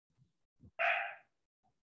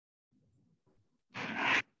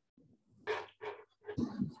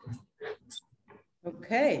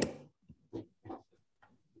Okay.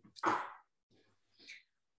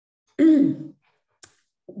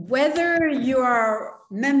 Whether you are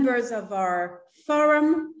members of our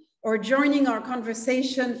forum or joining our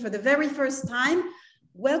conversation for the very first time,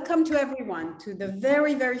 welcome to everyone to the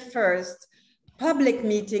very first public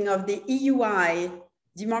meeting of the EUI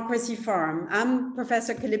Democracy Forum. I'm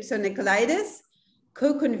Professor Kalypso Nicolaidis,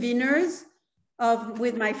 co-conveners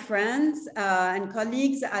with my friends and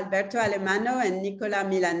colleagues, Alberto Alemano and Nicola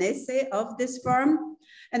Milanese of this forum.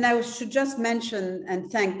 And I should just mention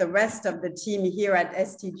and thank the rest of the team here at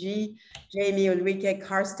STG, Jamie, Ulrike,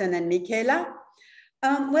 Karsten, and Michaela.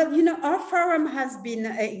 Well, you know, our forum has been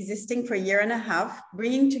existing for a year and a half,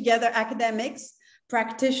 bringing together academics,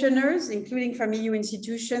 practitioners, including from EU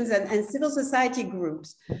institutions and civil society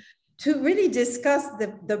groups, to really discuss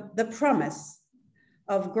the promise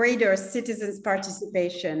of greater citizens'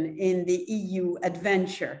 participation in the EU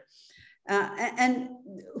adventure. And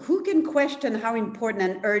who can question how important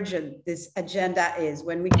and urgent this agenda is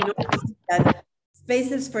when we can also see that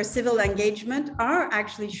spaces for civil engagement are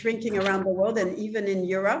actually shrinking around the world and even in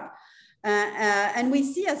Europe. And we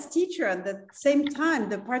see as teachers at the same time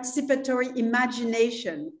the participatory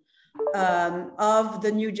imagination of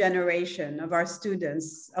the new generation, of our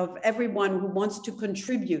students, of everyone who wants to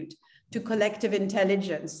contribute to collective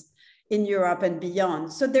intelligence in Europe and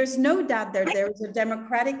beyond. So there's no doubt that there is a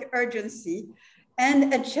democratic urgency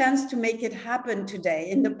and a chance to make it happen today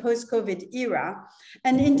in the post-COVID era.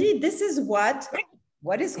 And indeed, this is what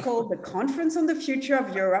is called the Conference on the Future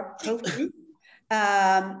of Europe, hopefully,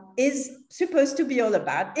 is supposed to be all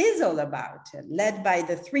about, led by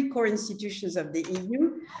the three core institutions of the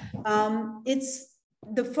EU. It's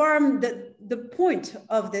the forum, the point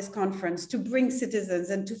of this conference to bring citizens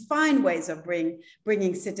and to find ways of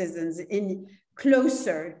bringing citizens in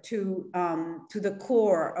closer to the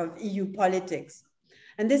core of EU politics.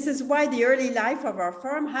 And this is why the early life of our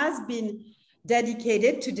forum has been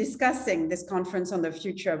dedicated to discussing this conference on the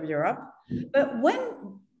future of Europe. But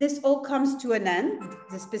when this all comes to an end,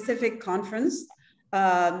 the specific conference,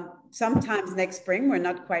 sometimes next spring, we're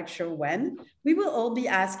not quite sure when, we will all be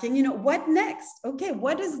asking, you know, what next? Okay,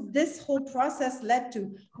 what does this whole process lead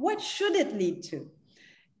to? What should it lead to?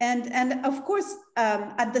 And of course,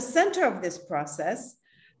 at the center of this process,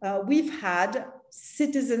 we've had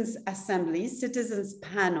citizens' assemblies, citizens'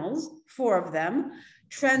 panels, 4 of them,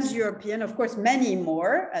 trans-European, of course, many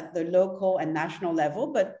more at the local and national level,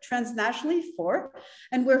 but transnationally 4.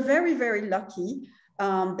 And we're very lucky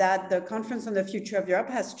that the Conference on the Future of Europe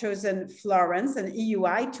has chosen Florence and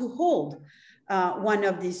EUI to hold one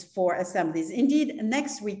of these 4 assemblies. Indeed,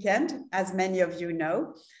 next weekend, as many of you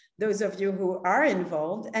know, those of you who are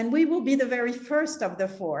involved, and we will be the very first of the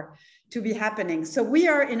 4 to be happening. So we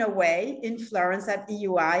are, in a way, in Florence at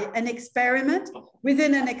EUI, an experiment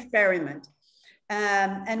within an experiment.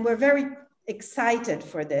 And we're very excited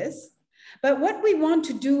for this. But what we want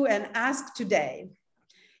to do and ask today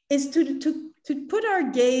is to put our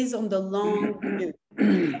gaze on the long view,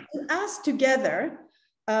 to ask together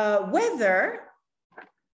whether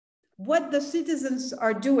what the citizens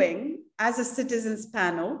are doing as a citizens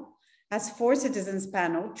panel, as 4 citizens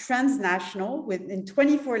panel, transnational, in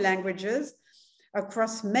 24 languages,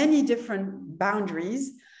 across many different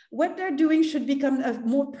boundaries, what they're doing should become a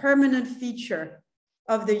more permanent feature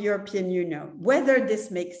of the European Union. Whether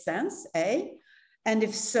this makes sense, A, and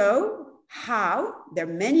if so, how? There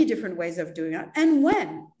are many different ways of doing it, and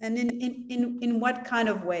when, and in what kind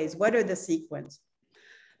of ways? What are the sequence?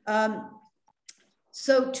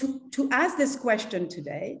 So to ask this question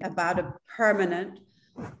today about a permanent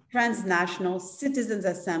transnational citizens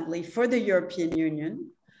assembly for the European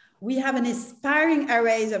Union, we have an inspiring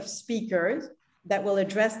array of speakers that will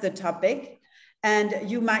address the topic. And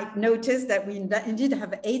you might notice that we indeed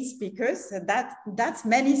have 8 speakers. So that's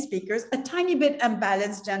many speakers, a tiny bit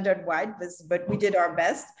unbalanced gendered-wise, but we did our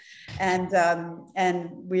best. And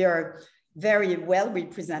we are very well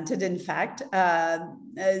represented, in fact.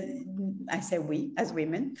 I say we, as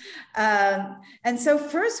women. And so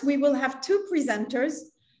first, we will have 2 presenters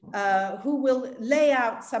who will lay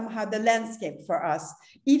out somehow the landscape for us.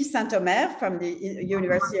 Yves Saint-Omer from the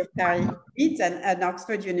University of Paris and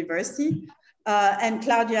Oxford University, and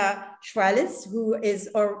Claudia Schwalis, who is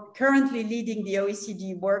currently leading the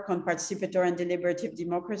OECD work on participatory and deliberative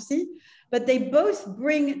democracy. But they both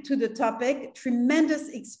bring to the topic tremendous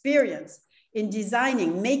experience in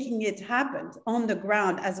designing, making it happen on the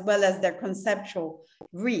ground, as well as their conceptual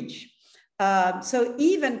reach. So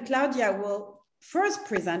Yves and Claudia will first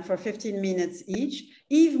present for 15 minutes each.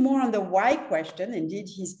 Yves more on the why question. Indeed,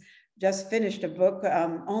 he's just finished a book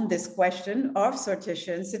on this question of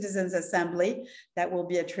sortition, Citizens' Assembly, that will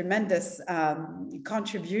be a tremendous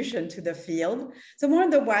contribution to the field. So more on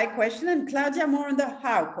the why question, and Claudia more on the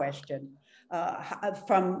how question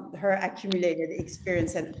from her accumulated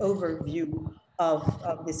experience and overview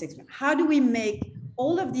of this experience. How do we make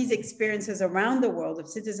all of these experiences around the world of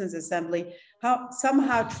Citizens' Assembly, how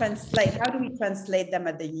do we translate them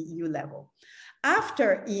at the EU level?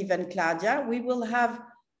 After Yves and Claudia, we will have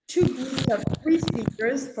two groups of 3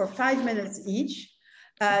 speakers for 5 minutes each.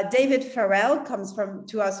 David Farrell comes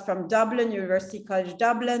to us from Dublin, University College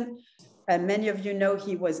Dublin. Many of you know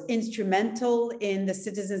he was instrumental in the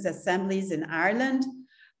Citizens' Assemblies in Ireland.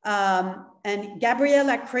 And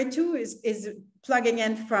Gabriela Cretu is plugging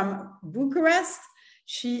in from Bucharest.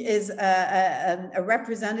 She is a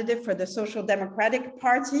representative for the Social Democratic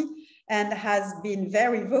Party and has been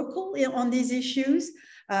very vocal on these issues.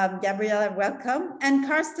 Gabriela, welcome. And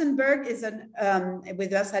Karsten Berg is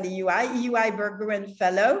with us at EUI Berggruen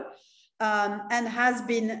Fellow, and has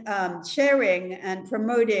been chairing and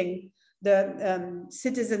promoting the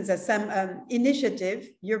Citizens Initiative,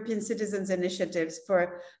 European Citizens Initiatives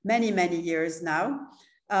for many, many years now.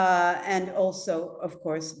 And also, of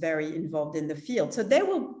course, very involved in the field. So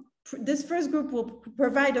this first group will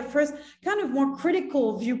provide a first kind of more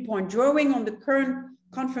critical viewpoint, drawing on the current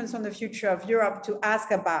Conference on the Future of Europe to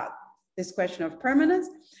ask about this question of permanence.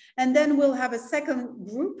 And then we'll have a second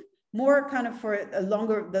group, more kind of for a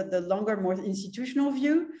longer, the longer, more institutional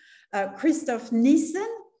view. Christoph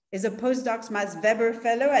Niesen is a postdoc Max Weber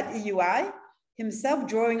Fellow at EUI, himself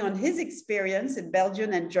drawing on his experience in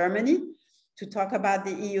Belgium and Germany to talk about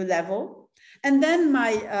the EU level. And then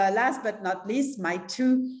my, last but not least, my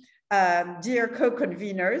two dear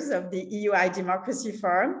co-conveners of the EUI Democracy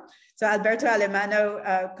Forum. So Alberto Alemano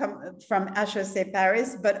from HEC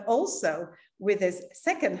Paris, but also with his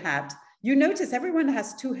second hat. You notice everyone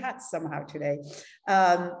has 2 hats somehow today.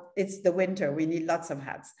 It's the winter, we need lots of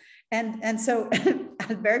hats. And so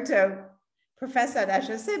Alberto, professor at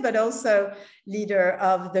HEC, but also leader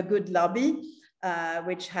of the Good Lobby,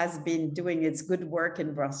 which has been doing its good work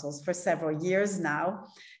in Brussels for several years now.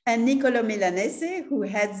 And Niccolò Milanese, who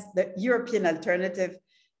heads the European Alternative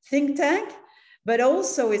think tank, but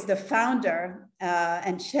also is the founder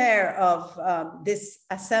and chair of this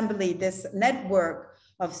assembly, this network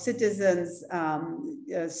of citizens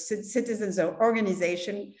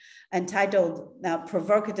organization entitled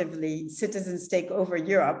provocatively Citizens Take Over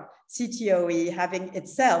Europe, CTOE, having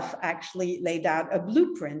itself actually laid out a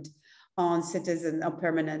blueprint on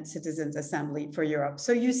permanent citizens assembly for Europe.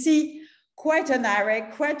 So you see quite an array,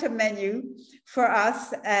 quite a menu for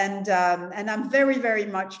us. And I'm very, very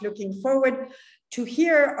much looking forward to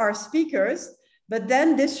hear our speakers, but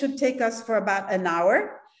then this should take us for about an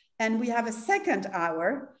hour. And we have a second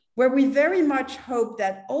hour where we very much hope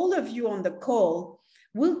that all of you on the call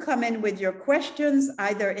will come in with your questions,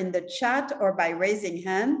 either in the chat or by raising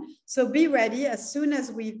hand. So be ready as soon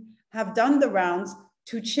as we have done the rounds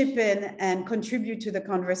to chip in and contribute to the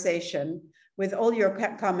conversation with all your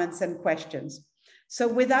comments and questions. So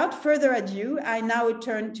without further ado, I now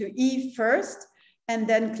turn to Yves first and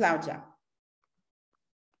then Claudia.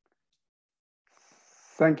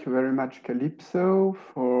 Thank you very much, Kalypso,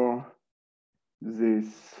 for this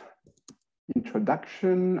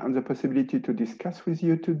introduction and the possibility to discuss with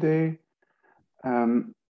you today.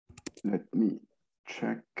 Let me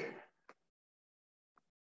check.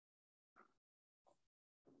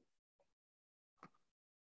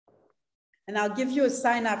 And I'll give you a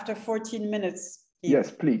sign after 14 minutes.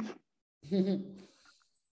 Yes, please.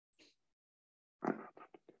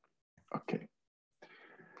 Okay.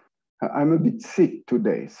 I'm a bit sick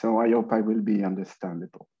today, so I hope I will be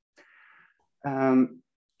understandable.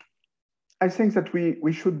 I think that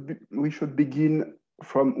we should begin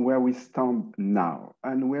from where we stand now,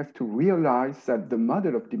 and we have to realize that the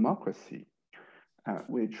model of democracy,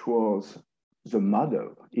 which was the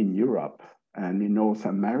model in Europe and in North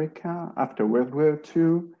America after World War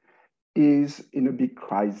II, is in a big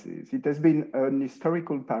crisis. It has been an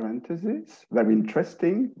historical parenthesis, very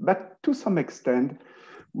interesting, but to some extent,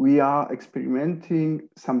 we are experimenting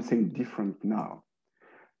something different now.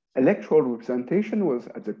 Electoral representation was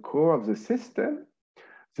at the core of the system.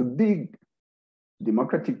 The big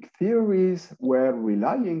democratic theories were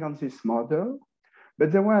relying on this model,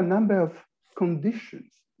 but there were a number of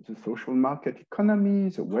conditions: the social market economy,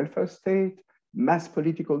 the welfare state, mass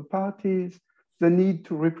political parties, the need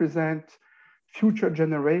to represent future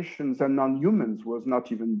generations and non-humans was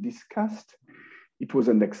not even discussed. It was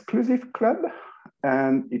an exclusive club,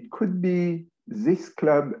 and it could be this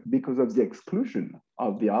club because of the exclusion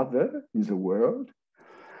of the other in the world.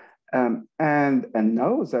 and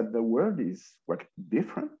knows that the world is quite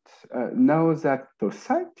different, knows that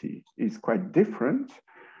society is quite different.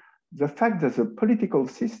 The fact that the political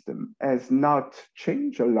system has not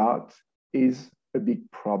changed a lot is a big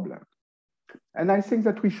problem. And I think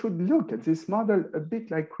that we should look at this model a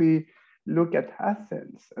bit like we look at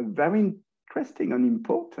Athens, a very interesting and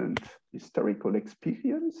important historical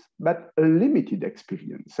experience, but a limited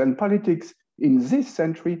experience. And politics in this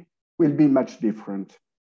century will be much different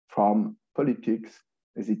from politics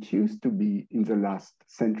as it used to be in the last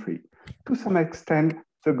century. To some extent,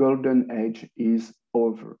 the golden age is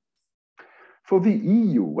over. For the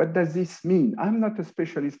EU, what does this mean? I'm not a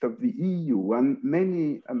specialist of the EU, and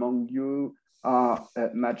many among you are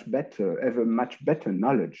have a much better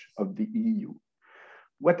knowledge of the EU.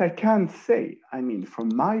 What I can say, I mean,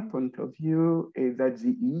 from my point of view, is that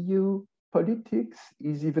the EU politics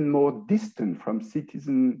is even more distant from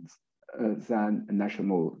citizens than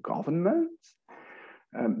national governments.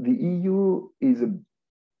 The EU is a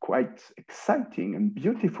quite exciting and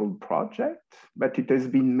beautiful project, but it has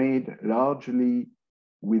been made largely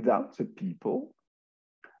without the people.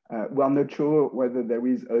 We are not sure whether there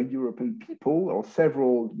is a European people or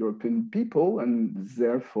several European people, and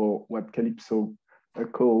therefore what Kalypso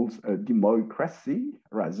calls a democracy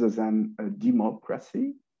rather than a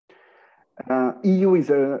democracy. EU is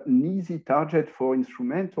an easy target for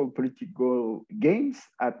instrumental political games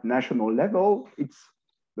at national level. It's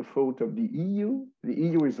the fault of the EU. The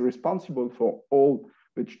EU is responsible for all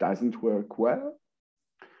which doesn't work well.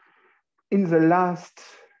 In the last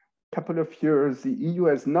couple of years, the EU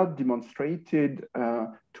has not demonstrated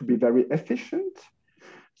to be very efficient.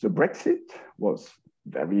 The Brexit was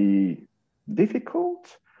very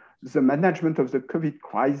difficult. The management of the COVID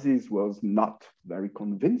crisis was not very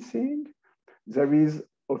convincing. There is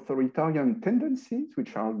authoritarian tendencies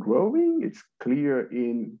which are growing. It's clear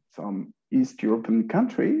in some East European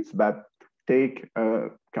countries, but take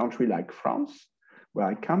a country like France, where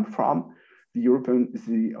I come from,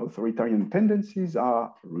 the authoritarian tendencies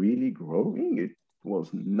are really growing. It was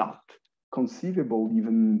not conceivable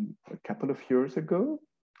even a couple of years ago.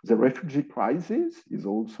 The refugee crisis is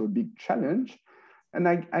also a big challenge. And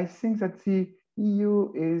I think that the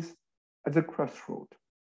EU is at the crossroad.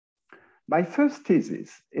 My first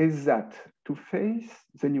thesis is that to face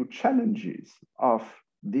the new challenges of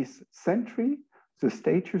this century, the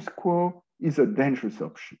status quo is a dangerous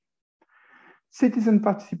option. Citizen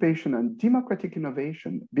participation and democratic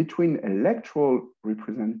innovation between electoral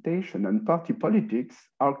representation and party politics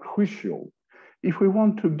are crucial if we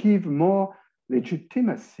want to give more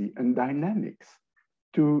legitimacy and dynamics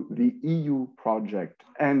to the EU project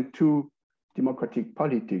and to democratic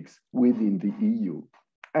politics within the EU.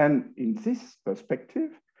 And in this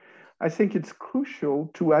perspective, I think it's crucial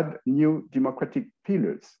to add new democratic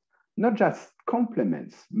pillars, not just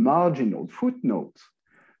complements, marginal footnotes,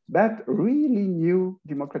 but really new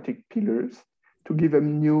democratic pillars to give a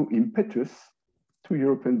new impetus to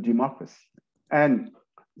European democracy. And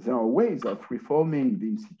there are ways of reforming the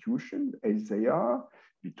institutions as they are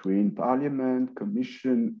between Parliament,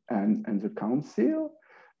 Commission, and the Council.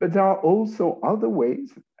 But there are also other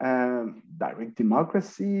ways, direct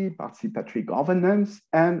democracy, participatory governance,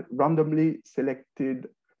 and randomly selected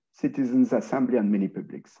citizens' assembly and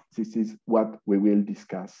mini-publics. This is what we will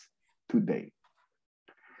discuss today.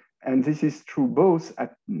 And this is true both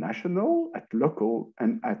at national, at local,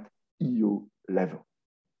 and at EU level.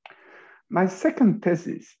 My second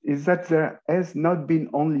thesis is that there has not been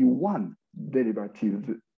only one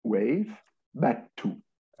deliberative wave, but two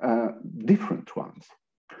different ones.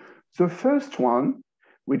 The first one,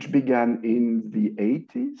 which began in the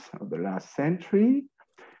 80s of the last century,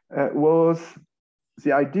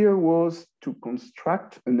 the idea was to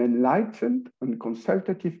construct an enlightened and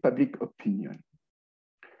consultative public opinion.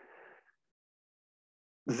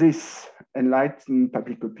 This enlightened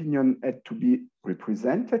public opinion had to be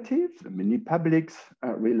representative. The many publics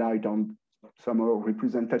relied on some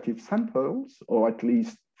representative samples, or at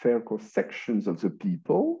least fair cross-sections of the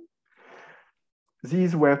people.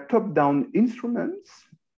 These were top-down instruments,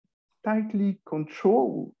 tightly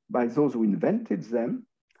controlled by those who invented them.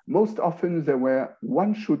 Most often they were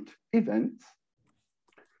one-shot events.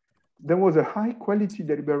 There was a high-quality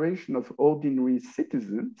deliberation of ordinary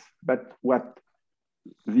citizens, but what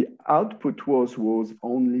the output was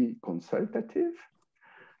only consultative.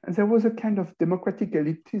 And there was a kind of democratic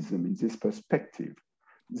elitism in this perspective.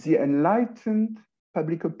 The enlightened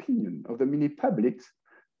public opinion of the mini-publics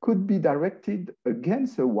could be directed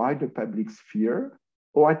against a wider public sphere,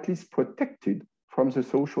 or at least protected from the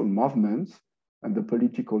social movements and the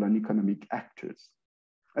political and economic actors.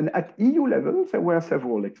 And at EU level, there were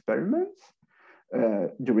several experiments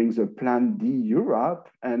during the Plan D Europe,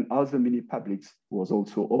 and other mini-publics was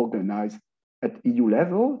also organized at EU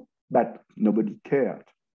level, but nobody cared.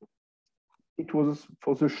 It was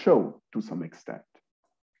for the show to some extent.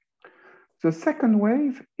 The second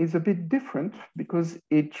wave is a bit different because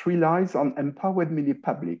it relies on empowered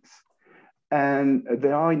mini-publics, and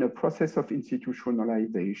they are in a process of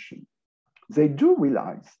institutionalization. They do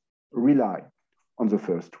rely on the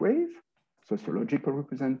first wave, sociological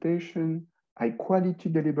representation, high quality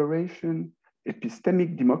deliberation,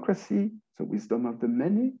 epistemic democracy, the wisdom of the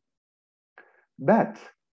many. But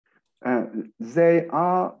they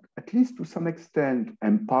are, at least to some extent,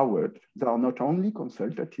 empowered. They are not only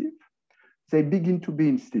consultative, they begin to be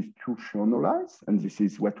institutionalized, and this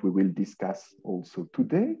is what we will discuss also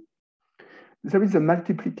today. There is a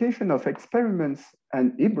multiplication of experiments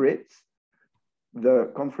and hybrids.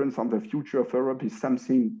 The Conference on the Future of Europe is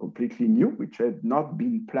something completely new, which had not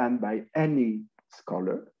been planned by any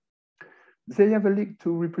scholar. They have a link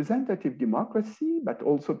to representative democracy, but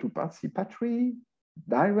also to participatory,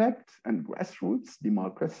 direct, and grassroots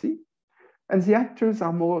democracy. And the actors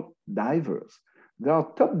are more diverse. There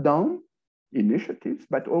are top-down initiatives,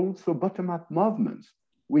 but also bottom-up movements,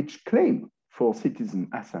 which claim for citizen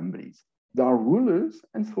assemblies. There are rulers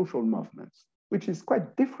and social movements, which is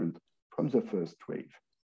quite different from the first wave.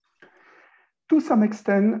 To some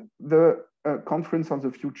extent, the Conference on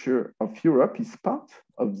the Future of Europe is part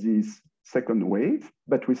of this second wave,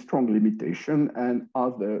 but with strong limitation, and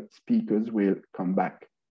other speakers will come back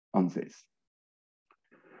on this.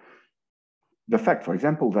 The fact, for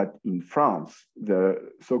example, that in France, the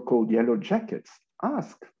so-called yellow jackets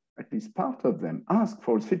ask, at least part of them, ask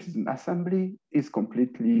for a citizen assembly is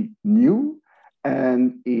completely new.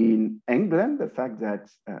 And in England, the fact that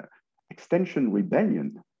Extension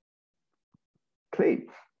Rebellion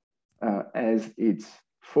claims as its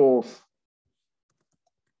fourth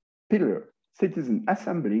pillar citizen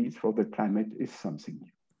assemblies for the climate is something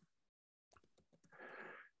new.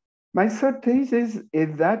 My third thesis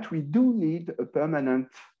is that we do need a permanent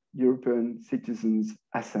European Citizens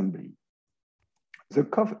Assembly. The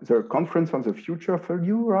Conference on the Future of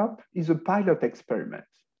Europe is a pilot experiment.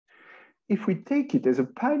 If we take it as a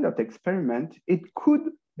pilot experiment, it could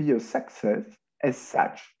be a success as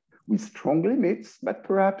such, with strong limits, but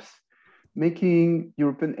perhaps making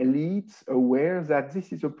European elites aware that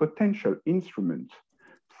this is a potential instrument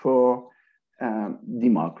for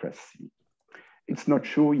democracy. It's not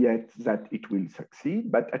sure yet that it will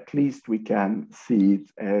succeed, but at least we can see it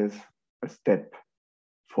as a step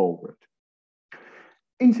forward.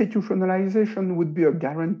 Institutionalization would be a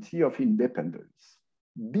guarantee of independence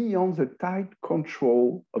beyond the tight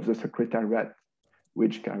control of the Secretariat,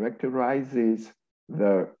 which characterizes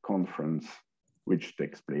the conference which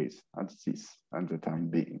takes place at the time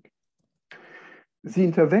being. The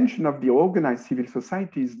intervention of the organized civil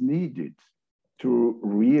society is needed to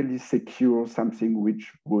really secure something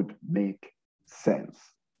which would make sense.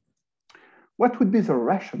 What would be the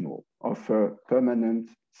rationale of a permanent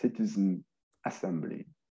citizen assembly?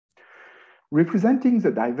 Representing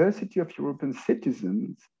the diversity of European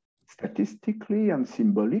citizens statistically and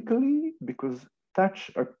symbolically, because such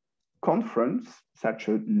a conference, such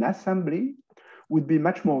an assembly, would be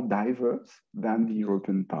much more diverse than the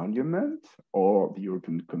European Parliament or the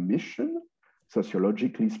European Commission.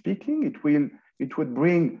 Sociologically speaking, it would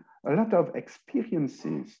bring a lot of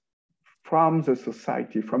experiences from the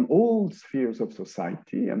society, from all spheres of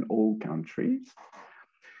society and all countries.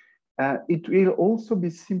 It will also be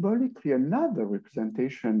symbolically another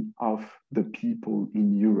representation of the people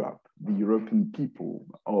in Europe, the European people,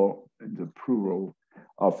 or the plural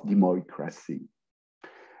of democracy.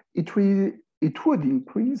 It would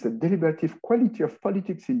increase the deliberative quality of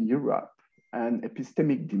politics in Europe and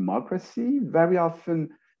epistemic democracy. Very often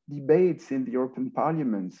debates in the European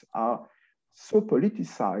parliaments are so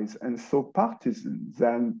politicized and so partisan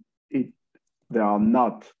that they are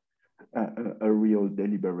not a real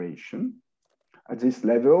deliberation. At this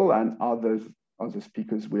level, and other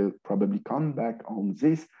speakers will probably come back on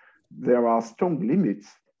this, there are strong limits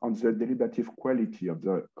on the deliberative quality of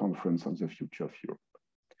the Conference on the Future of Europe.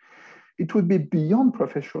 It would be beyond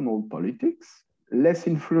professional politics, less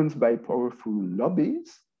influenced by powerful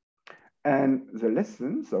lobbies, and the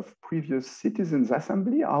lessons of previous citizens'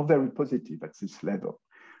 assembly are very positive at this level.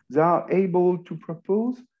 They are able to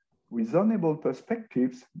propose reasonable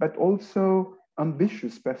perspectives, but also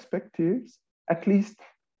ambitious perspectives, at least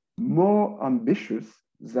more ambitious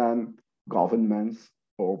than governments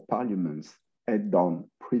or parliaments had done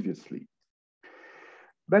previously.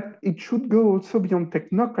 But it should go also beyond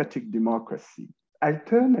technocratic democracy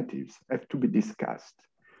alternatives have to be discussed.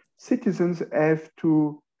 Citizens have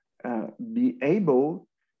to be able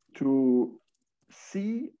to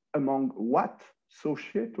see among what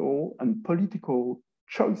societal and political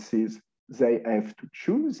choices they have to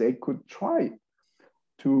choose. They could try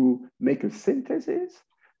to make a synthesis,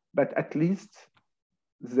 but at least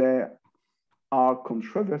there are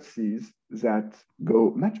controversies that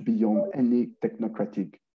go much beyond any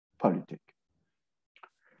technocratic politic.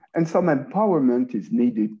 And some empowerment is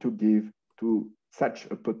needed to give to such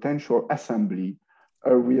a potential assembly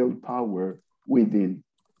a real power within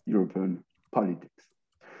European politics.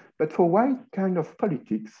 But for what kind of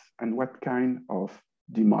politics and what kind of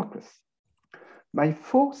democracy? My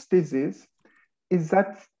fourth thesis is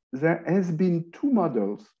that there has been two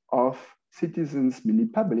models of citizens'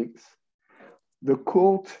 mini-publics, the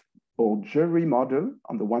court or jury model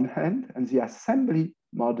on the one hand, and the assembly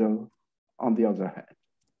model on the other hand.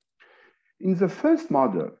 In the first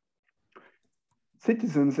model,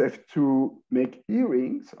 citizens have to make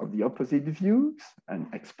hearings of the opposite views and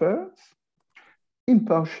experts.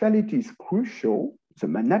 Impartiality is crucial. The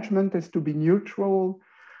management has to be neutral,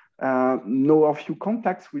 no few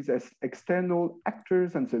contacts with external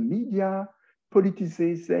actors and the media.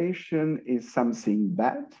 Politicization is something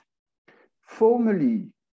bad. Formally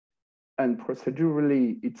and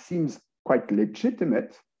procedurally, it seems quite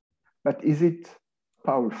legitimate, but is it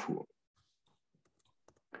powerful?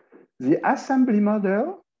 The assembly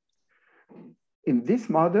model, in this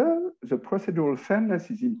model, the procedural fairness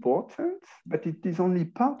is important, but it is only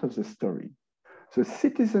part of the story. The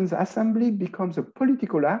citizens' assembly becomes a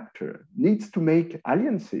political actor, needs to make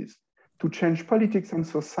alliances to change politics and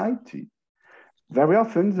society. Very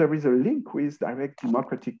often there is a link with direct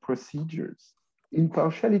democratic procedures.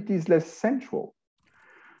 Impartiality is less central.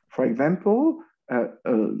 For example,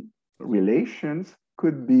 relations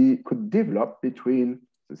could develop between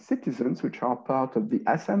the citizens, which are part of the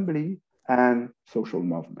assembly, and social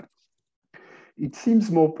movements. It seems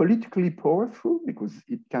more politically powerful because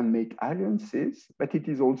it can make alliances, but it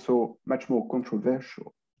is also much more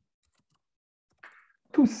controversial.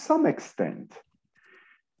 To some extent,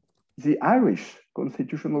 the Irish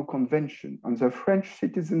Constitutional Convention and the French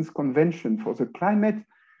Citizens' Convention for the Climate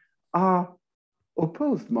are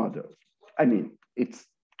opposed models. I mean, it's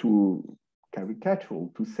too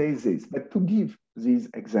caricatural to say this, but to give these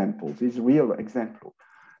examples, these real examples.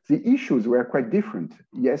 The issues were quite different,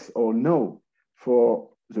 yes or no, for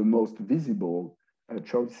the most visible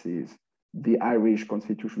choices. The Irish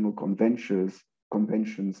Constitutional Conventions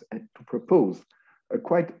had to propose a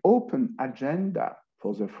quite open agenda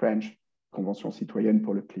for the French Convention Citoyenne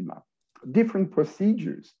pour le Climat. Different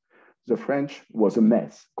procedures. The French was a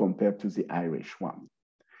mess compared to the Irish one.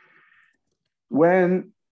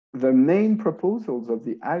 When the main proposals of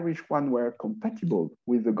the Irish one were compatible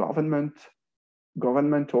with the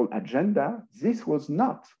governmental agenda, this was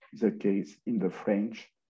not the case in the French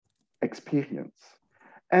experience.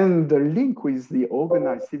 And the link with the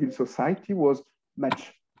organized civil society was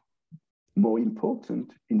much more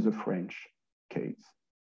important in the French case.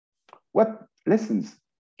 What lessons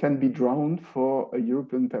can be drawn for a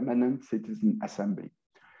European Permanent Citizen Assembly?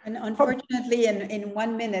 And unfortunately, in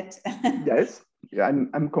 1 minute. Yes,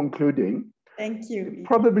 I'm concluding. Thank you.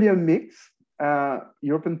 Probably a mix.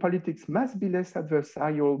 European politics must be less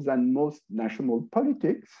adversarial than most national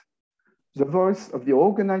politics. The voice of the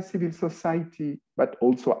organized civil society, but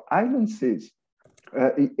also alliances,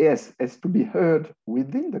 has to be heard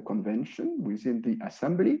within the convention, within the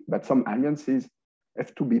assembly, but some alliances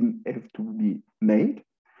have to be made.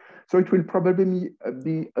 So it will probably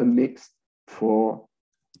be a mix for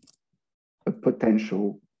a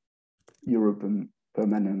potential European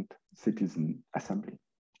Permanent Citizen Assembly.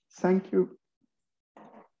 Thank you.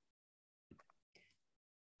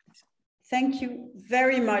 Thank you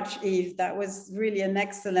very much, Yves. That was really an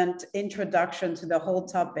excellent introduction to the whole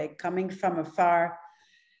topic, coming from afar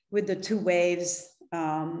with the two waves,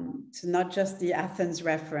 to not just the Athens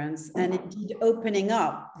reference, and indeed opening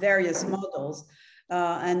up various models.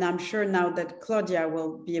 And I'm sure now that Claudia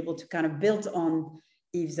will be able to kind of build on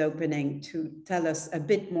Yves' opening to tell us a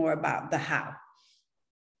bit more about the how.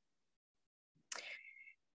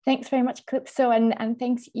 Thanks very much, Kalypso, and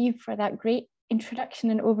thanks, Yves, for that great introduction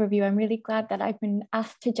and overview. I'm really glad that I've been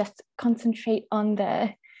asked to just concentrate on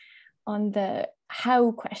the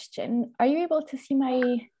how question. Are you able to see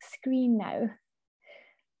my screen now?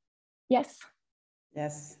 Yes?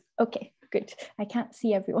 Yes. Okay, good. I can't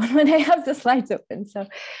see everyone when I have the slides open, so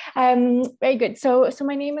very good. So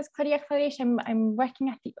my name is Claudia Nicolaidis. I'm working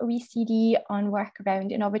at the OECD on work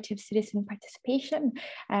around innovative citizen participation.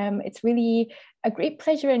 It's really a great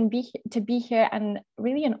pleasure to be here, and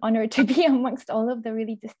really an honor to be amongst all of the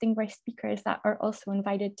really distinguished speakers that are also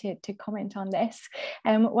invited to comment on this.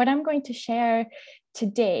 What I'm going to share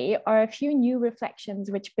today are a few new reflections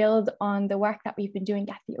which build on the work that we've been doing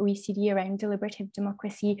at the OECD around deliberative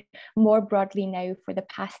democracy more broadly now for the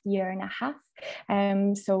past year and a half.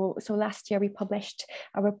 So last year we published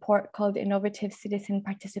a report called Innovative Citizen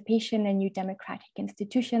Participation in New Democratic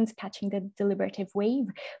Institutions, Catching the Deliberative Wave,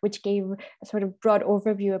 which gave a sort of broad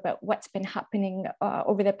overview about what's been happening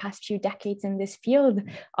over the past few decades in this field.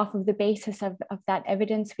 Off of the basis of that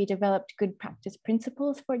evidence, we developed good practice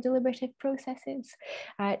principles for deliberative processes.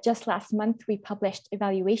 Just last month, we published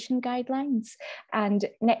evaluation guidelines, and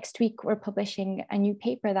next week we're publishing a new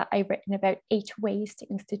paper that I've written about 8 ways to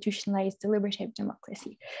institutionalize deliberative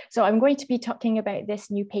democracy. So I'm going to be talking about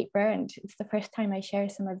this new paper, and it's the first time I share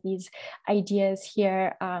some of these ideas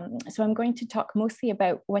here. So I'm going to talk mostly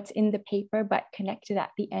about what's in the paper, but connected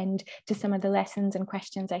at the end to some of the lessons and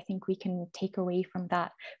questions I think we can take away from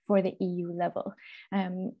that for the EU level.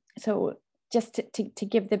 So just to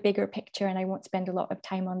give the bigger picture, and I won't spend a lot of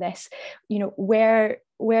time on this, you know, where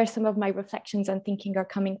some of my reflections and thinking are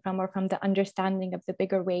coming from, or from the understanding of the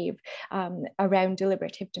bigger wave around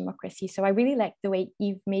deliberative democracy. So I really like the way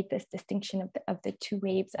Eve made this distinction of the 2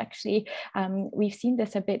 waves. Actually, we've seen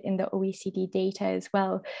this a bit in the OECD data as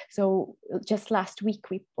well. So just last week,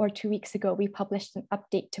 or 2 weeks ago, we published an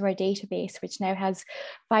update to our database, which now has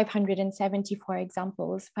 574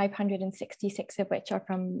 examples, 566 of which are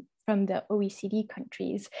from the OECD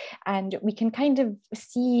countries. And we can kind of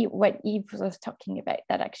see what Eve was talking about,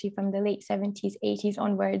 that actually from the late 70s, 80s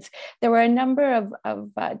onwards, there were a number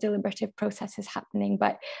of deliberative processes happening,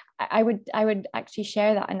 but I would actually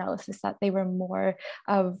share that analysis that they were more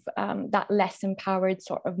of that less empowered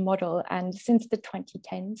sort of model. And since the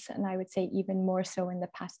 2010s, and I would say even more so in the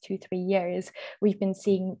past 2-3 years, we've been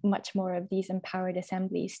seeing much more of these empowered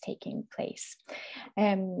assemblies taking place.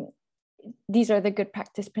 These are the good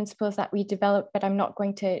practice principles that we developed, but I'm not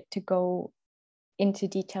going to go into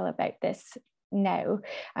detail about this now.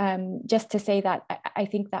 Just to say that I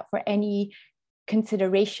think that for any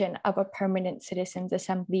consideration of a permanent citizens'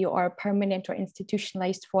 assembly or a permanent or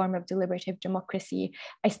institutionalized form of deliberative democracy,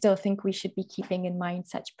 I still think we should be keeping in mind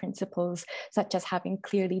such principles, such as having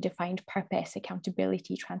clearly defined purpose,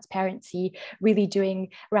 accountability, transparency, really doing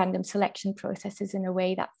random selection processes in a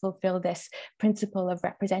way that fulfill this principle of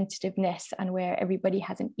representativeness, and where everybody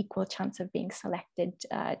has an equal chance of being selected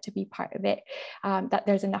to be part of it, that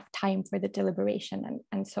there's enough time for the deliberation,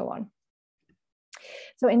 and so on.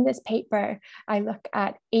 So in this paper, I look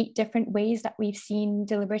at 8 different ways that we've seen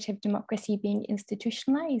deliberative democracy being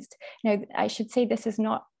institutionalized. Now, I should say it's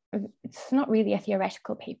not really a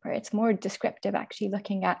theoretical paper. It's more descriptive, actually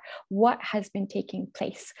looking at what has been taking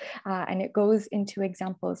place. And it goes into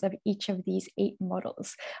examples of each of these 8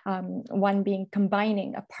 models. One being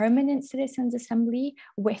combining a permanent citizens' assembly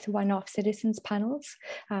with one-off citizens' panels.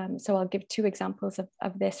 So I'll give 2 examples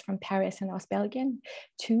of this from Paris and Eastern-Belgium.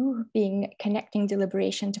 2 being connecting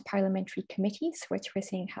deliberation to parliamentary committees, which we're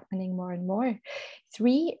seeing happening more and more.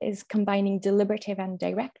 3 is combining deliberative and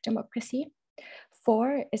direct democracy.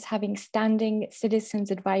 4 is having standing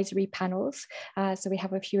citizens advisory panels. So we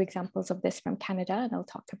have a few examples of this from Canada, and I'll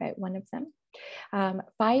talk about one of them.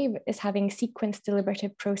 5 is having sequenced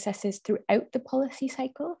deliberative processes throughout the policy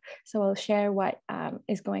cycle. So I'll share what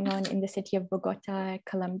is going on in the city of Bogota,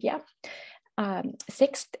 Colombia.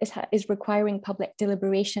 6th is requiring public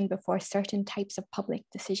deliberation before certain types of public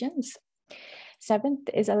decisions. 7th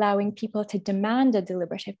is allowing people to demand a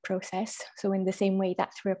deliberative process. So in the same way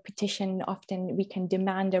that through a petition, often we can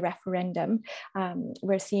demand a referendum,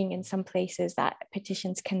 we're seeing in some places that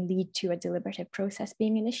petitions can lead to a deliberative process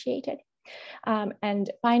being initiated. And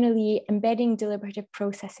finally, embedding deliberative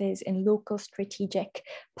processes in local strategic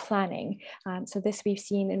planning. So this we've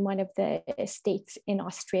seen in one of the states in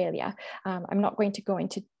Australia. I'm not going to go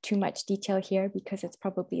into too much detail here because it's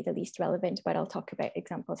probably the least relevant, but I'll talk about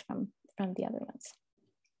examples from the other ones.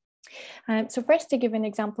 So first, to give an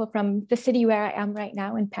example from the city where I am right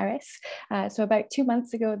now in Paris. So about 2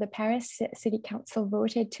 months ago, the Paris City Council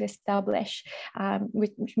voted to establish,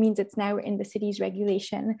 which means it's now in the city's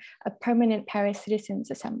regulation, a permanent Paris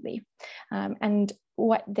Citizens Assembly. And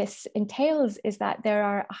what this entails is that there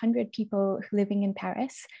are 100 people living in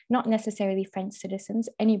Paris, not necessarily French citizens,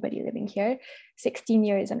 anybody living here, 16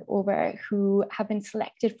 years and over, who have been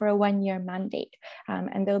selected for a 1-year mandate.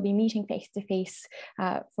 And they'll be meeting face to face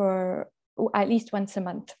for at least once a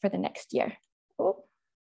month for the next year. Oh.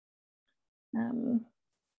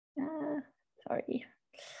 Sorry.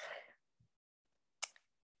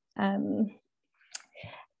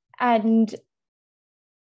 And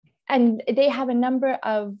and they have a number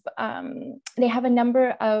of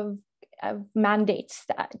mandates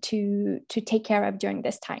to take care of during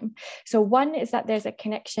this time. So one is that there's a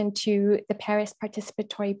connection to the Paris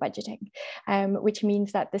participatory budgeting, which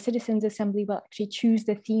means that the Citizens' Assembly will actually choose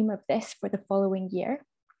the theme of this for the following year.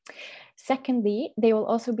 Secondly, they will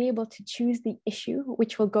also be able to choose the issue,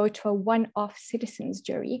 which will go to a one-off citizens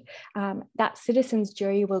jury. That citizens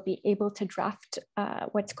jury will be able to draft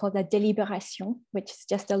what's called a délibération, which is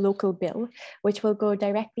just a local bill, which will go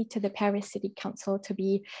directly to the Paris City Council to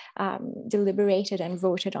be deliberated and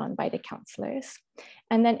voted on by the councillors.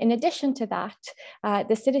 And then in addition to that,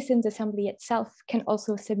 the Citizens' Assembly itself can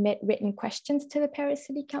also submit written questions to the Paris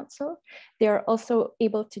City Council. They are also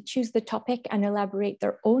able to choose the topic and elaborate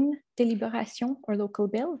their own délibération or local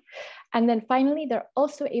bill. And then finally, they're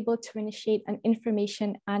also able to initiate an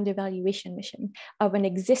information and evaluation mission of an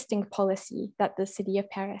existing policy that the City of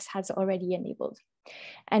Paris has already enabled.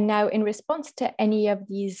 And now in response to any of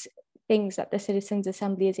these things that the Citizens'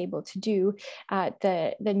 Assembly is able to do,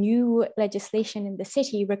 the new legislation in the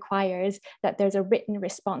city requires that there's a written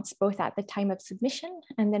response both at the time of submission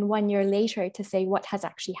and then 1 year later to say what has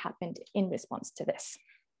actually happened in response to this.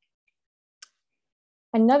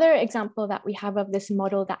 Another example that we have of this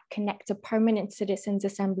model that connects a permanent Citizens'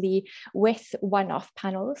 Assembly with one-off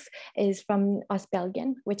panels is from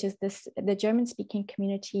Ostbelgien, which is the German-speaking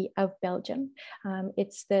community of Belgium.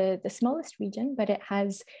 It's the smallest region, but it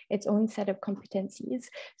has its own set of competencies.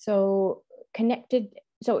 So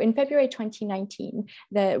in February 2019,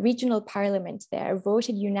 the regional parliament there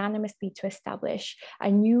voted unanimously to establish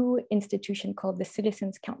a new institution called the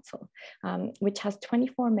Citizens' Council, which has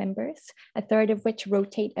 24 members, a third of which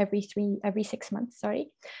rotate every 6 months,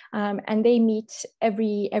 and they meet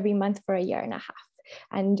every month for a year and a half.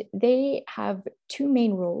 And they have two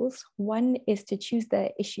main roles. One is to choose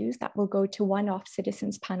the issues that will go to one-off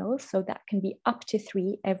citizens panels, so that can be up to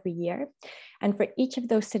 3 every year. And for each of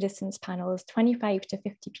those citizens panels, 25 to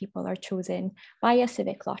 50 people are chosen by a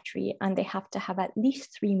civic lottery, and they have to have at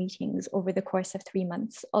least 3 meetings over the course of 3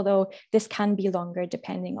 months, although this can be longer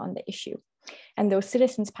depending on the issue. And those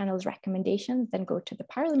citizens panels recommendations then go to the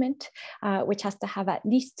parliament, which has to have at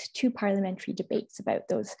least 2 parliamentary debates about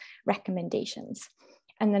those recommendations.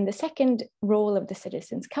 And then the second role of the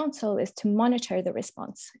Citizens' Council is to monitor the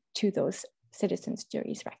response to those citizens'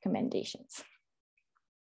 jury's recommendations.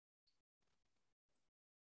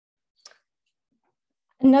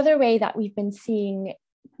 Another way that we've been seeing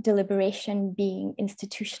deliberation being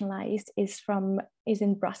institutionalized is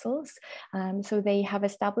in Brussels. So they have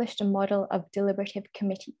established a model of deliberative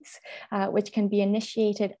committees, which can be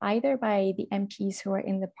initiated either by the MPs who are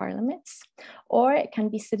in the parliaments, or it can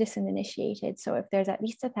be citizen initiated. So if there's at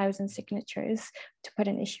least 1,000 signatures to put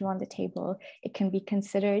an issue on the table, it can be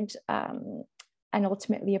considered and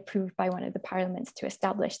ultimately approved by one of the parliaments to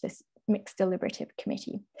establish this mixed deliberative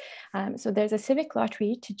committee. So there's a civic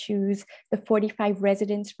lottery to choose the 45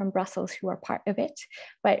 residents from Brussels who are part of it.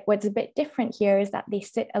 But what's a bit different here is that they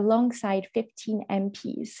sit alongside 15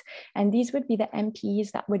 MPs. And these would be the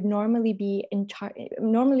MPs that would normally be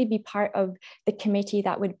part of the committee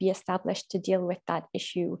that would be established to deal with that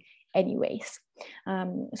issue anyways.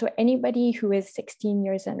 So anybody who is 16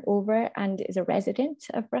 years and over and is a resident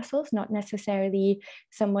of Brussels, not necessarily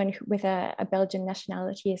someone with a Belgian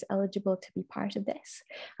nationality, is eligible to be part of this.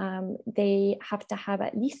 They have to have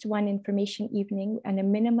at least 1 information evening and a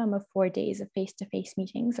minimum of 4 days of face-to-face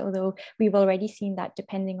meetings, although we've already seen that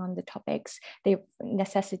depending on the topics, they've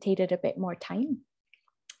necessitated a bit more time.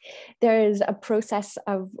 There's a process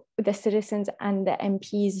of the citizens and the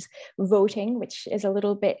MPs voting, which is a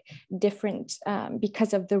little bit different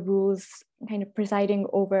because of the rules kind of presiding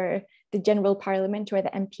over the general parliament, where the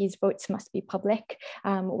MPs' votes must be public,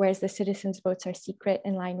 whereas the citizens' votes are secret,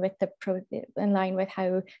 in line with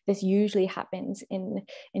how this usually happens in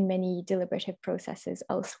many deliberative processes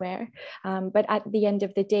elsewhere. But at the end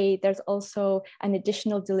of the day, there's also an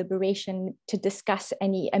additional deliberation to discuss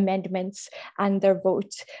any amendments and their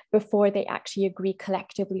vote before they actually agree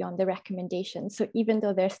collectively on the recommendations. So even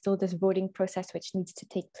though there's still this voting process which needs to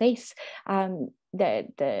take place,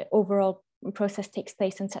 the overall process takes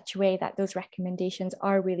place in such a way that those recommendations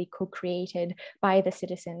are really co-created by the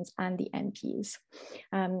citizens and the MPs.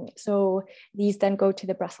 So these then go to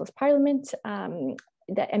the Brussels Parliament.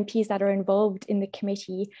 The MPs that are involved in the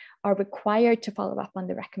committee are required to follow up on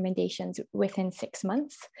the recommendations within 6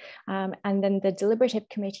 months. And then the deliberative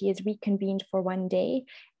committee is reconvened for 1 day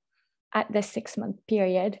at the 6-month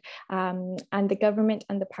period, and the government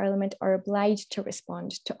and the parliament are obliged to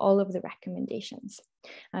respond to all of the recommendations.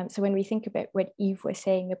 So when we think about what Yves was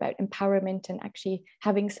saying about empowerment and actually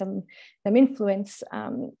having some influence,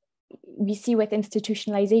 we see with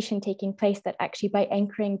institutionalization taking place that actually by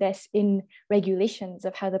anchoring this in regulations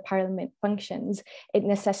of how the parliament functions, it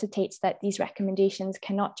necessitates that these recommendations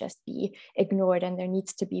cannot just be ignored, and there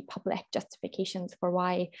needs to be public justifications for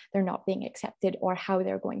why they're not being accepted or how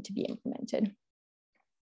they're going to be implemented.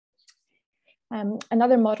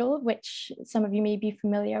 Another model, which some of you may be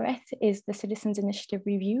familiar with, is the Citizens Initiative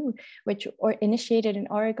Review, which initiated in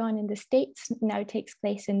Oregon in the States, now takes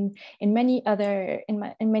place in many other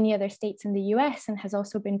states in the US, and has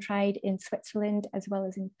also been tried in Switzerland as well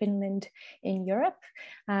as in Finland in Europe.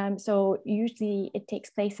 So usually it takes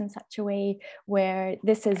place in such a way where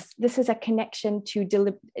this is a connection to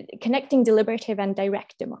connecting deliberative and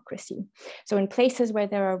direct democracy. So in places where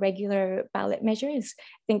there are regular ballot measures,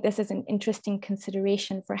 I think this is an interesting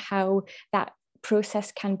consideration for how that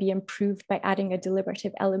process can be improved by adding a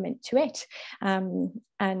deliberative element to it.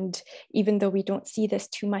 And even though we don't see this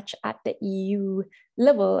too much at the EU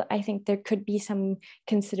level, I think there could be some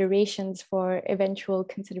considerations for eventual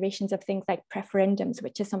considerations of things like referendums,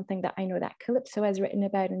 which is something that I know that Kalypso has written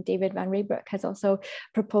about and David Van Reybrouck has also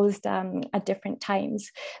proposed at different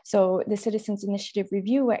times. So the Citizens Initiative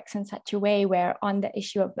Review works in such a way where on the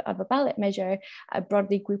issue of a ballot measure, a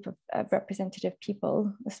broadly group of representative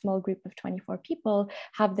people, a small group of 24 people,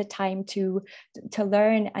 have the time to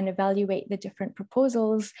learn and evaluate the different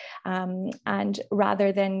proposals. And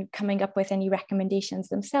rather than coming up with any recommendations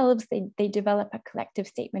themselves, they develop a collective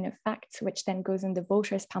statement of facts, which then goes in the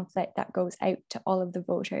voters pamphlet that goes out to all of the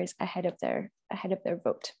voters ahead of their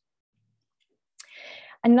vote.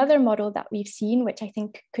 Another model that we've seen, which I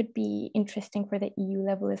think could be interesting for the EU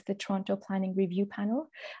level, is the Toronto Planning Review Panel.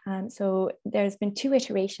 So there's been 2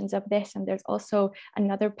 iterations of this, and there's also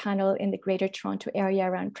another panel in the Greater Toronto area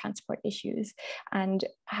around transport issues. And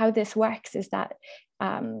how this works is that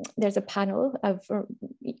there's a panel of,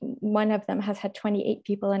 one of them has had 28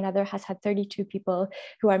 people, another has had 32 people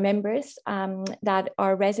who are members that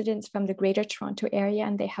are residents from the Greater Toronto area,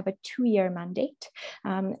 and they have a 2-year mandate.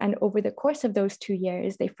 And over the course of those 2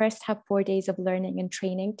 years, they first have 4 days of learning and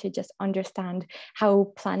training to just understand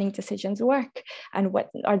how planning decisions work and what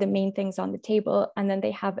are the main things on the table. And then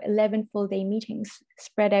they have 11 full-day meetings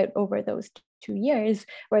spread out over those 2 years,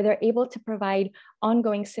 where they're able to provide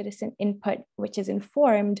ongoing citizen input, which is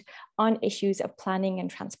informed on issues of planning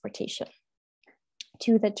and transportation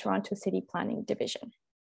to the Toronto City Planning Division.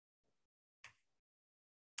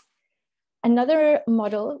 Another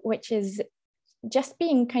model, which is just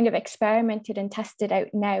being kind of experimented and tested out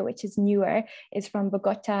now, which is newer, is from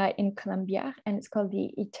Bogota in Colombia, and it's called the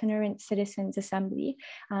Itinerant Citizens Assembly.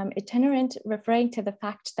 Itinerant referring to the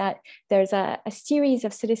fact that there's a series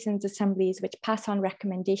of citizens assemblies which pass on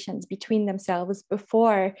recommendations between themselves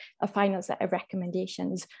before a final set of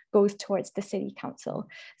recommendations goes towards the city council.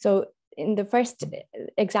 So in the first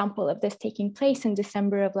example of this taking place in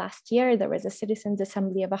December of last year, there was a citizens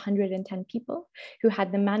assembly of 110 people who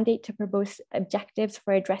had the mandate to propose objectives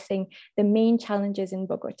for addressing the main challenges in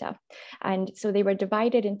Bogota. And so they were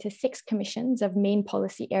divided into 6 commissions of main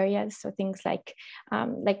policy areas, so things like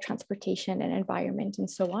transportation and environment and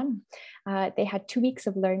so on. They had 2 weeks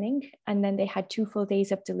of learning, and then they had 2 full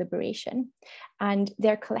days of deliberation. And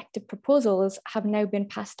their collective proposals have now been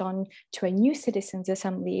passed on to a new citizens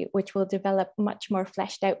assembly, which will develop much more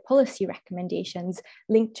fleshed out policy recommendations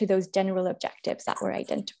linked to those general objectives that were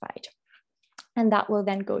identified. And that will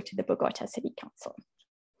then go to the Bogota City Council.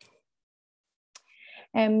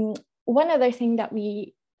 One other thing that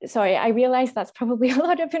sorry, I realize that's probably a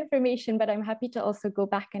lot of information, but I'm happy to also go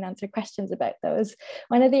back and answer questions about those.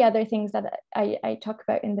 One of the other things that I talk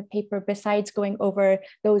about in the paper, besides going over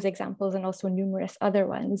those examples and also numerous other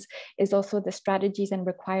ones, is also the strategies and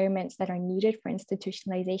requirements that are needed for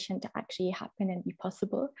institutionalization to actually happen and be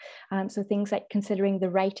possible. So things like considering the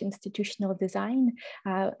right institutional design.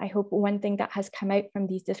 I hope one thing that has come out from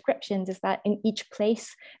these descriptions is that in each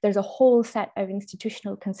place, there's a whole set of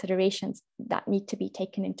institutional considerations that need to be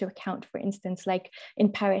taken into account. For instance, like in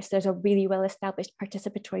Paris, there's a really well-established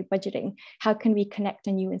participatory budgeting. How can we connect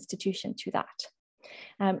a new institution to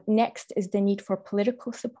that? Next is the need for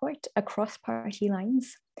political support across party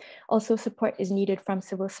lines. Also, support is needed from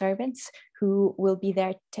civil servants who will be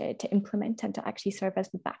there to implement and to actually serve as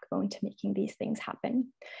the backbone to making these things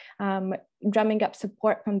happen. Drumming up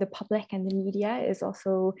support from the public and the media is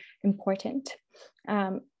also important.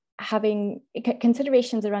 Having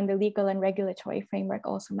considerations around the legal and regulatory framework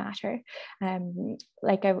also matter.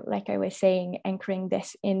 Like I was saying, anchoring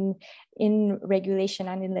this in regulation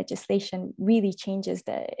and in legislation really changes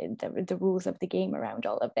the rules of the game around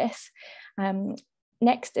all of this.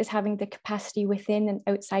 Next is having the capacity within and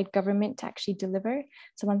outside government to actually deliver.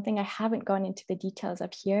 So one thing I haven't gone into the details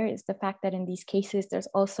of here is the fact that in these cases, there's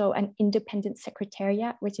also an independent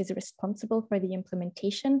secretariat, which is responsible for the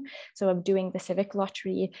implementation. So of doing the civic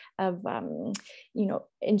lottery, of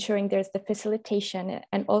ensuring there's the facilitation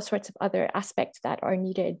and all sorts of other aspects that are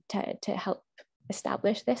needed to help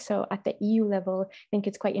establish this. So at the EU level, I think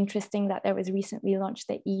it's quite interesting that there was recently launched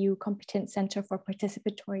the EU Competence Centre for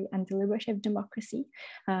Participatory and Deliberative Democracy.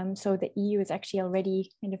 So the EU is actually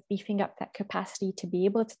already kind of beefing up that capacity to be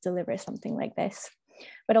able to deliver something like this.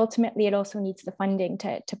 But ultimately, it also needs the funding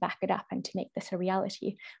to back it up and to make this a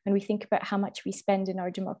reality. When we think about how much we spend in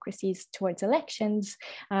our democracies towards elections,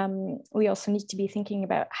 we also need to be thinking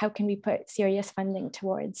about how can we put serious funding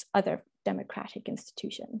towards other democratic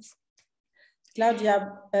institutions.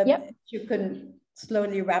 Claudia, yep. If you can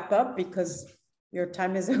slowly wrap up because your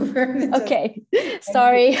time is over. Okay,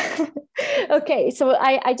 sorry. Okay, so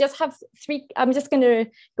I just have three, I'm just going to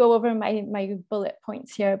go over my bullet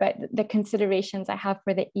points here about the considerations I have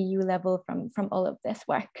for the EU level from all of this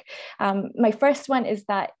work. My first one is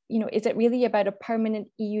that, is it really about a permanent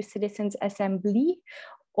EU citizens assembly?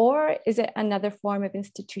 Or is it another form of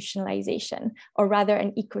institutionalization, or rather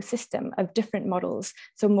an ecosystem of different models?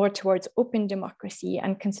 So more towards open democracy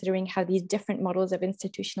and considering how these different models of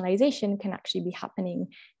institutionalization can actually be happening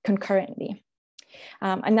concurrently.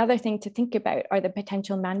 Another thing to think about are the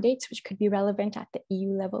potential mandates, which could be relevant at the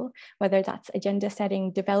EU level, whether that's agenda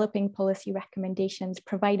setting, developing policy recommendations,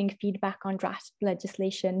 providing feedback on draft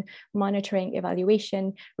legislation, monitoring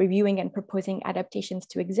evaluation, reviewing and proposing adaptations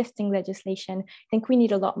to existing legislation. I think we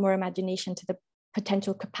need a lot more imagination to the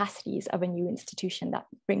potential capacities of a new institution that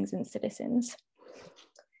brings in citizens.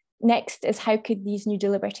 Next is how could these new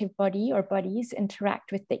deliberative bodies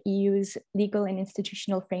interact with the EU's legal and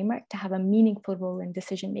institutional framework to have a meaningful role in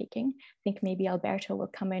decision making? I think maybe Alberto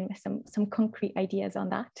will come in with some concrete ideas on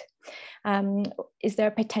that. Is there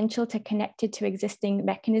a potential to connect it to existing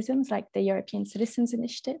mechanisms like the European Citizens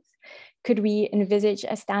Initiative? Could we envisage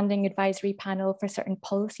a standing advisory panel for certain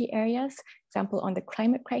policy areas, for example, on the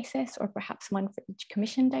climate crisis, or perhaps one for each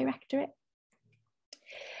Commission directorate?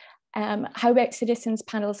 How about citizens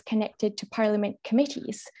panels connected to Parliament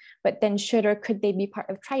committees, but then should or could they be part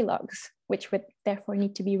of trilogues, which would therefore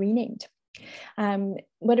need to be renamed?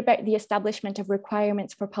 What about the establishment of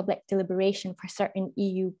requirements for public deliberation for certain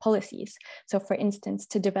EU policies? So for instance,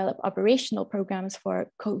 to develop operational programs for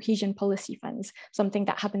cohesion policy funds, something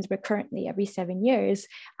that happens recurrently every 7 years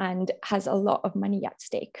and has a lot of money at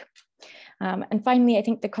stake. And finally, I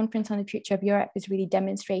think the Conference on the Future of Europe is really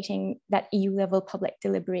demonstrating that EU-level public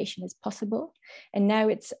deliberation is possible. And now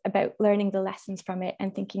it's about learning the lessons from it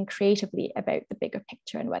and thinking creatively about the bigger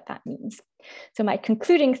picture and what that means. So my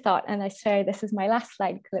concluding thought, and I swear this is my last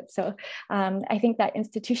slide, Kalypso, I think that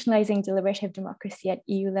institutionalizing deliberative democracy at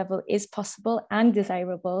EU level is possible and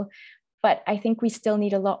desirable, but I think we still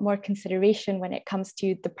need a lot more consideration when it comes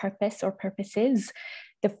to the purpose or purposes,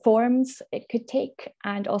 the forms it could take,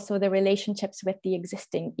 and also the relationships with the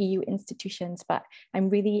existing EU institutions. But I'm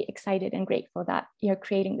really excited and grateful that you're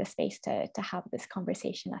creating the space to have this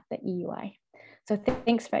conversation at the EUI. So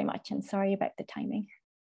thanks very much, and sorry about the timing.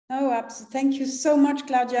 Oh, absolutely. Thank you so much,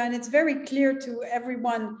 Claudia. And it's very clear to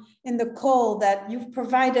everyone in the call that you've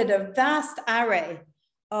provided a vast array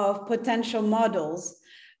of potential models.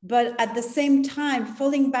 But at the same time,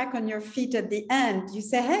 falling back on your feet at the end, you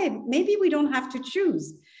say, hey, maybe we don't have to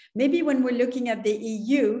choose. Maybe when we're looking at the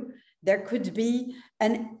EU, there could be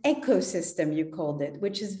an ecosystem, you called it,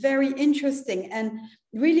 which is very interesting and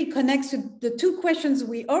really connects to the two questions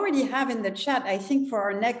we already have in the chat. I think for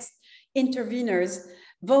our next interveners,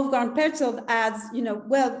 Wolfgang Perzold adds,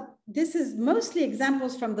 well, this is mostly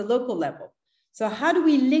examples from the local level. So how do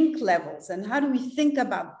we link levels and how do we think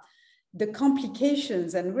about the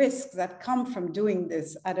complications and risks that come from doing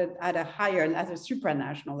this at a higher, at a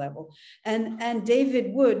supranational level? And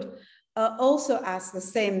David Wood also asked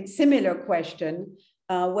the similar question,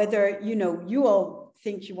 whether you all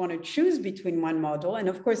think you want to choose between one model. And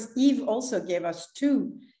of course, Yves also gave us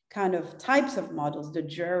two kind of types of models, the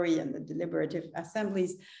jury and the deliberative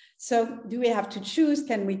assemblies. So do we have to choose?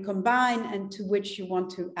 Can we combine? And to which you want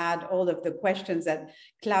to add all of the questions that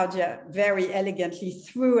Claudia very elegantly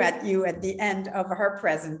threw at you at the end of her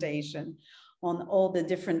presentation on all the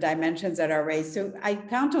different dimensions that are raised. So I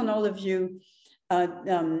count on all of you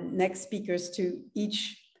next speakers to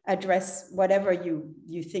each address whatever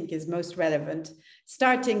you think is most relevant,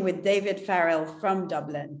 starting with David Farrell from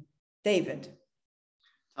Dublin. David.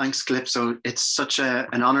 Thanks, Kalypso. It's such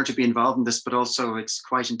an honor to be involved in this, but also it's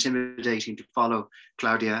quite intimidating to follow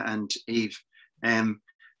Claudia and Yves.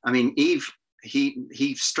 I mean, Yves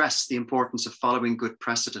he stressed the importance of following good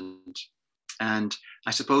precedent. And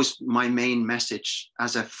I suppose my main message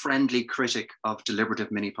as a friendly critic of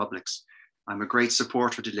deliberative mini-publics, I'm a great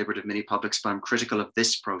supporter of deliberative mini-publics, but I'm critical of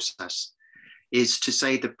this process, is to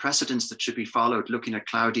say the precedents that should be followed, looking at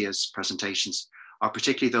Claudia's presentations, are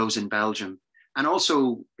particularly those in Belgium. And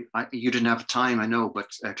also, you didn't have time, I know, but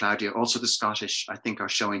Claudia, also the Scottish, I think, are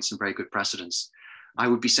showing some very good precedents. I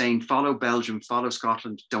would be saying, follow Belgium, follow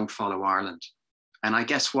Scotland, don't follow Ireland. And I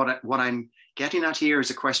guess what I'm getting at here is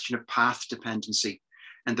a question of path dependency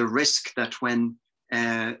and the risk that when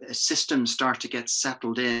systems start to get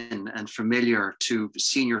settled in and familiar to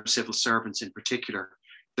senior civil servants in particular,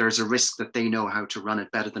 there's a risk that they know how to run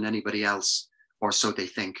it better than anybody else, or so they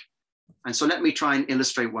think. And so let me try and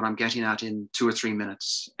illustrate what I'm getting at in 2 or 3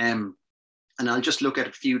 minutes. And I'll just look at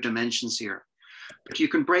a few dimensions here. But you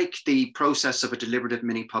can break the process of a deliberative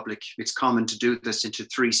mini-public. It's common to do this into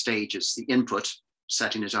 3 stages: the input,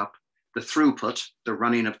 setting it up; the throughput, the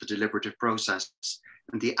running of the deliberative process;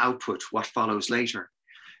 and the output, what follows later.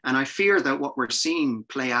 And I fear that what we're seeing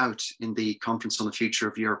play out in the Conference on the Future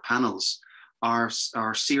of Europe panels are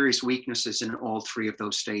serious weaknesses in all 3 of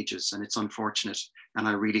those stages. And it's unfortunate. And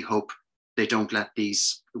I really hope they don't let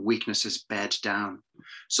these weaknesses bed down.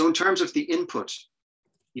 So in terms of the input,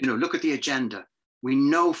 look at the agenda. We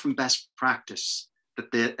know from best practice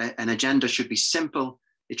that an agenda should be simple,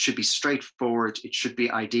 it should be straightforward, it should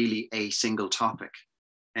be ideally a single topic.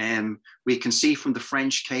 We can see from the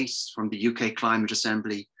French case, from the UK Climate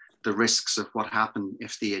Assembly, the risks of what happens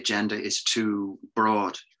if the agenda is too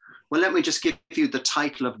broad. Well, let me just give you the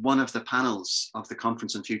title of one of the panels of the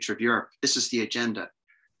Conference on Future of Europe. This is the agenda.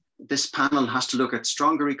 This panel has to look at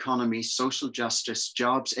stronger economy, social justice,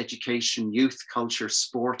 jobs, education, youth, culture,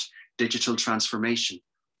 sport, digital transformation.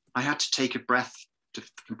 I had to take a breath to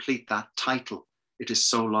complete that title. It is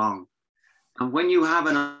so long. And when you have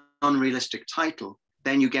an unrealistic title,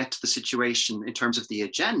 then you get to the situation in terms of the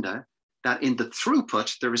agenda that in the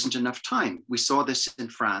throughput, there isn't enough time. We saw this in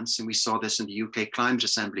France, and we saw this in the UK Climate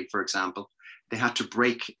Assembly, for example. They had to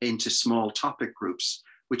break into small topic groups,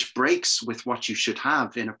 which breaks with what you should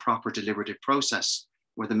have in a proper deliberative process,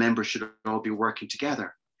 where the members should all be working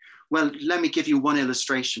together. Well, let me give you one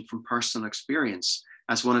illustration from personal experience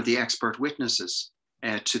as one of the expert witnesses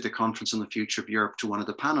to the Conference on the Future of Europe, to one of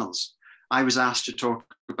the panels. I was asked to talk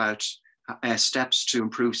about steps to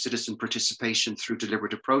improve citizen participation through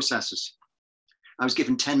deliberative processes. I was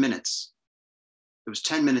given 10 minutes. It was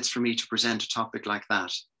 10 minutes for me to present a topic like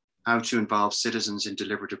that, how to involve citizens in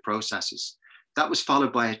deliberative processes. That was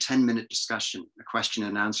followed by a 10-minute discussion, a question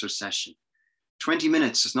and answer session. 20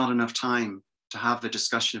 minutes is not enough time to have a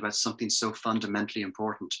discussion about something so fundamentally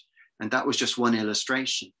important. And that was just one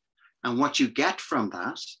illustration. And what you get from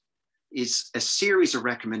that is a series of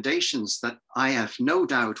recommendations that I have no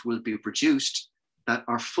doubt will be produced that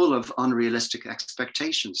are full of unrealistic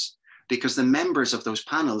expectations, because the members of those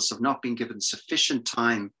panels have not been given sufficient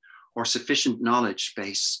time or sufficient knowledge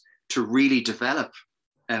base to really develop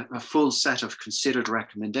a full set of considered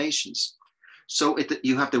recommendations. So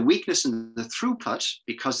you have the weakness in the throughput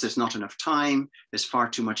because there's not enough time, there's far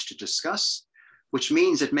too much to discuss, which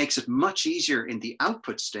means it makes it much easier in the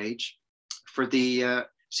output stage for the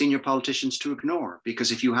senior politicians to ignore.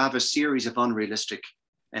 Because if you have a series of unrealistic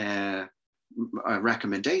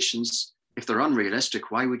recommendations, if they're unrealistic,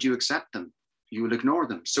 why would you accept them? You will ignore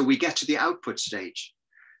them. So we get to the output stage.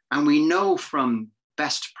 And we know from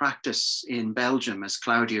best practice in Belgium, as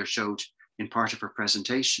Claudia showed in part of her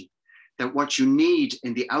presentation, that what you need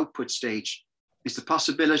in the output stage is the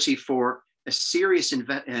possibility for a serious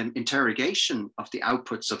interrogation of the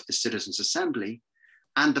outputs of the Citizens' Assembly,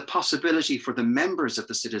 and the possibility for the members of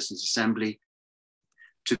the Citizens' Assembly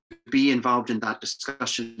to be involved in that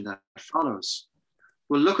discussion that follows.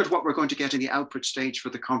 We'll look at what we're going to get in the output stage for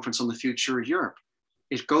the Conference on the Future of Europe.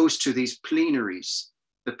 It goes to these plenaries,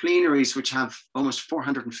 the plenaries which have almost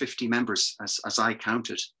 450 members, as I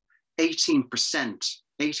counted.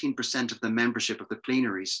 18% of the membership of the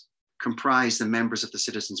plenaries comprise the members of the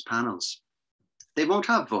citizens' panels. They won't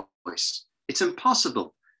have voice. It's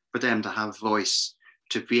impossible for them to have voice,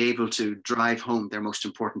 to be able to drive home their most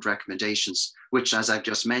important recommendations, which, as I've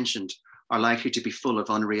just mentioned, are likely to be full of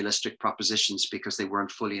unrealistic propositions because they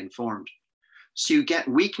weren't fully informed. So you get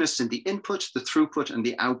weakness in the input, the throughput, and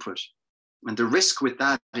the output. And the risk with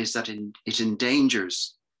that is that it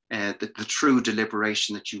endangers the true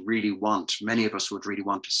deliberation that you really want, many of us would really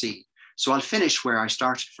want to see. So I'll finish where I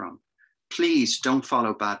started from. Please don't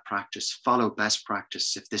follow bad practice, follow best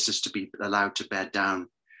practice if this is to be allowed to bed down.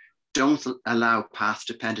 Don't allow path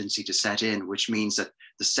dependency to set in, which means that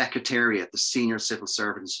the secretariat, the senior civil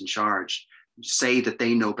servants in charge, say that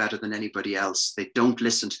they know better than anybody else. They don't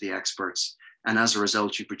listen to the experts. And as a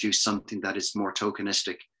result, you produce something that is more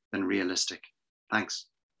tokenistic than realistic. Thanks.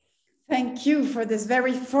 Thank you for this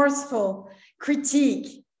very forceful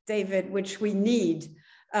critique, David, which we need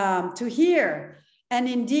to hear. And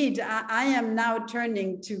indeed, I am now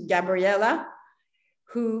turning to Gabriela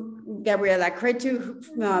Cretu,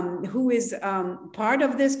 who is part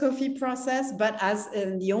of this COFI process, but as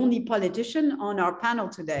the only politician on our panel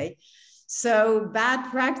today. So bad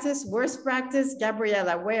practice, worst practice,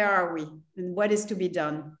 Gabriela, where are we and what is to be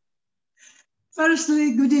done?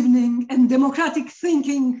 Firstly, good evening and democratic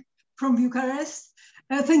thinking from Bucharest.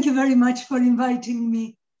 Thank you very much for inviting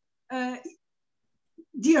me.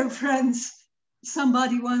 Dear friends,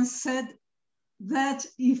 somebody once said that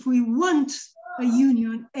if we want a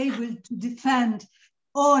union able to defend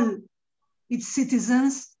all its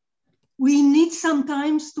citizens, we need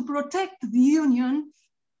sometimes to protect the union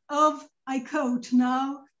of, I quote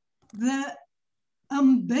now, the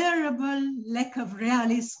unbearable lack of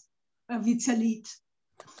realism of its elite.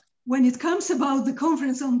 When it comes about the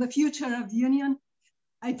Conference on the Future of the Union,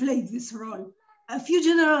 I played this role. A few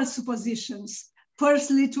general suppositions.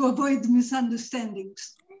 Firstly, to avoid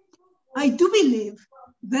misunderstandings. I do believe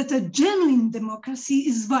that a genuine democracy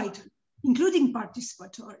is vital, including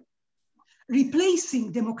participatory.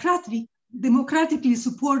 Replacing democratically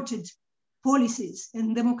supported policies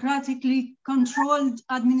and democratically controlled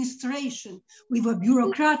administration with a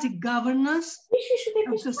bureaucratic governance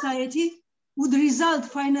of society would result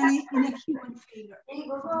finally in a human failure.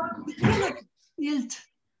 We cannot build,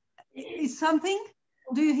 is something?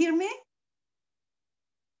 Do you hear me?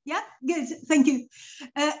 Yeah, good, thank you.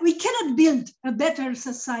 We cannot build a better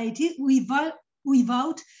society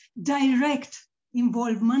without direct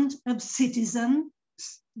involvement of citizens,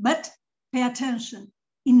 but pay attention,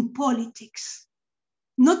 in politics,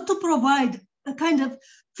 not to provide a kind of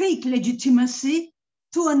fake legitimacy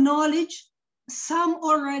to a knowledge some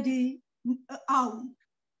already own.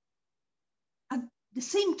 At the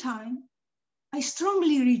same time, I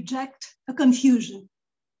strongly reject a confusion.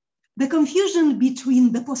 The confusion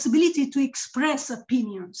between the possibility to express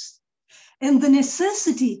opinions and the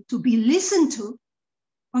necessity to be listened to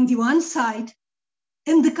on the one side,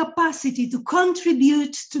 and the capacity to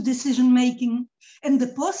contribute to decision-making and the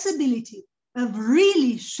possibility of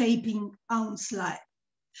really shaping one's life.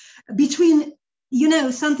 Between, you know,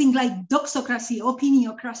 something like doxocracy,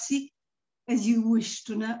 opiniocracy, as you wish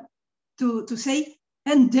to know, to say,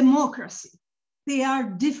 and democracy. They are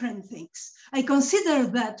different things. I consider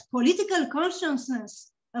that political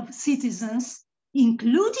consciousness of citizens,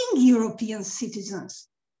 including European citizens,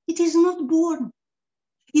 it is not born.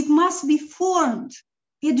 It must be formed,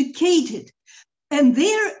 educated, and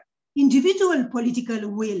their individual political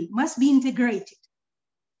will must be integrated.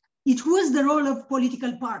 It was the role of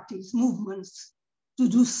political parties, movements, to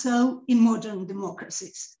do so in modern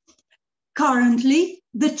democracies. Currently,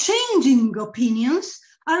 the changing opinions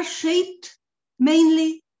are shaped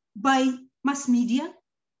mainly by mass media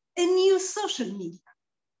and new social media.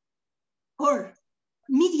 Or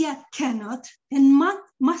media cannot and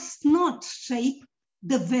must not shape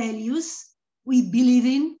the values we believe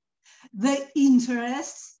in, the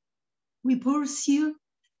interests we pursue,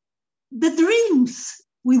 the dreams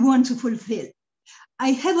we want to fulfill. I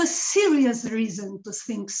have a serious reason to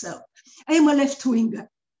think so. I am a left-winger.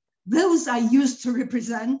 Those I used to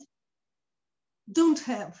represent don't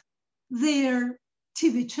have their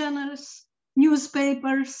TV channels,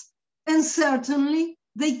 newspapers, and certainly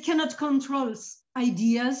they cannot control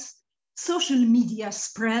ideas, social media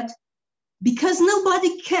spread, because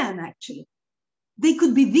nobody can actually. They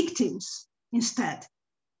could be victims instead.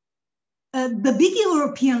 The big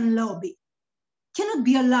European lobby cannot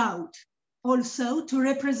be allowed also to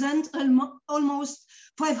represent almost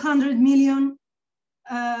 500 million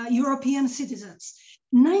European citizens.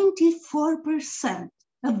 94%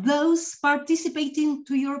 of those participating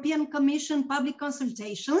to European Commission public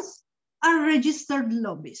consultations are registered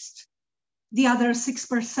lobbyists. The other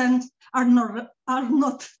 6% are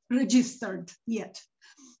not registered yet.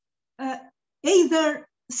 Either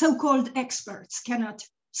so-called experts cannot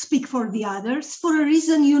speak for the others for a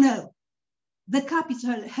reason you know. The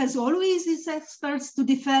capital has always its experts to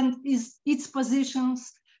defend its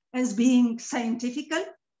positions as being scientific.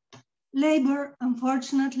 Labor,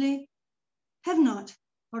 unfortunately, have not,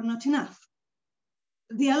 or not enough.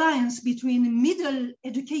 The alliance between middle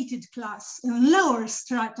educated class and lower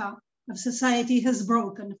strata of society has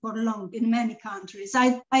broken for long in many countries.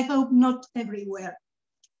 I hope not everywhere.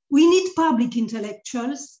 We need public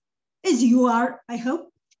intellectuals, as you are, I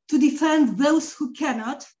hope, to defend those who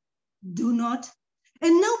cannot, do not,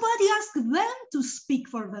 And nobody asked them to speak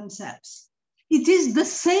for themselves. It is the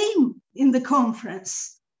same in the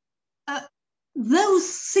conference. Those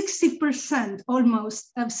 60%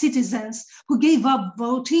 almost of citizens who gave up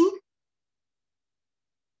voting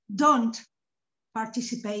don't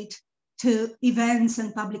participate to events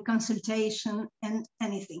and public consultation and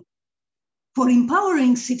anything. For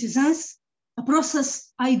empowering citizens, a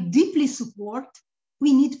process I deeply support,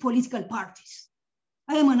 we need political parties.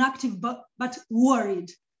 I am an active but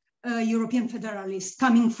worried European federalist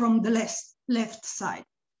coming from the left side.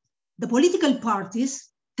 The political parties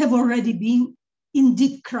have already been in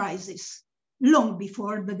deep crisis long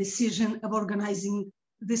before the decision of organizing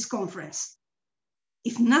this conference.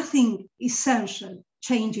 If nothing essential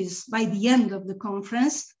changes by the end of the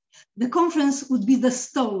conference would be the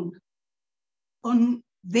stone on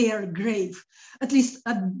their grave, at least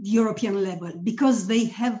at the European level, because they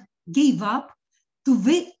have gave up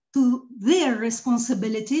to their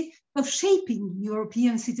responsibility of shaping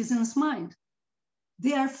European citizens' mind.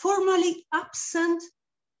 They are formally absent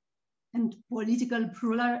and political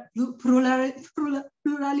pluralism,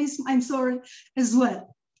 as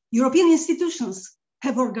well. European institutions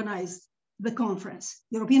have organized the conference.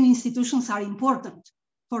 European institutions are important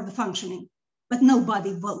for the functioning, but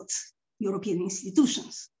nobody votes European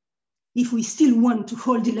institutions. If we still want to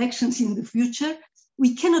hold elections in the future,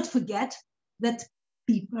 we cannot forget that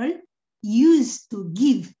people used to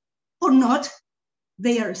give or not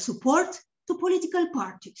their support to political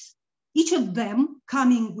parties, each of them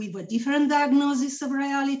coming with a different diagnosis of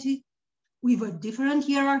reality, with a different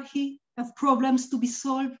hierarchy of problems to be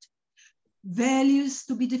solved, values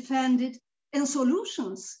to be defended, and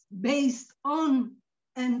solutions based on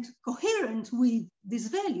and coherent with these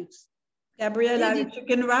values. Gabriela, if you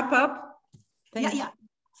can wrap up. Thank you.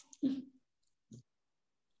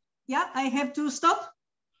 Yeah, I have to stop.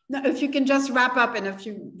 No, if you can just wrap up in a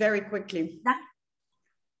few, very quickly.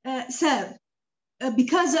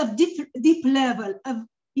 Because of deep level of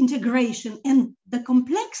integration and the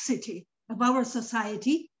complexity of our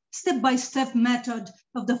society, step-by-step method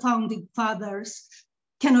of the founding fathers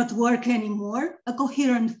cannot work anymore. A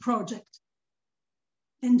coherent project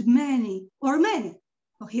and many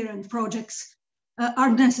coherent projects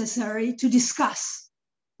are necessary to discuss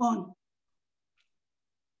on.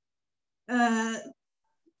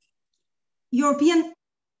 European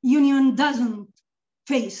Union doesn't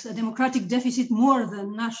face a democratic deficit more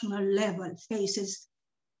than national level faces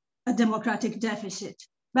a democratic deficit,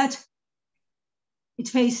 but it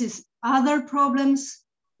faces other problems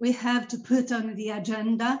we have to put on the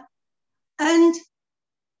agenda and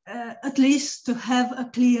at least to have a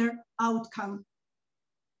clear outcome.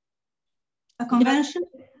 A convention,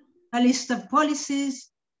 a list of policies,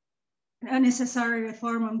 and necessary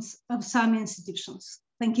reforms of some institutions.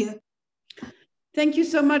 Thank you. Thank you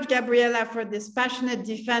so much, Gabriela, for this passionate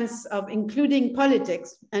defense of including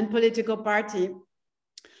politics and political party.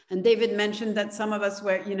 And David mentioned that some of us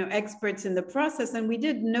were, experts in the process. And we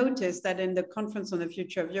did notice that in the Conference on the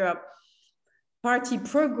Future of Europe, party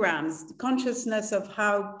programs, the consciousness of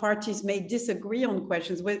how parties may disagree on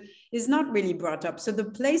questions is not really brought up. So the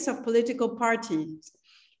place of political parties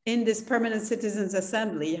in this Permanent Citizens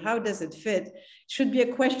Assembly, how does it fit? Should be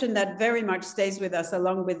a question that very much stays with us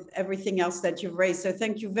along with everything else that you've raised. So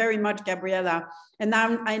thank you very much, Gabriela. And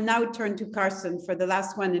now I turn to Carsten for the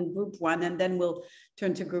last one in group one, and then we'll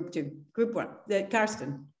turn to group two. Group one,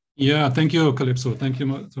 Carsten. Yeah, thank you, Kalypso. Thank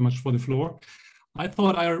you so much for the floor. I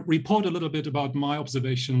thought I'd report a little bit about my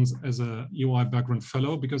observations as a EUI background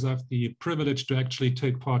fellow, because I have the privilege to actually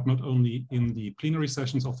take part not only in the plenary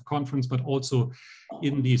sessions of the conference, but also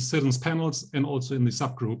in the citizens panels and also in the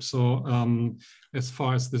subgroups. So as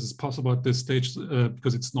far as this is possible at this stage,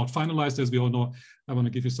 because it's not finalized, as we all know, I want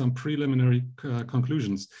to give you some preliminary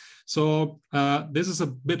conclusions. So this is a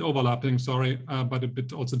bit overlapping, sorry, but a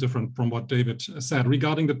bit also different from what David said.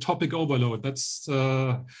 Regarding the topic overload, that's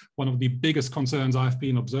one of the biggest concerns I've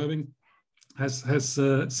been observing, has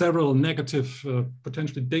several negative,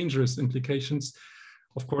 potentially dangerous implications,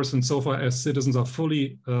 of course, insofar as citizens are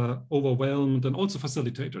fully overwhelmed, and also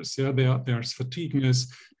facilitators. Yeah, there's fatigueness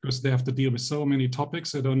because they have to deal with so many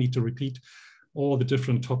topics. I don't need to repeat all the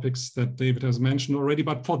different topics that David has mentioned already,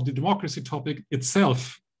 but for the democracy topic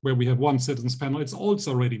itself, where we have one citizens panel, it's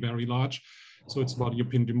also already very large. So it's about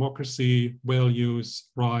European democracy, values,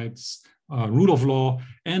 rights, rule of law,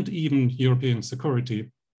 and even European security.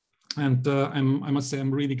 And I must say,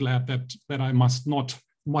 I'm really glad that I must not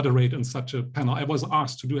moderate in such a panel. I was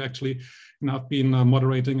asked to do actually, and I've been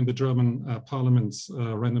moderating in the German Parliament's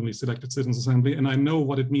randomly selected Citizens Assembly, and I know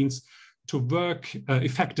what it means to work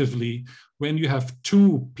effectively when you have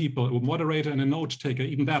two people, a moderator and a note taker.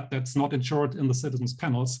 Even that's not ensured in the citizens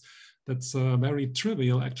panels. That's very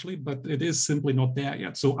trivial, actually, but it is simply not there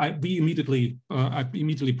yet. So I immediately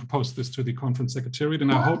proposed this to the conference secretariat,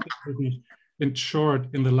 and I hope it will be ensured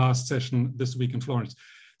in the last session this week in Florence.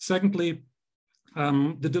 Secondly,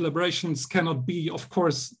 the deliberations cannot be, of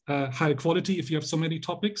course, high quality if you have so many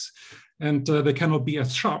topics, and they cannot be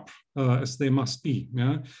as sharp as they must be.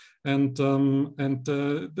 Yeah? And the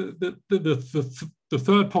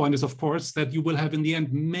third point is, of course, that you will have in the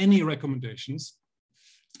end many recommendations,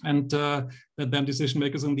 and that then decision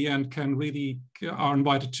makers in the end can really are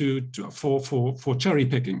invited for cherry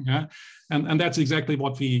picking. Yeah? And that's exactly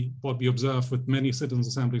what we observe with many citizens'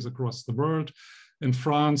 assemblies across the world. In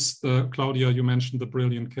France, Claudia, you mentioned the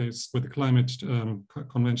brilliant case with the climate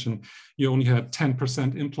convention. You only had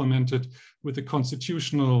 10% implemented. With the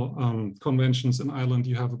constitutional conventions in Ireland,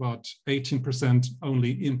 you have about 18%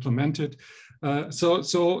 only implemented. So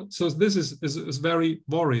this is very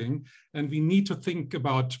worrying, and we need to think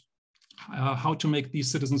about how to make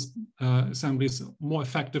these citizens' assemblies more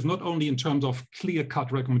effective, not only in terms of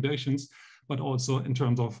clear-cut recommendations, but also in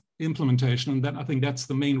terms of implementation. And then I think that's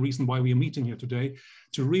the main reason why we are meeting here today,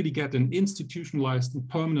 to really get an institutionalized and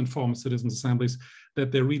permanent form of citizens' assemblies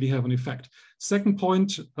that they really have an effect. Second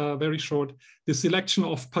point, very short, the selection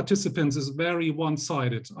of participants is very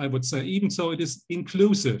one-sided, I would say, even so it is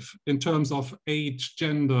inclusive in terms of age,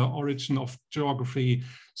 gender, origin of geography,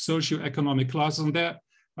 socioeconomic classes. And there,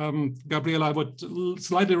 Gabriela, I would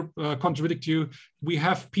slightly contradict you. We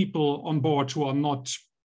have people on board who are not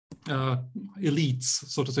elites,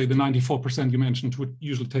 so to say, the 94% you mentioned who would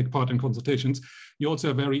usually take part in consultations. You also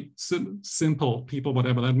have very simple people,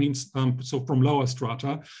 whatever that means, so from lower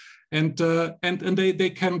strata, and they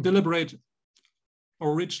can deliberate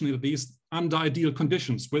originally at least under ideal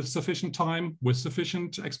conditions, with sufficient time, with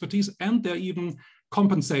sufficient expertise, and they're even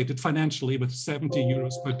compensated financially with 70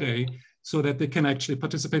 euros per day so that they can actually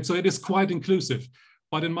participate. So it is quite inclusive.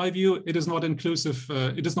 But in my view, it is not inclusive.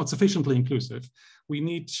 It is not sufficiently inclusive. We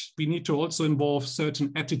need to also involve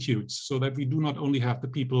certain attitudes so that we do not only have the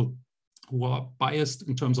people who are biased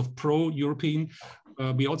in terms of pro-European.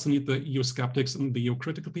 We also need the EU skeptics and the EU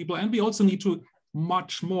critical people, and we also need to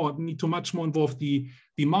much more involve the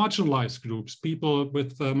marginalized groups, people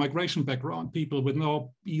with migration background, people with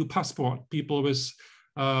no EU passport, people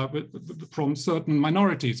from certain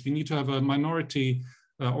minorities. We need to have a minority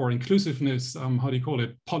or inclusiveness, how do you call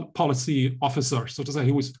it, policy officer, so to say,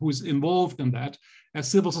 who is involved in that. As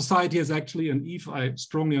civil society is actually, and Eve, I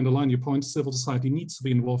strongly underline your point, civil society needs to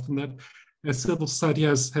be involved in that. As civil society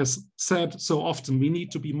has said so often, we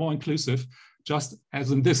need to be more inclusive, just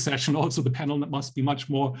as in this session, also the panel must be much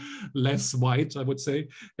more less white, I would say.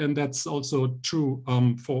 And that's also true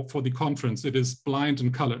for the conference. It is blind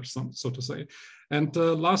in colors, so to say. And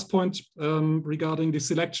last point regarding the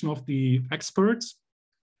selection of the experts,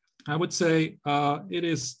 I would say it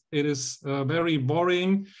is very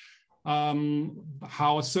worrying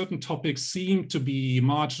how certain topics seem to be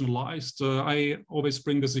marginalized. I always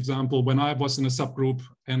bring this example. When I was in a subgroup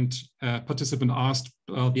and a participant asked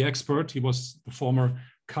the expert, he was the former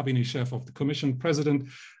cabinet chief of the Commission president,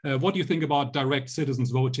 what do you think about direct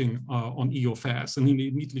citizens voting on EU affairs? And he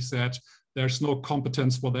immediately said, there's no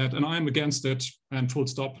competence for that, and I'm against it, and full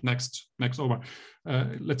stop, next over.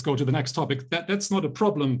 Let's go to the next topic. That's not a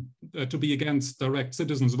problem to be against direct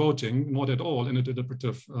citizens voting, not at all in a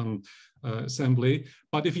deliberative assembly.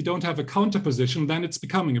 But if you don't have a counter position, then it's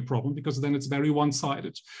becoming a problem, because then it's very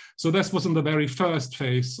one-sided. So this was in the very first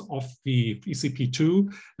phase of the ECP2.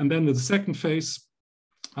 And then in the second phase,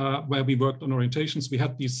 where we worked on orientations, we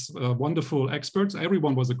had these wonderful experts.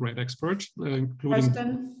 Everyone was a great expert,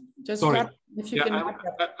 including... Just sorry. if you can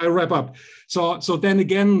I wrap up. So then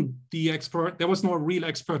again, the expert, there was no real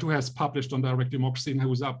expert who has published on direct democracy and who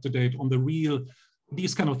was up to date on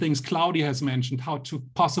these kind of things Claudia has mentioned, how to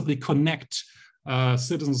possibly connect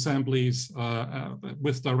citizen assemblies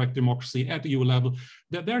with direct democracy at EU level.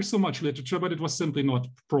 There's so much literature, but it was simply not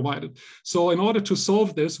provided. So in order to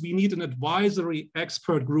solve this, we need an advisory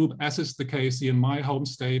expert group, as is the case in my home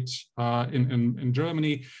state in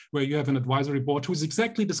Germany, where you have an advisory board who is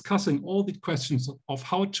exactly discussing all the questions of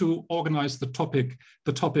how to organize the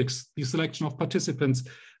topics, the selection of participants,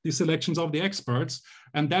 the selections of the experts.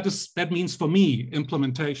 And that means for me,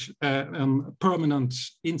 implementation, permanent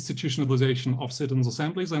institutionalization of citizens'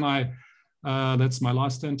 assemblies. And that's my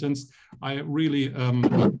last sentence. I really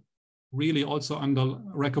also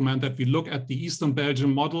recommend that we look at the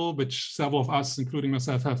Eastern-Belgium model, which several of us, including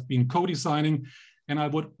myself, have been co-designing. And I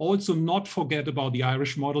would also not forget about the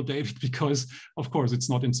Irish model, David, because of course it's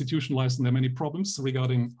not institutionalized and there are many problems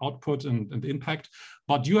regarding output and impact.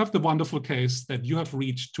 But you have the wonderful case that you have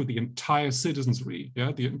reached to the entire citizenry,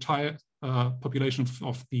 yeah, the entire population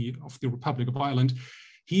of the Republic of Ireland.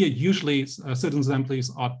 Here, usually citizen assemblies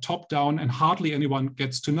are top down and hardly anyone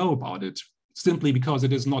gets to know about it, simply because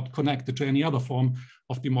it is not connected to any other form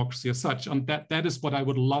of democracy as such. And that is what I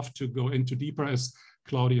would love to go into deeper, as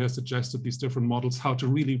Claudia has suggested, these different models, how to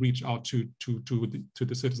really reach out to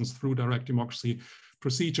the citizens through direct democracy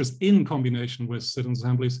procedures in combination with citizen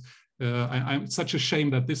assemblies. It's such a shame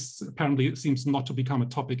that this apparently seems not to become a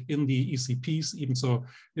topic in the ECPs, even so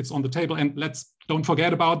it's on the table. And don't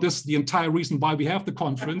forget about this, the entire reason why we have the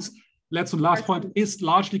conference, last point, is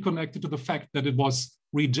largely connected to the fact that it was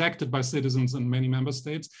rejected by citizens in many member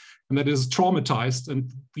states, and that is traumatized,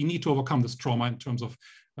 and we need to overcome this trauma in terms of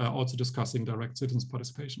also discussing direct citizens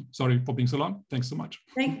participation. Sorry for being so long. Thanks so much.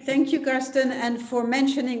 Thank you, Karsten, and for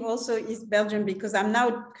mentioning also East Belgium, because I'm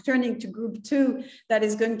now turning to group 2 that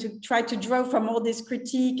is going to try to draw from all this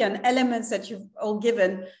critique and elements that you've all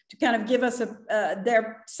given to kind of give us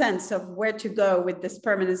their sense of where to go with this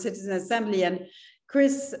permanent citizen assembly. And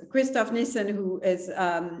Christoph Nissen, who is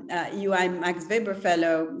EUI Max Weber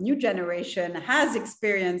Fellow, New Generation, has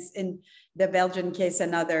experience in the Belgian case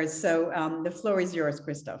and others. So the floor is yours,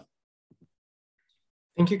 Christoph.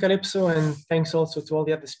 Thank you, Kalypso, and thanks also to all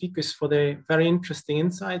the other speakers for the very interesting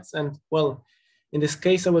insights. And well, in this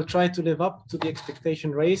case, I will try to live up to the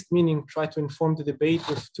expectation raised, meaning try to inform the debate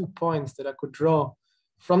with 2 points that I could draw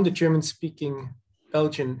from the German-speaking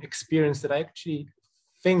Belgian experience that I actually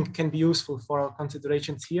think can be useful for our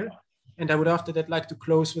considerations here. And I would after that like to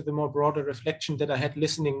close with a more broader reflection that I had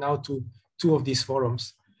listening now to 2 of these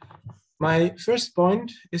forums. My first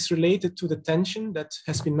point is related to the tension that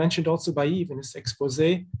has been mentioned also by Yves in his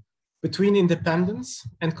expose between independence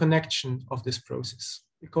and connection of this process.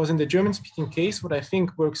 Because in the German-speaking case, what I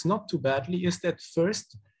think works not too badly is that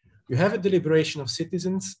first, you have a deliberation of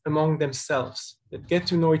citizens among themselves that get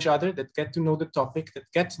to know each other, that get to know the topic, that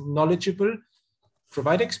get knowledgeable,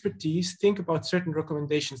 provide expertise, think about certain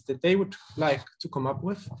recommendations that they would like to come up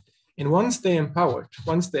with. And once they're empowered,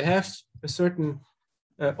 once they have a certain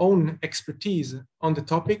own expertise on the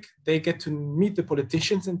topic, they get to meet the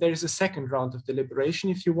politicians, and there is a second round of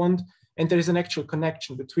deliberation, if you want, and there is an actual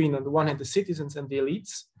connection between, on the one hand, the citizens and the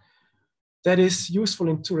elites. That is useful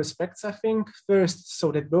in 2 respects, I think. First,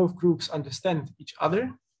 so that both groups understand each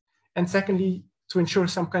other, and secondly, to ensure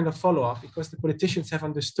some kind of follow-up, because the politicians have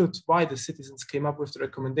understood why the citizens came up with the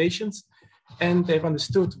recommendations, and they've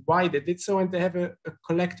understood why they did so, and they have a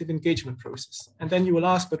collective engagement process. And then you will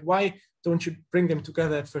ask, but why don't you bring them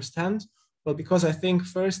together at first hand? Well, because I think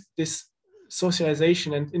first, this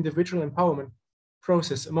socialization and individual empowerment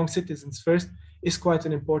process among citizens first is quite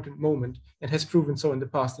an important moment and has proven so in the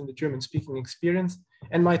past in the German-speaking experience,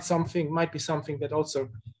 and might be something that also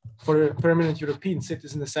for a permanent European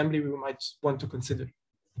Citizen Assembly we might want to consider.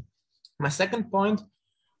 My second point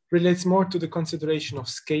relates more to the consideration of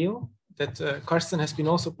scale that Karsten has been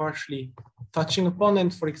also partially touching upon.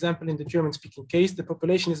 And for example, in the German-speaking case, the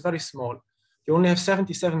population is very small. You only have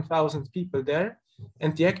 77,000 people there,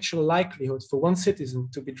 and the actual likelihood for one citizen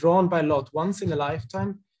to be drawn by lot once in a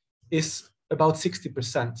lifetime is about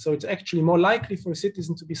 60%. So it's actually more likely for a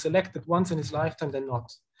citizen to be selected once in his lifetime than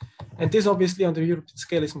not. And this obviously on the European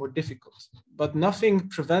scale is more difficult, but nothing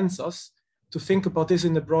prevents us to think about this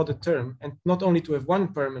in a broader term, and not only to have one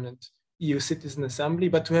permanent EU Citizen Assembly,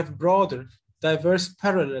 but to have broader, diverse,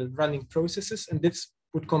 parallel running processes. And this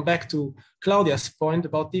would come back to Claudia's point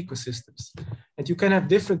about the ecosystems. And you can have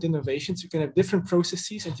different innovations, you can have different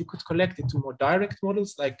processes, and you could collect it to more direct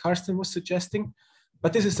models like Karsten was suggesting.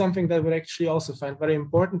 But this is something that I would actually also find very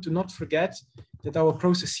important to not forget, that our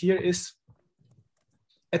process here is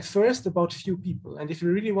at first about few people. And if you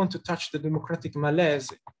really want to touch the democratic malaise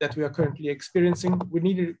that we are currently experiencing, we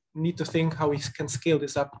need to think how we can scale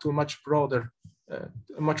this up to a much broader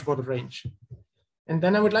range. And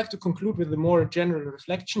then I would like to conclude with a more general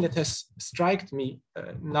reflection that has struck me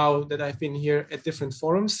now that I've been here at different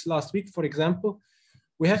forums. Last week, for example,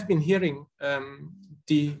 we have been hearing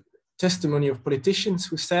the testimony of politicians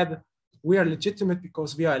who said, we are legitimate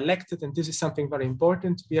because we are elected, and this is something very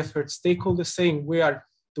important. We have heard stakeholders saying we are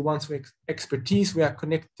the ones with expertise, we are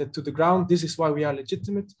connected to the ground, this is why we are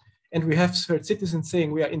legitimate. And we have heard citizens saying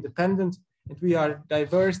we are independent and we are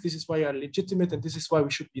diverse, this is why we are legitimate and this is why we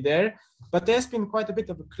should be there. But there's been quite a bit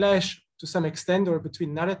of a clash to some extent, or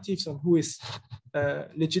between narratives on who is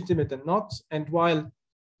legitimate and not. And while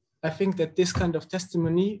I think that this kind of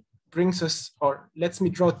testimony brings us, or lets me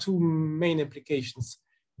draw 2 main implications.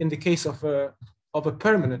 In the case of of a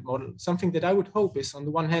permanent model. Something that I would hope is, on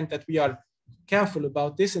the one hand, that we are careful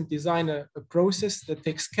about this and design a process that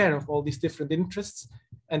takes care of all these different interests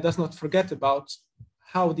and does not forget about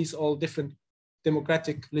how these all different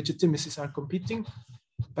democratic legitimacies are competing.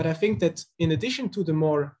 But I think that in addition to the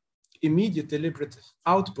more immediate deliberative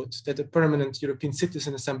output that a permanent European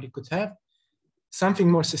Citizen Assembly could have, something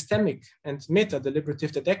more systemic and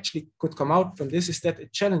meta-deliberative that actually could come out from this is that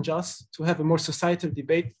it challenges us to have a more societal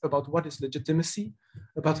debate about what is legitimacy,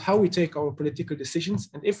 about how we take our political decisions.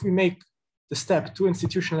 And if we make the step to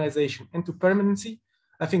institutionalization and to permanency,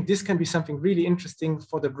 I think this can be something really interesting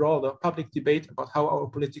for the broader public debate about how our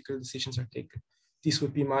political decisions are taken. These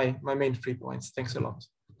would be my main 3 points. Thanks a lot.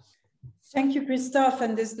 Thank you, Christophe.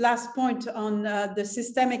 And this last point on the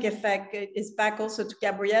systemic effect is back also to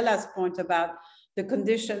Gabriella's point about the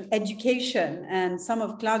condition, education, and some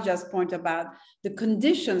of Claudia's point about the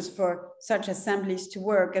conditions for such assemblies to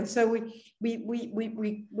work. And so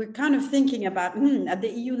we're kind of thinking about, at the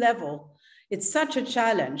EU level, it's such a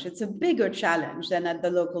challenge. It's a bigger challenge than at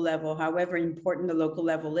the local level, however important the local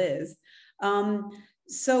level is.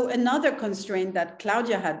 So another constraint that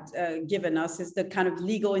Claudia had given us is the kind of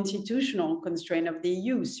legal institutional constraint of the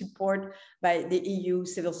EU, support by the EU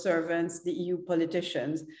civil servants, the EU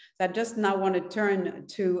politicians. So I just now want to turn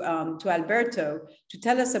to Alberto to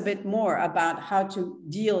tell us a bit more about how to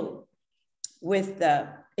deal with the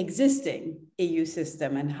existing EU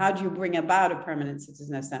system and how do you bring about a permanent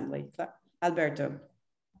citizen assembly? Alberto.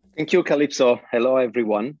 Thank you, Kalypso. Hello,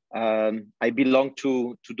 everyone. I belong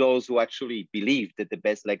to those who actually believe that the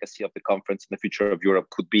best legacy of the conference in the future of Europe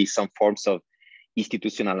could be some forms of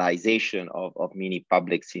institutionalization of mini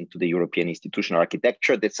publics into the European institutional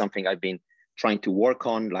architecture. That's something I've been trying to work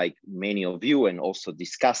on, like many of you, and also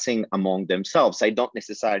discussing among themselves. I don't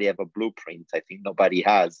necessarily have a blueprint. I think nobody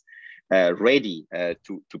has ready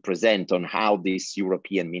to present on how this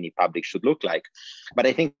European mini public should look like. But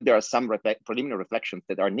I think there are some preliminary reflections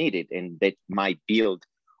that are needed and that might build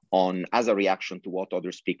on as a reaction to what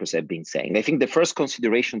other speakers have been saying. I think the first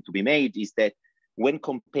consideration to be made is that when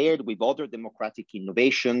compared with other democratic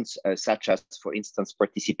innovations, such as, for instance,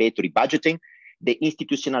 participatory budgeting, the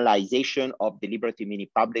institutionalization of deliberative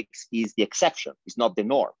mini publics is the exception, it's not the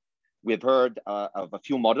norm. We've heard of a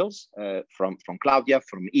few models from Claudia,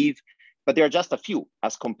 from Yves, but there are just a few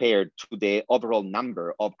as compared to the overall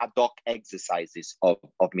number of ad hoc exercises of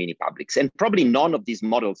mini publics. And probably none of these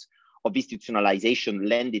models of institutionalization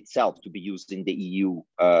lend itself to be used in the EU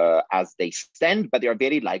as they stand, but they are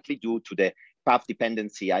very likely, due to the path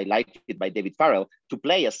dependency highlighted by David Farrell, to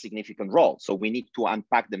play a significant role. So we need to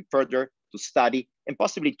unpack them further, to study, and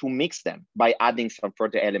possibly to mix them by adding some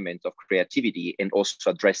further elements of creativity and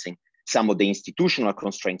also addressing some of the institutional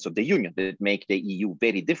constraints of the Union that make the EU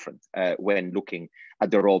very different when looking at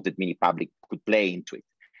the role that mini public could play into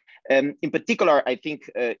it. In particular, I think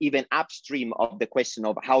even upstream of the question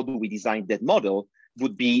of how do we design that model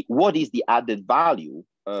would be what is the added value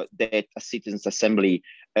that a citizens' assembly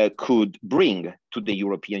could bring to the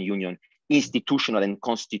European Union institutional and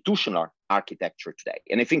constitutional architecture today.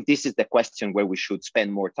 And I think this is the question where we should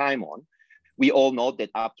spend more time on. We all know that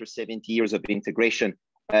after 70 years of integration,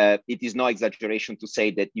 it is no exaggeration to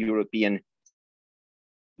say that European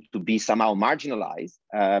to be somehow marginalized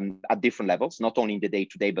at different levels, not only in the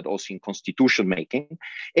day-to-day, but also in constitution making.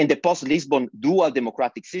 And the post-Lisbon dual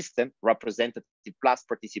democratic system, representative plus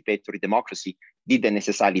participatory democracy, didn't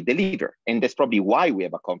necessarily deliver. And that's probably why we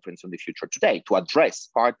have a conference on the future today, to address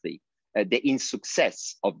partly the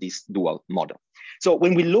insuccess of this dual model. So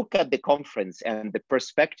when we look at the conference and the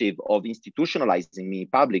perspective of institutionalizing mini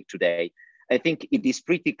public today, I think it is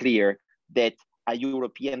pretty clear that a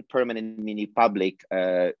European permanent mini public,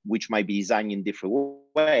 which might be designed in a different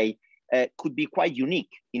way, could be quite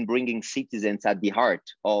unique in bringing citizens at the heart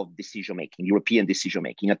of decision-making, European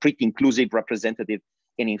decision-making, in a pretty inclusive, representative,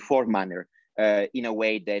 and informed manner, in a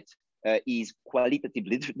way that is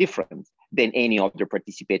qualitatively different than any other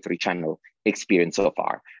participatory channel experienced so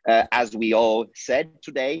far. As we all said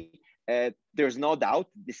today, there's no doubt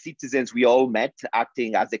the citizens we all met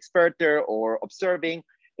acting as experts or observing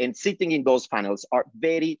and sitting in those panels are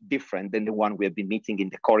very different than the one we have been meeting in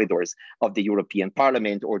the corridors of the European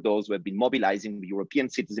Parliament or those who have been mobilizing the European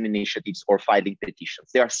citizen initiatives or filing petitions.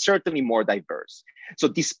 They are certainly more diverse. So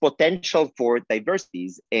this potential for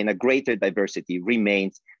diversities and a greater diversity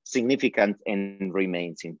remains significant and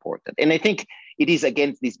remains important. And I think it is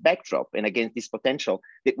against this backdrop and against this potential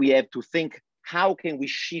that we have to think, how can we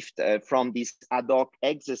shift from this ad hoc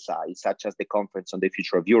exercise, such as the Conference on the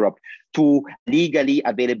Future of Europe, to legally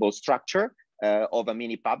available structure of a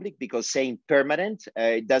mini public? Because saying permanent,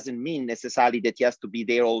 it doesn't mean necessarily that he has to be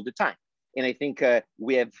there all the time. And I think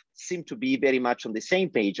we have seemed to be very much on the same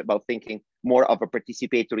page about thinking more of a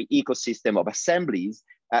participatory ecosystem of assemblies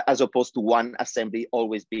as opposed to one assembly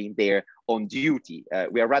always being there on duty.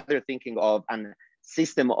 We are rather thinking of a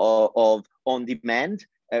system of on-demand,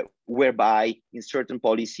 whereby in certain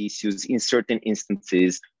policy issues, in certain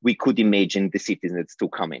instances, we could imagine the citizens to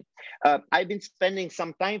come in. I've been spending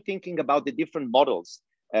some time thinking about the different models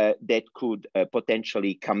that could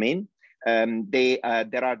potentially come in. There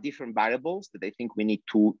are different variables that I think we need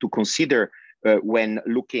to consider when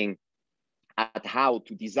looking at how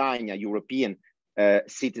to design a European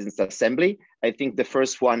Citizens Assembly. I think the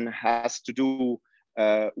first one has to do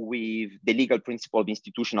with the legal principle of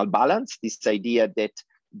institutional balance, this idea that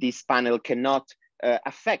this panel cannot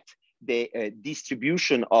affect the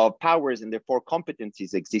distribution of powers and therefore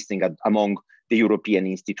competencies existing among the European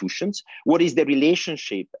institutions. What is the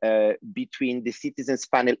relationship between the citizens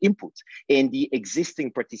panel input and the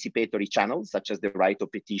existing participatory channels, such as the right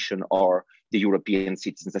of petition or the European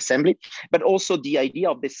Citizens Assembly, but also the idea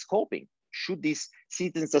of the scoping. Should this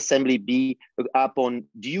Citizens Assembly be upon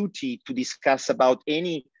duty to discuss about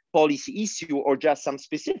any policy issue or just some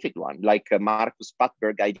specific one, like Markus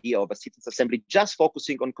Pattberg's idea of a Citizens Assembly just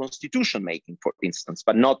focusing on constitution making, for instance,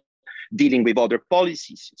 but not dealing with other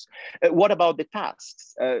policy issues? What about the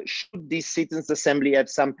tasks? Should this Citizens Assembly have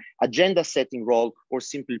some agenda setting role or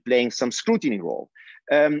simply playing some scrutiny role?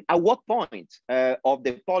 At what point of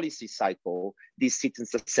the policy cycle this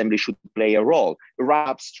Citizens Assembly should play a role? Right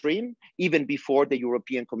upstream, even before the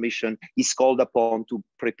European Commission is called upon to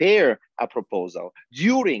prepare a proposal,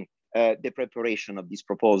 during the preparation of this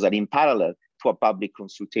proposal in parallel to a public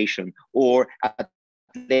consultation, or at a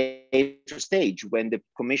later stage when the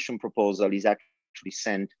Commission proposal is actually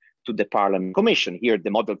sent to the Parliament Commission. Here,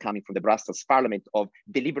 the model coming from the Brussels Parliament of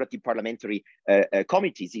deliberative parliamentary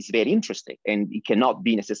committees is very interesting, and it cannot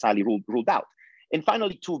be necessarily ruled out. And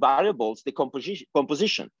finally, two variables, the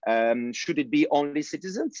composition. Should it be only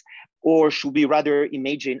citizens, or should we rather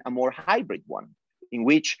imagine a more hybrid one, in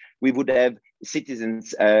which we would have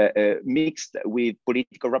citizens mixed with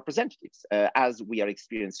political representatives, as we are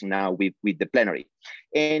experiencing now with the plenary?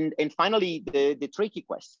 And finally, the tricky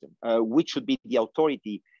question, which should be the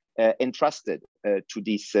authority entrusted to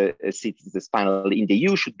this citizens panel in the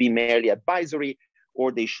EU? Should be merely advisory,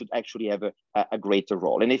 or they should actually have a greater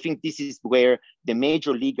role? And I think this is where the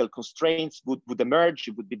major legal constraints would emerge.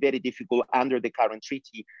 It would be very difficult under the current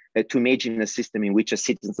treaty to imagine a system in which a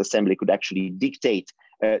citizens assembly could actually dictate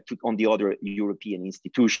on the other European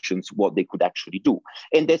institutions what they could actually do.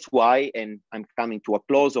 And that's why, and I'm coming to a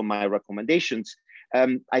close on my recommendations,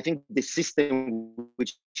 I think the system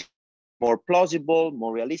which is more plausible,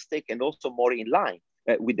 more realistic, and also more in line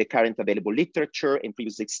with the current available literature and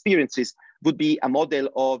previous experiences would be a model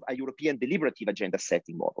of a European deliberative agenda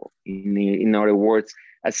setting model. In other words,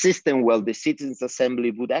 a system where the Citizens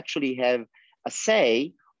Assembly would actually have a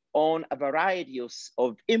say on a variety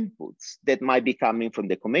of inputs that might be coming from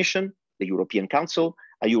the Commission, the European Council,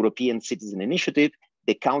 a European Citizen Initiative,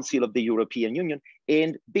 the Council of the European Union,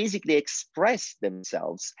 and basically express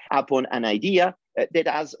themselves upon an idea that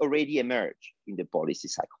has already emerged in the policy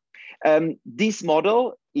cycle. This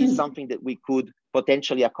model is something that we could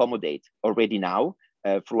potentially accommodate already now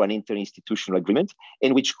through an interinstitutional agreement,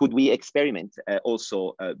 in which could we experiment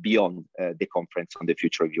also beyond the Conference on the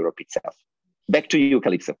Future of Europe itself. Back to you,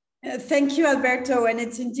 Kalypso. Thank you, Alberto. And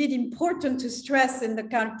it's indeed important to stress in the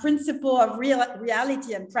kind of principle of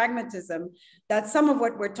reality and pragmatism that some of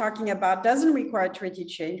what we're talking about doesn't require treaty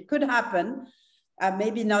change. Could happen,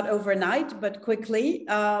 maybe not overnight, but quickly.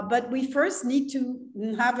 But we first need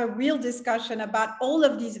to have a real discussion about all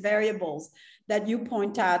of these variables that you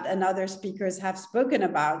point out and other speakers have spoken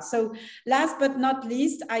about. So last but not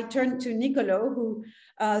least, I turn to Nicolo, who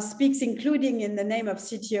speaks including in the name of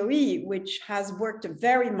CTOE, which has worked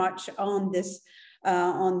very much on this,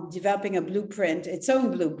 on developing a blueprint, its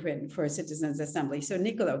own blueprint for a citizens' assembly. So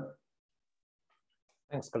Nicolo.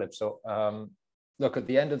 Thanks, Kalypso. Look, at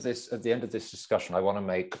the end of this discussion, I want to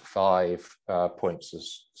make 5 points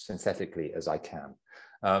as synthetically as I can.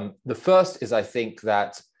 The first is, I think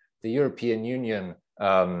that the European Union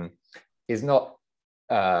is not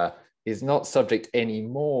subject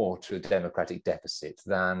anymore to a democratic deficit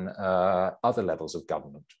than other levels of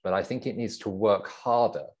government, but I think it needs to work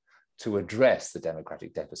harder to address the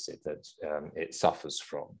democratic deficit that it suffers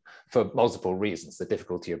from, for multiple reasons: the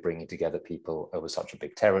difficulty of bringing together people over such a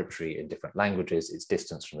big territory in different languages, its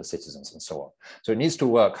distance from the citizens, and so on. So it needs to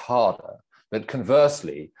work harder. But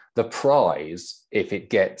conversely, the prize, if it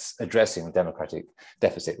gets addressing the democratic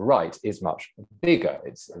deficit right, is much bigger.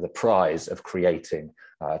 It's the prize of creating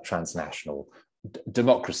transnational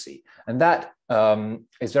democracy. And that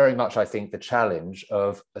is very much, I think, the challenge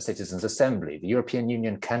of a citizens' assembly. The European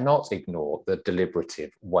Union cannot ignore the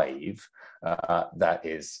deliberative wave that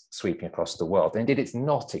is sweeping across the world. Indeed, it's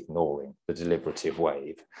not ignoring the deliberative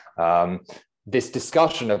wave. This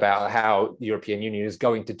discussion about how the European Union is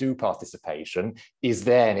going to do participation is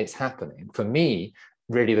there and it's happening. For me,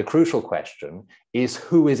 really the crucial question is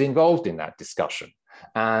who is involved in that discussion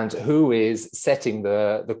and who is setting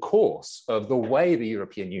the course of the way the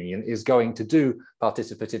European Union is going to do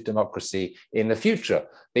participative democracy in the future.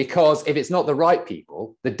 Because if it's not the right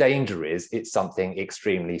people, the danger is it's something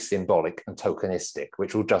extremely symbolic and tokenistic,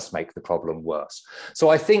 which will just make the problem worse. So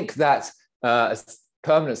I think that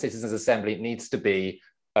permanent citizens' assembly needs to be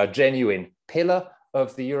a genuine pillar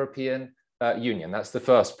of the European Union. That's the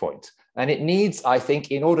first point. And it needs, I think,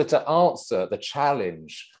 in order to answer the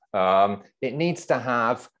challenge, it needs to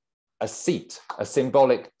have a seat, a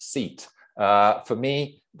symbolic seat. For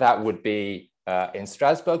me, that would be in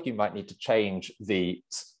Strasbourg. You might need to change the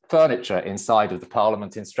furniture inside of the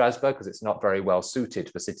parliament in Strasbourg because it's not very well suited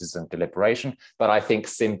for citizen deliberation. But I think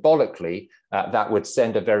symbolically, that would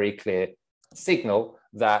send a very clear signal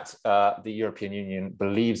that the European Union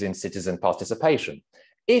believes in citizen participation.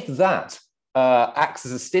 If that acts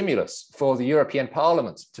as a stimulus for the European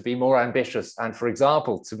Parliament to be more ambitious and, for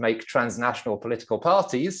example, to make transnational political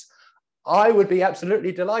parties, I would be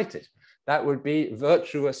absolutely delighted. That would be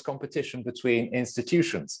virtuous competition between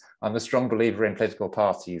institutions. I'm a strong believer in political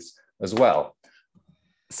parties as well.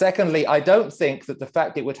 Secondly, I don't think that the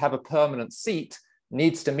fact it would have a permanent seat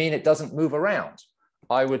needs to mean it doesn't move around.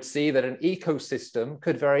 I would see that an ecosystem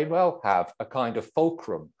could very well have a kind of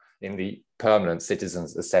fulcrum in the permanent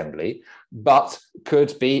citizens' assembly, but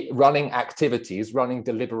could be running activities, running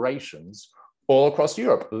deliberations all across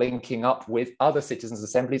Europe, linking up with other citizens'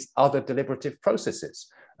 assemblies, other deliberative processes.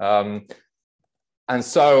 And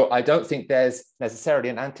so I don't think there's necessarily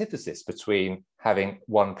an antithesis between having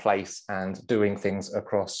one place and doing things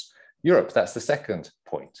across Europe. That's the second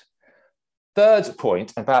point. Third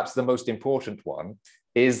point, and perhaps the most important one,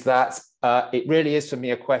 is that it really is for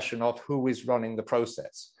me a question of who is running the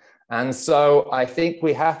process. And so I think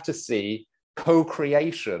we have to see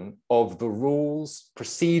co-creation of the rules,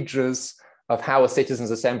 procedures of how a citizens'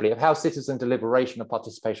 assembly, of how citizen deliberation and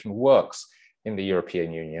participation works in the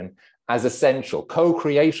European Union as essential,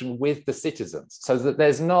 co-creation with the citizens, so that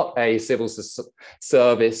there's not a civil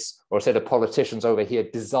service or a set of politicians over here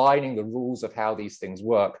designing the rules of how these things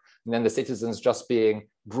work, and then the citizens just being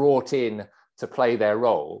brought in to play their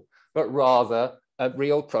role, but rather a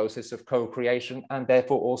real process of co-creation and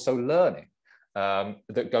therefore also learning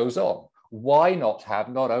that goes on. Why not have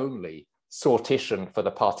not only sortition for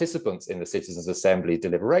the participants in the Citizens' Assembly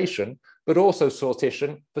deliberation, but also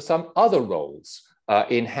sortition for some other roles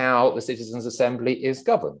in how the Citizens' Assembly is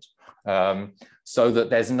governed, so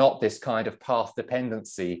that there's not this kind of path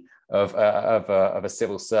dependency of a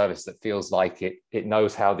civil service that feels like it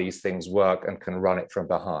knows how these things work and can run it from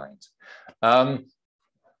behind.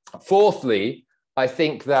 Fourthly, I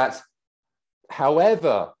think that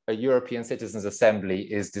however a European Citizens' Assembly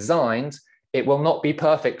is designed, it will not be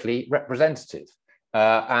perfectly representative.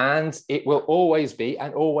 And it will always be,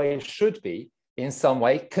 and always should be, in some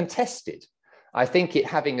way contested. I think it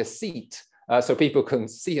having a seat so people can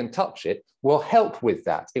see and touch it will help with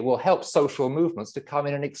that. It will help social movements to come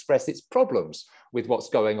in and express its problems with what's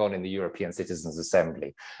going on in the European Citizens'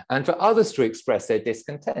 Assembly, and for others to express their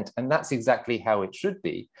discontent. And that's exactly how it should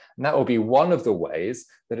be. And that will be one of the ways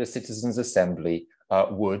that a Citizens' Assembly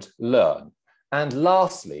would learn. And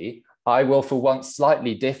lastly, I will for once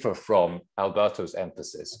slightly differ from Alberto's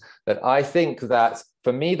emphasis, that I think that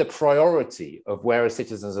for me, the priority of where a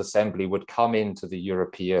Citizens' Assembly would come into the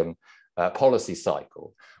European policy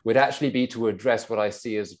cycle would actually be to address what I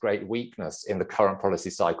see as a great weakness in the current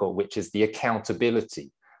policy cycle, which is the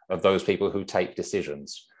accountability of those people who take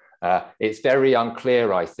decisions. It's very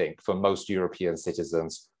unclear, I think, for most European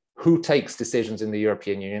citizens who takes decisions in the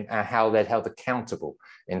European Union and how they're held accountable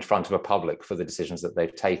in front of a public for the decisions that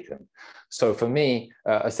they've taken. So for me,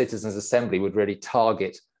 a Citizens' Assembly would really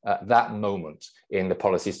target that moment in the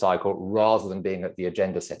policy cycle rather than being at the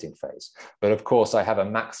agenda setting phase. But of course, I have a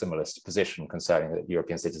maximalist position concerning the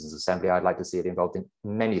European Citizens' Assembly. I'd like to see it involved in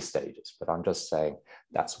many stages, but I'm just saying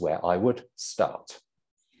that's where I would start.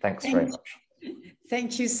 Thanks very much.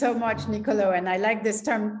 Thank you so much, Nicolo. And I like this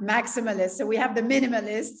term maximalist. So we have the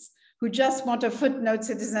minimalists who just want a footnote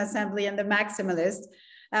Citizen Assembly and the maximalists.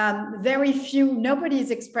 Very few,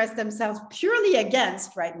 nobody's expressed themselves purely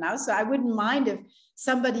against right now. So I wouldn't mind if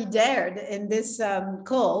somebody dared in this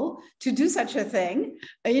call to do such a thing,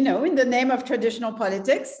 you know, in the name of traditional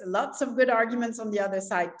politics. Lots of good arguments on the other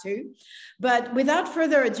side too. But without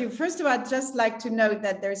further ado, first of all, I'd just like to note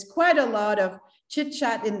that there's quite a lot of chit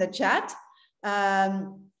chat in the chat.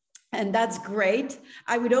 And that's great.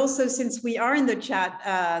 I would also, since we are in the chat,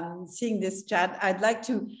 seeing this chat, I'd like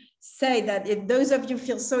to say that if those of you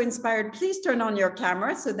feel so inspired, please turn on your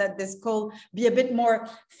camera so that this call be a bit more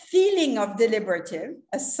feeling of deliberative.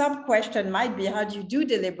 A sub question might be, how do you do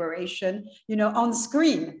deliberation, you know, on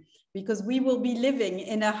screen? Because we will be living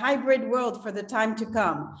in a hybrid world for the time to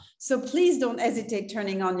come. So please don't hesitate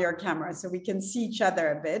turning on your camera so we can see each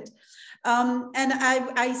other a bit. And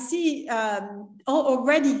I see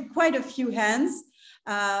already quite a few hands.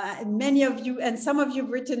 Many of you, and some of you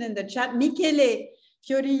have written in the chat. Michele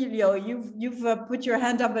Fiorilio, you've put your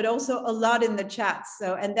hand up, but also a lot in the chat.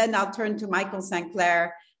 So, and then I'll turn to Michael St.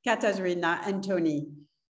 Clair, Katarzyna, and Tony,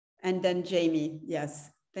 and then Jamie. Yes,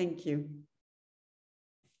 thank you.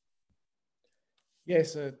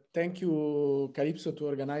 Yes, thank you, Kalypso, to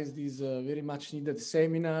organize this very much needed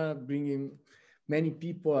seminar, bringing many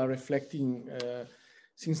people are reflecting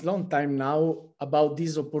since long time now about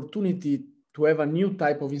this opportunity to have a new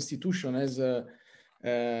type of institution, as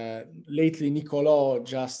lately Nicola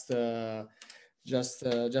just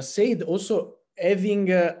said. Also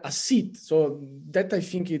having a seat, so that I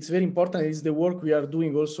think it's very important. Is the work we are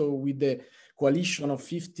doing also with the coalition of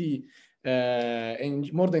 50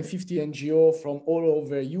 and more than 50 NGO from all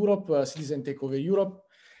over Europe, Citizen Takeover Europe.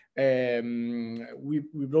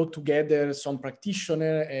 We brought together some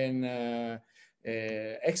practitioners and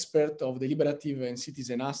experts of deliberative and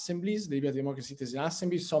citizen assemblies, deliberative democracy citizen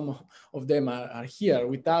assemblies. Some of them are here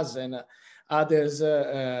with us, and others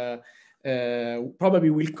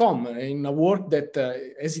probably will come in a work that,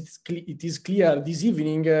 as it is clear this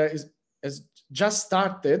evening, has just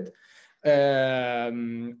started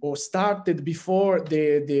or started before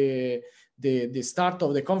the start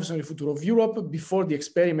of the Conference on the Future of Europe, before the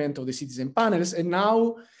experiment of the citizen panels, and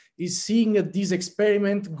now is seeing this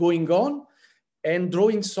experiment going on and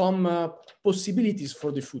drawing some possibilities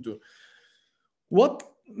for the future. What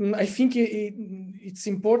I think it's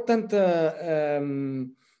important to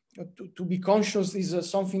be conscious is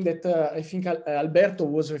something that I think Alberto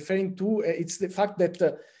was referring to. It's the fact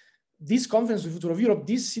that this Conference on the Future of Europe,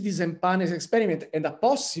 this citizen panels experiment, and a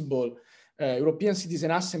possible European Citizen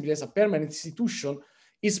Assembly as a permanent institution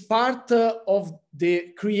is part of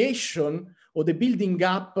the creation or the building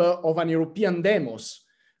up of an European demos,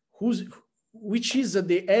 which is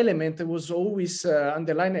the element that was always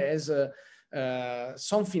underlined as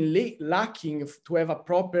something lacking to have a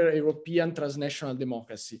proper European transnational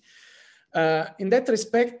democracy. In that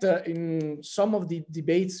respect, in some of the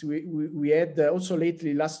debates we had also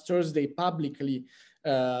lately, last Thursday, publicly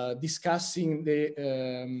discussing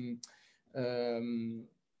the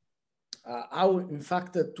how, in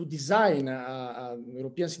fact, to design a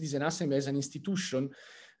European Citizen Assembly as an institution.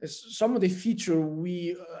 Some of the features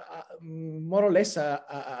we more or less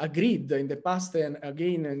agreed in the past, and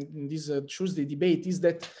again in this Tuesday debate, is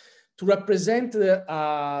that to represent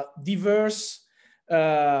a diverse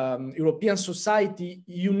European society,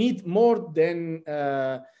 you need more than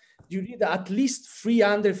you need at least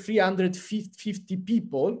 350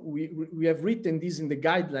 people. We have written this in the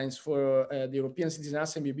guidelines for the European Citizen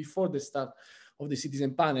Assembly before the start of the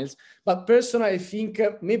citizen panels. But personally, I think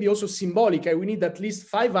maybe also symbolic, we need at least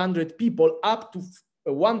 500 people up to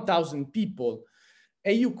 1,000 people.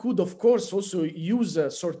 And you could, of course, also use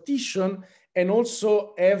sortition and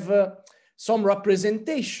also have some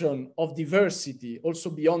representation of diversity, also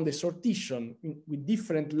beyond the sortition, with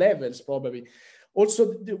different levels probably.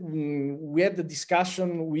 Also, we had the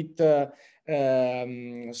discussion with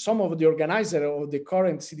some of the organizers of the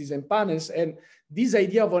current citizen panels, and this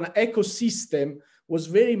idea of an ecosystem was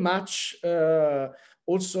very much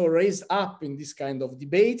also raised up in this kind of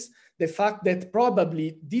debates. The fact that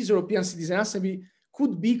probably this European Citizen Assembly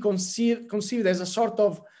could be conceived as a sort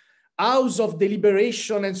of house of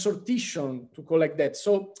deliberation and sortition, to call like that.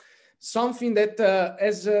 So something that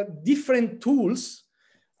has different tools,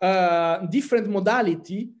 different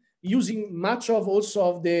modality, using much of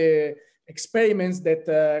also of the experiments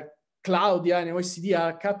that Claudia and OECD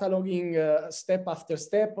are cataloging step after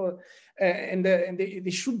step, and they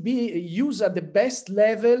should be used at the best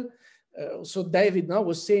level. So David now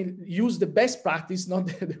was saying, use the best practice, not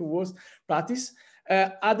the worst practice,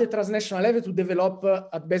 at the transnational level to develop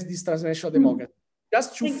at best this transnational democracy.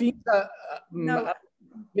 Just two things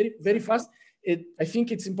very, very fast. I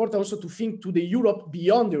think it's important also to think to the Europe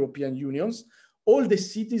beyond the European Unions. All the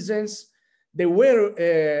citizens, they were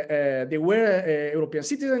European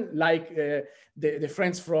citizens, like the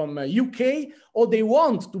friends from UK, or they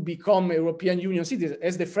want to become European Union citizens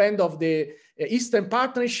as the friend of the Eastern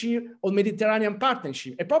Partnership or Mediterranean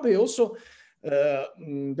Partnership, and probably also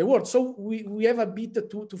the world. So we have a bit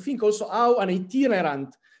to think also how an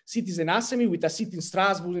itinerant citizen assembly with a seat in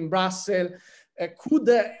Strasbourg, in Brussels, could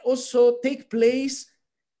also take place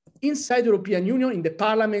inside the European Union, in the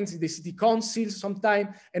parliaments, in the city councils sometimes,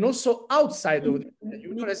 and also outside of the European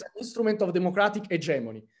Union as an instrument of democratic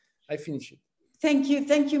hegemony. I finish it. Thank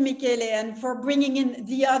you, Michele, and for bringing in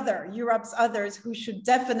the other, Europe's others, who should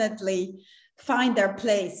definitely find their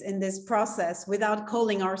place in this process without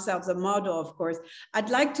calling ourselves a model, of course. I'd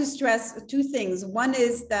like to stress two things. One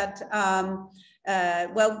is that,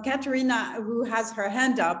 well, Katerina, who has her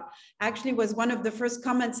hand up, actually was one of the first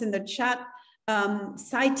comments in the chat,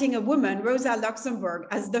 citing a woman, Rosa Luxemburg,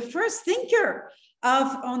 as the first thinker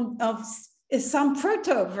of some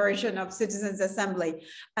proto version of Citizens Assembly.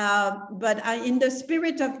 But in the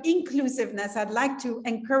spirit of inclusiveness, I'd like to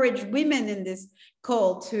encourage women in this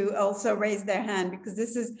call to also raise their hand, because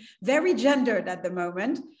this is very gendered at the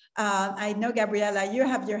moment. I know, Gabriela, you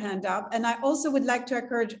have your hand up. And I also would like to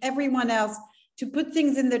encourage everyone else to put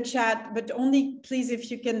things in the chat, but only please if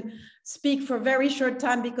you can speak for a very short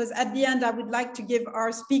time, because at the end I would like to give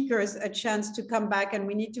our speakers a chance to come back, and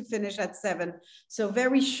we need to finish at 7. So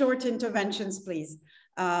very short interventions, please.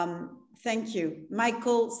 Thank you.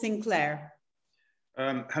 Michael Sinclair.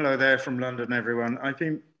 Hello there from London, everyone. I've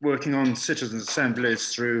been working on citizens' assemblies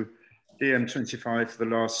through DM25 for the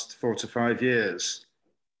last 4 to 5 years.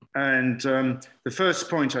 And the first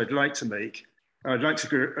point I'd like to make, I'd like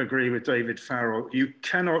to agree with David Farrell. You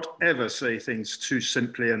cannot ever say things too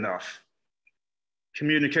simply enough.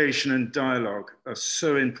 Communication and dialogue are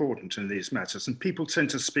so important in these matters, and people tend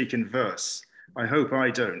to speak in verse. I hope I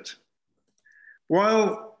don't.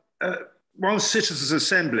 While citizens'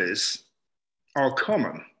 assemblies are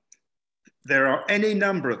common, there are any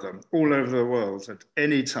number of them all over the world at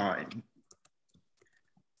any time.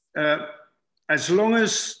 As long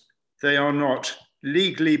as they are not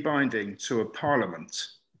legally binding to a parliament,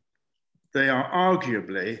 they are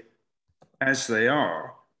arguably, as they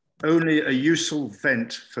are, only a useful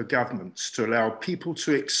vent for governments to allow people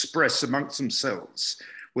to express amongst themselves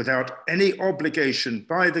without any obligation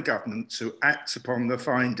by the government to act upon the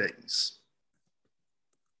findings.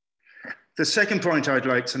 The second point I'd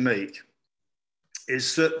like to make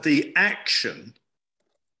is that the action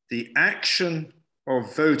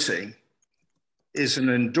of voting is an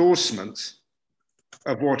endorsement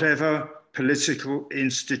of whatever political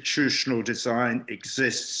institutional design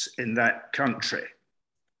exists in that country.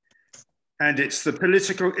 And it's the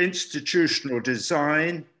political institutional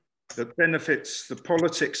design that benefits the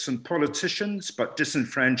politics and politicians, but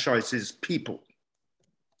disenfranchises people.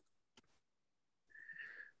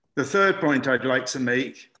 The third point I'd like to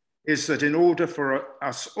make is that in order for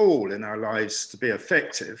us all in our lives to be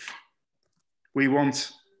effective, we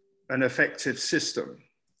want an effective system.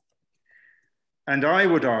 And I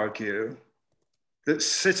would argue that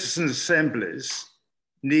citizen assemblies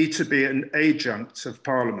need to be an adjunct of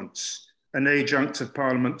parliaments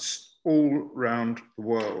all around the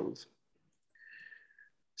world,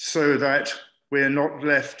 so that we're not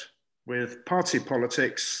left with party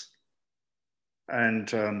politics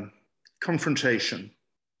and confrontation,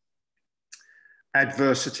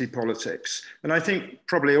 adversity politics. And I think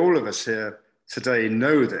probably all of us here today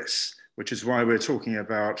know this, which is why we're talking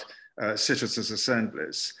about citizens'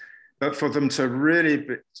 assemblies. But for them to really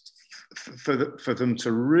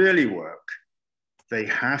work, they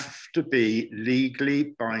have to be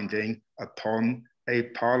legally binding upon a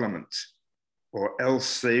parliament, or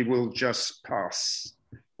else they will just pass.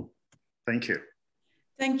 Thank you.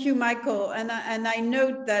 Thank you, Michael. And I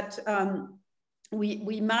note that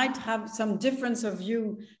we might have some difference of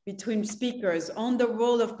view between speakers on the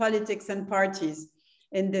role of politics and parties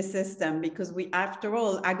in this system, because after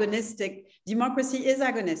all, democracy is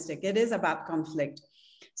agonistic. It is about conflict.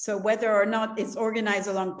 So whether or not it's organized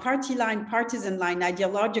along party line, partisan line,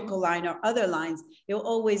 ideological line, or other lines, it'll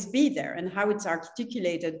always be there. And how it's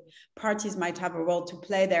articulated, parties might have a role to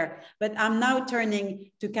play there. But I'm now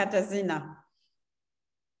turning to Katarzyna.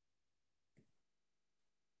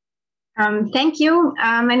 Thank you.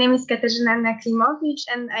 My name is Katarzyna Naklimowicz,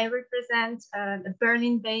 and I represent the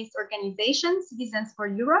Berlin-based organization, Citizens for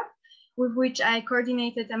Europe, with which I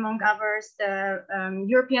coordinated, among others, the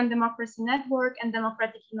European Democracy Network and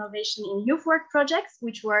Democratic Innovation in Youth Work projects,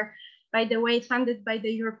 which were, by the way, funded by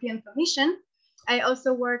the European Commission. I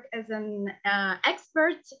also work as an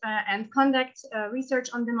expert and conduct research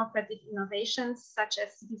on democratic innovations such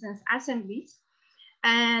as citizens' assemblies.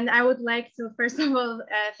 And I would like to, first of all,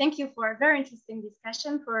 thank you for a very interesting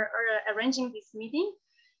discussion, for arranging this meeting.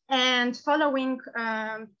 And following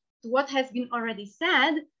what has been already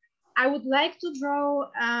said, I would like to draw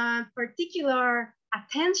particular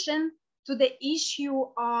attention to the issue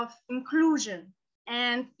of inclusion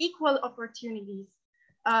and equal opportunities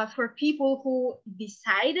for people who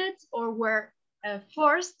decided or were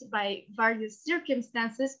forced by various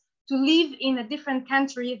circumstances to live in a different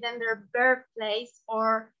country than their birthplace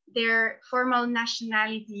or their formal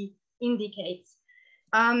nationality indicates.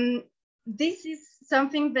 This is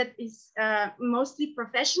something that is mostly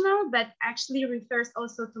professional, but actually refers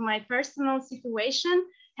also to my personal situation.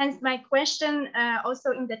 Hence, my question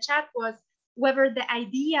also in the chat was whether the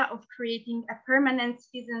idea of creating a permanent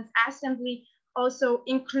citizens' assembly also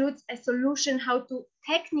includes a solution how to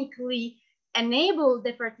technically enable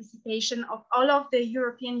the participation of all of the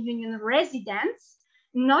European Union residents,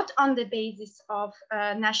 not on the basis of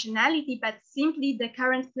nationality, but simply the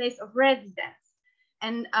current place of residence.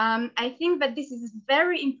 And I think that this is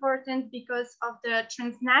very important because of the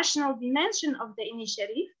transnational dimension of the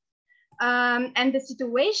initiative and the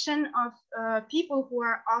situation of people who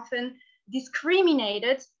are often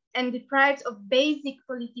discriminated and deprived of basic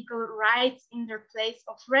political rights in their place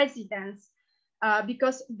of residence.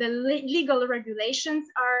 Because the legal regulations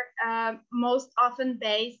are most often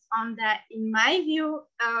based on the, in my view,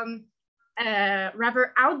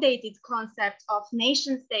 rather outdated concept of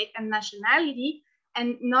nation state and nationality,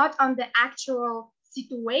 and not on the actual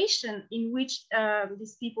situation in which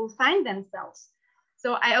these people find themselves.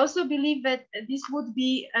 So I also believe that this would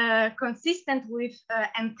be consistent with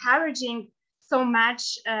encouraging so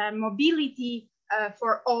much mobility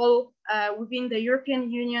for all within the European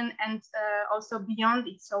Union and also beyond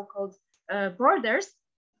its so-called borders.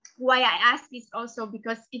 Why I ask is also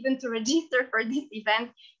because even to register for this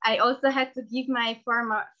event, I also had to give my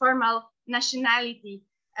formal nationality.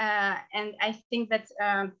 And I think that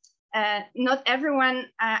not everyone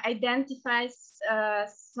identifies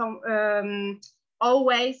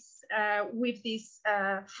always with this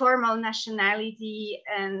formal nationality,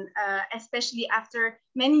 and especially after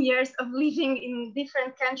many years of living in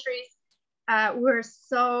different countries, we're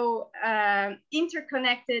so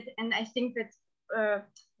interconnected. And I think that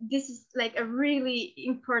this is like a really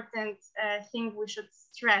important thing we should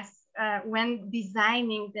stress when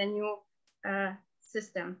designing the new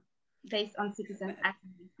system based on citizen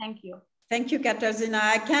activism. Thank you. Thank you, Katarzyna.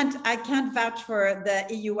 I can't vouch for the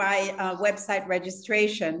EUI website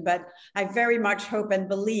registration, but I very much hope and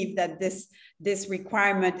believe that this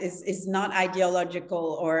requirement is not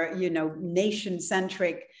ideological or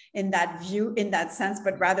nation-centric in that view, in that sense,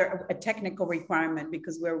 but rather a technical requirement,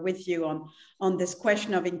 because we're with you on this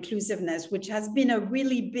question of inclusiveness, which has been a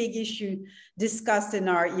really big issue discussed in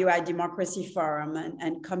our EUI Democracy Forum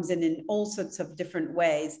and comes in all sorts of different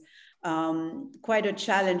ways. Quite a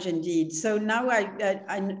challenge indeed. So now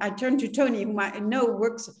I turn to Tony, whom I know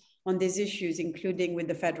works on these issues, including with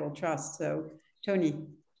the Federal Trust. So Tony.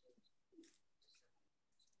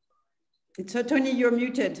 So Tony, you're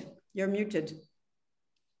muted. You're muted.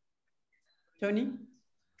 Tony?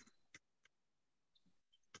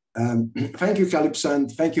 Thank you, Kalypso,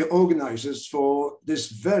 and thank you, organizers, for this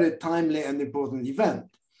very timely and important event.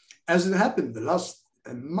 As it happened, the last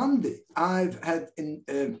Monday, I've had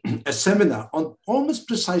a seminar on almost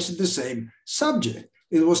precisely the same subject.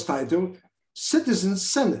 It was titled Citizens'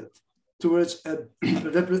 Senate Towards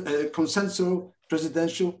a Consensual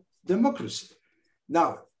Presidential Democracy.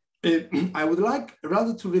 Now, I would like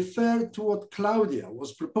rather to refer to what Claudia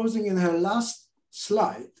was proposing in her last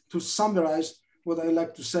slide to summarize what I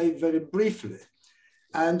like to say very briefly.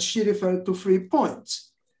 And she referred to 3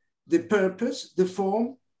 points: the purpose, the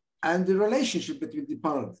form, and the relationship between the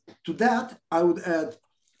parliament. To that, I would add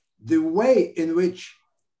the way in which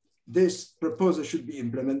this proposal should be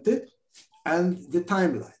implemented and the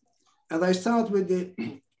timeline. And I start with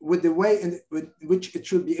the way in which it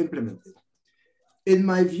should be implemented. In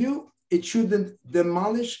my view, it shouldn't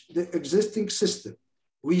demolish the existing system.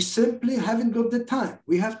 We simply haven't got the time.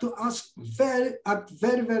 We have to act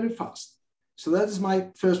very, very fast. So that is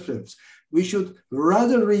my first premise. We should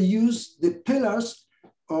rather reuse the pillars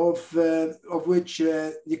of which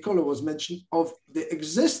Nicola was mentioned, of the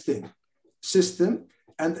existing system,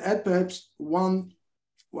 and add perhaps one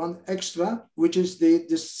extra, which is the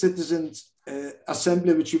citizens'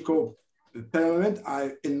 assembly, which you call parliament.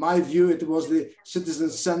 In my view, it was the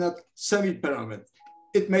citizens' senate semi-parliament.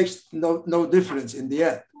 It makes no difference in the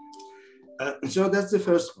end. So that's the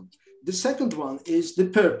first one. the second one is the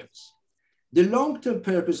purpose. The long-term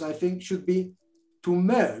purpose, I think, should be to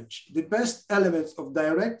merge the best elements of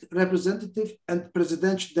direct, representative, and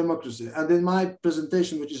presidential democracy. And in my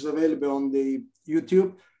presentation, which is available on the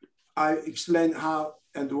YouTube, I explain how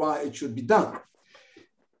and why it should be done.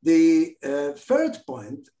 The third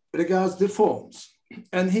point regards the forms.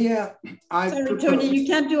 And here Sorry, Tony, you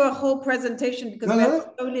can't do a whole presentation because we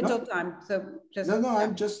have so little time. So just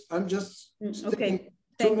I'm just okay.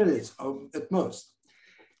 2 minutes at most.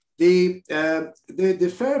 The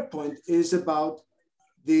third point is about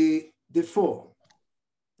the form.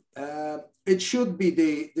 It should be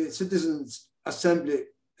the Citizens' Assembly,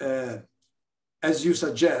 as you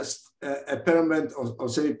suggest, a permanent or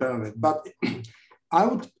semi-permanent. But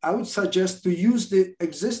I would suggest to use the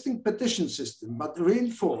existing petition system, but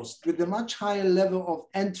reinforced with a much higher level of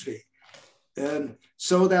entry,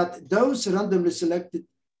 so that those randomly selected,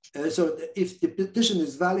 so if the petition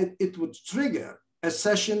is valid, it would trigger a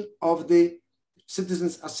session of the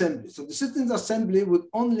Citizens' Assembly. So the Citizens' Assembly would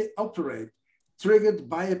only operate triggered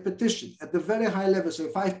by a petition at the very high level, so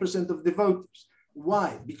 5% of the voters.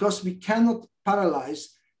 Why? Because we cannot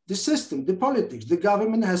paralyze the system, the politics. The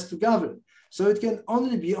government has to govern. So it can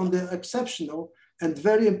only be on the exceptional and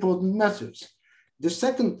very important matters. The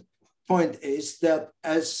second point is that,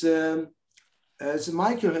 as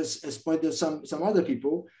Michael has pointed, some other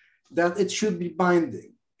people, that it should be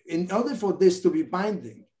binding. In order for this to be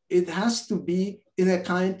binding, it has to be in a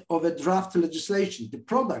kind of a draft legislation. The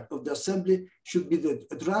product of the assembly should be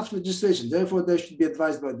a draft legislation. Therefore, they should be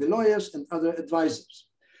advised by the lawyers and other advisors.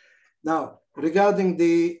 Now, regarding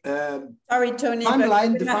the sorry, Tony,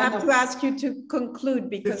 timeline, but I have to ask you to conclude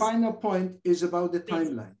because the final point is about the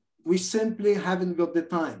timeline. We simply haven't got the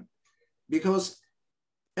time because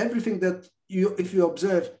everything that if you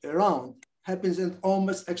observe around, happens in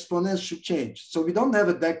almost exponential change. So we don't have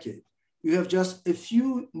a decade. We have just a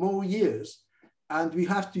few more years, and we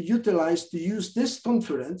have to use this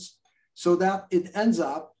conference so that it ends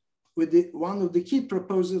up with one of the key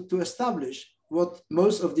proposals to establish what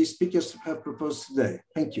most of these speakers have proposed today.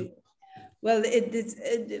 Thank you. Well,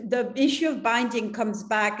 the issue of binding comes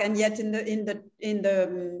back, and yet in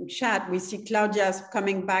the chat we see Claudia's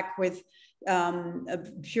coming back with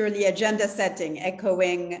purely agenda setting,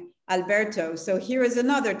 echoing Alberto. So here is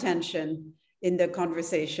another tension in the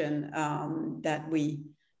conversation that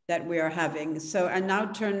we are having. So I now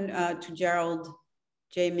turn to Gerald,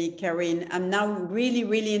 Jamie, Karine. I'm now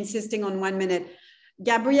really insisting on 1 minute.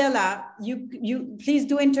 Gabriela, you please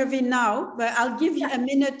do intervene now, but I'll give you a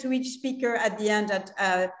minute to each speaker at the end,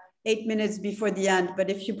 at 8 minutes before the end. But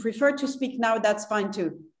if you prefer to speak now, that's fine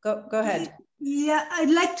too. Go ahead. Yeah, I'd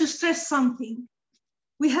like to stress something.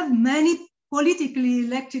 We have many politically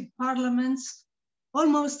elected parliaments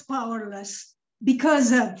almost powerless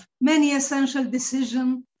because of many essential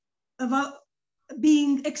decisions about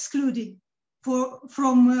being excluded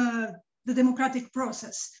from the democratic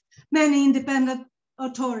process. Many independent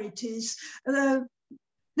authorities,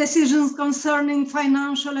 decisions concerning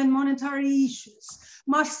financial and monetary issues,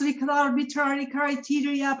 much strict arbitrary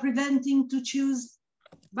criteria preventing to choose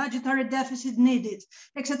budgetary deficit needed,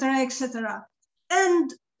 etc., etc.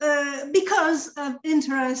 And because of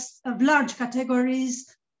interests of large categories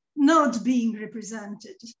not being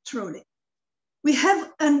represented truly. We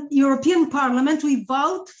have an European Parliament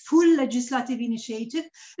without full legislative initiative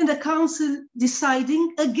and the Council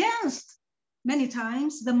deciding against many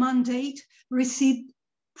times the mandate received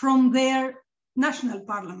from their national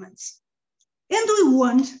parliaments. And we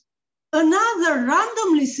want another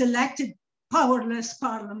randomly selected powerless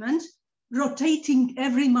parliament rotating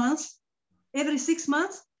every month, every 6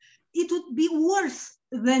 months. It would be worse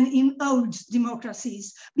than in old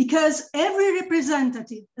democracies because every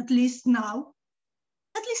representative, at least now,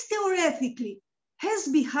 at least theoretically, has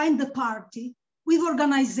behind the party with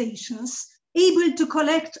organizations able to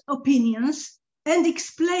collect opinions and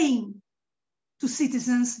explain to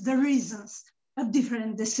citizens the reasons of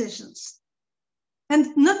different decisions.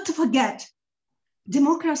 And not to forget,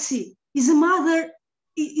 democracy is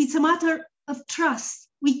it's a matter of trust.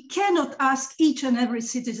 We cannot ask each and every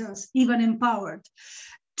citizen, even empowered,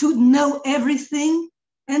 to know everything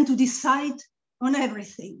and to decide on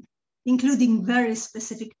everything, including very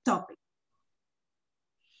specific topics.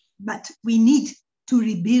 But we need to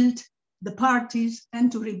rebuild the parties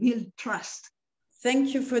and to rebuild trust.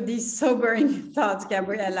 Thank you for these sobering thoughts,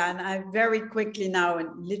 Gabriela. And I very quickly now, and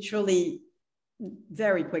literally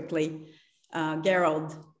very quickly,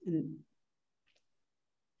 Gerald.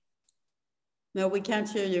 No, we can't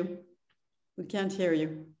hear you. We can't hear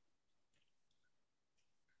you.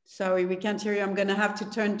 Sorry, we can't hear you. I'm going to have to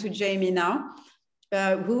turn to Jamie now.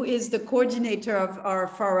 who is the coordinator of our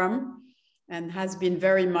forum and has been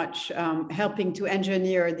very much helping to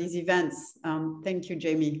engineer these events. Thank you,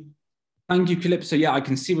 Jamie. Thank you, Kalypso. Yeah, I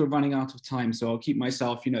can see we're running out of time, so I'll keep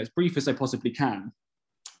myself, as brief as I possibly can.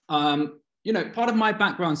 Part of my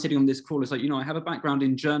background sitting on this call is I have a background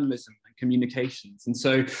in journalism and communications. And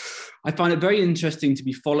so I find it very interesting to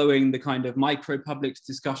be following the kind of micro-publics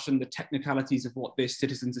discussion, the technicalities of what this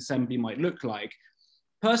citizens' assembly might look like.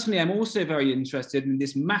 Personally, I'm also very interested in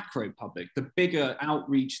this macro-public, the bigger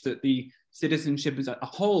outreach that the citizenship as a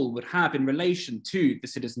whole would have in relation to the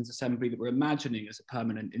citizens' assembly that we're imagining as a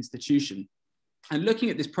permanent institution. And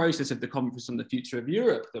looking at this process of the Conference on the Future of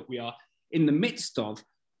Europe that we are in the midst of,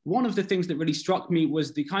 one of the things that really struck me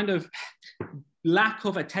was the kind of lack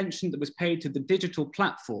of attention that was paid to the digital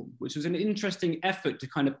platform, which was an interesting effort to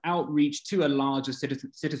kind of outreach to a larger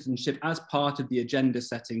citizenship as part of the agenda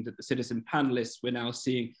setting that the citizen panelists we're now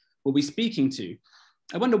seeing will be speaking to.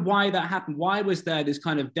 I wonder why that happened. Why was there this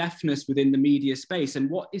kind of deafness within the media space? And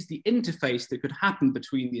what is the interface that could happen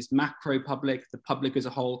between this macro public, the public as a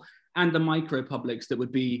whole, and the micro publics that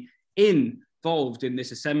would be involved in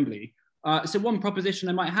this assembly? So one proposition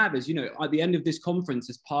I might have is, at the end of this conference,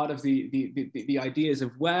 as part of the ideas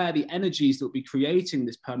of where the energies that will be creating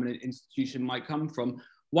this permanent institution might come from,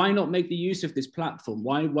 why not make the use of this platform?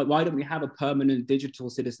 Why don't we have a permanent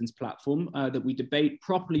digital citizens platform that we debate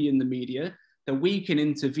properly in the media, that we can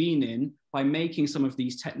intervene in by making some of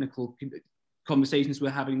these technical conversations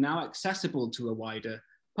we're having now accessible to a wider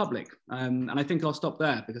public? And I think I'll stop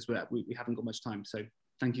there because we haven't got much time. So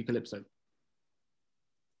thank you, Kalypso.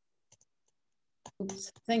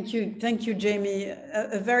 Thank you, Jamie.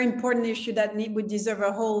 A very important issue that would deserve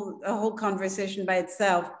a whole conversation by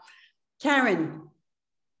itself. Karen.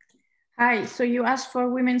 Hi, so you asked for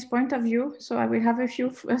women's point of view, so I will have a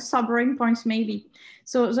few sobering points maybe.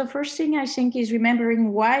 So the first thing I think is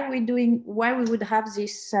remembering why we would have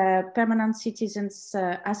this permanent citizens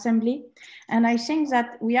assembly. And I think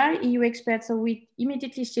that we are EU experts, so we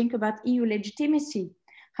immediately think about EU legitimacy.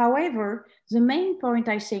 However, the main point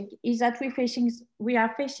I think is that we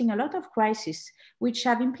are facing a lot of crises which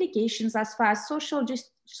have implications as far as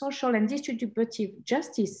social and distributive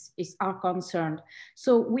justice are concerned.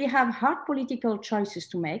 So we have hard political choices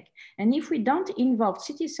to make. And if we don't involve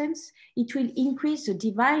citizens, it will increase the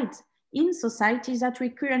divide in societies that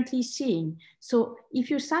we're currently seeing. So if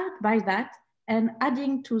you start by that, and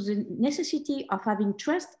adding to the necessity of having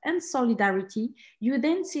trust and solidarity, you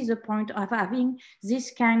then see the point of having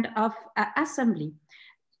this kind of assembly.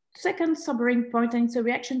 Second sobering point, and it's a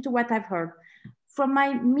reaction to what I've heard. From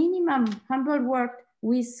my minimum humble work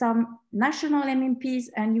with some national MPs,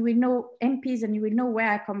 and you will know MPs and you will know where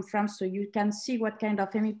I come from, so you can see what kind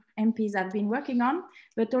of MPs I've been working on,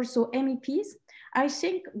 but also MEPs. I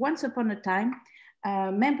think once upon a time,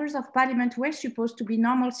 members of parliament were supposed to be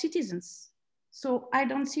normal citizens. So I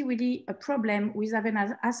don't see really a problem with having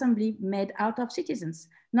an assembly made out of citizens.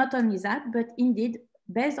 Not only that, but indeed,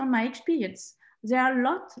 based on my experience, there are a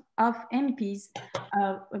lot of MPs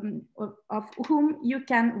of whom you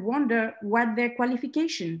can wonder what their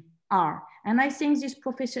qualifications are. And I think the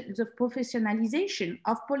professionalization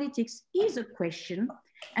of politics is a question.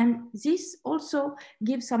 And this also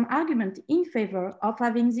gives some argument in favor of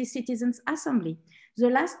having the citizens assembly. The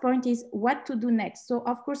last point is what to do next. So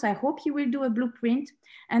of course, I hope you will do a blueprint.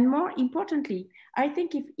 And more importantly, I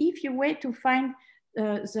think if you were to find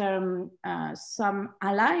some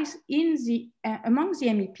allies among the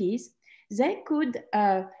MEPs, they could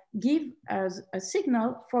give a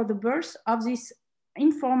signal for the birth of this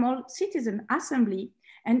informal citizen assembly.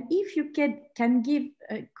 And if you could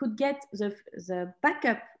get the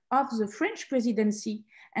backup of the French presidency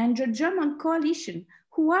and the German coalition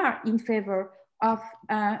who are in favor of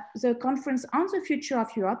the Conference on the Future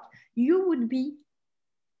of Europe, you would be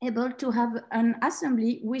able to have an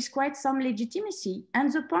assembly with quite some legitimacy.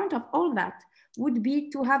 And the point of all that would be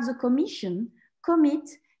to have the Commission commit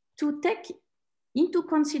to take into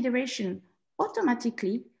consideration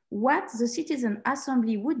automatically what the Citizen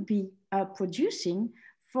Assembly would be producing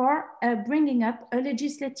for bringing up a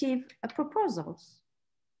legislative proposals.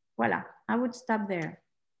 Voilà, I would stop there.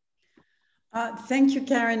 Thank you,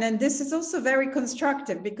 Karen. And this is also very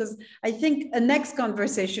constructive because I think a next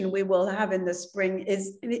conversation we will have in the spring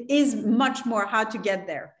is much more how to get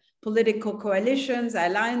there. Political coalitions,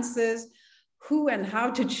 alliances, who and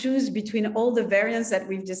how to choose between all the variants that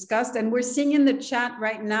we've discussed. And we're seeing in the chat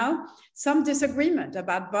right now some disagreement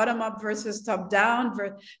about bottom-up versus top-down,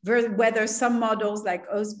 whether some models like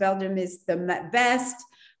Eastern-Belgium is the best,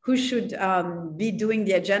 who should be doing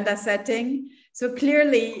the agenda setting. So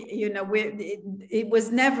clearly, you know,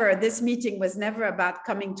 this meeting was never about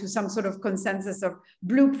coming to some sort of consensus or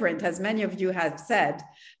blueprint, as many of you have said.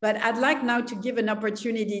 But I'd like now to give an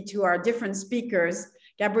opportunity to our different speakers.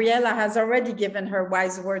 Gabriela has already given her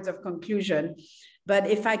wise words of conclusion. But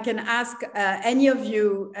if I can ask any of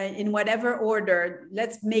you in whatever order,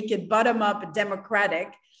 let's make it bottom-up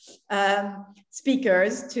democratic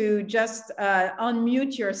speakers to just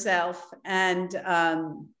unmute yourself and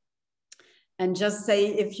just say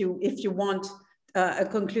if you want a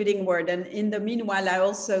concluding word. And in the meanwhile, I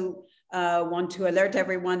also want to alert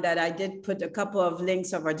everyone that I did put a couple of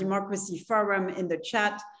links of our Democracy Forum in the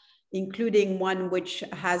chat, including one which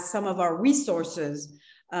has some of our resources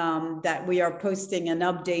that we are posting and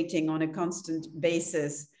updating on a constant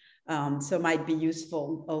basis. So might be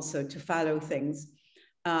useful also to follow things.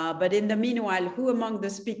 But in the meanwhile, who among the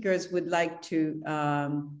speakers would like to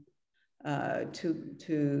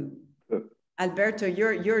Alberto,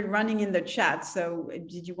 you're running in the chat. So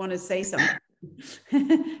did you want to say something?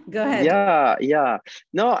 Go ahead. Yeah.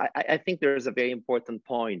 No, I think there's a very important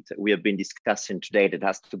point we have been discussing today that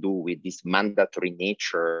has to do with this mandatory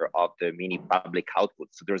nature of the mini public output.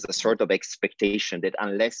 So there's a sort of expectation that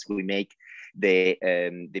unless we make the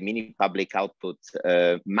mini public output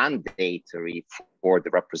mandatory for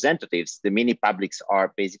the representatives, the mini publics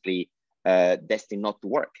are basically destined not to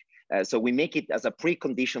work. So we make it as a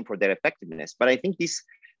precondition for their effectiveness. But I think this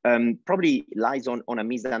probably lies on a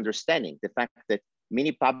misunderstanding. The fact that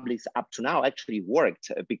mini publics up to now actually worked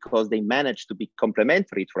because they managed to be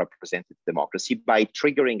complementary to representative democracy by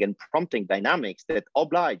triggering and prompting dynamics that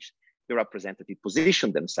oblige the representative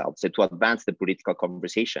position themselves to advance the political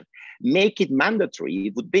conversation. Make it mandatory,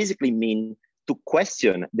 it would basically mean to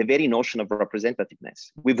question the very notion of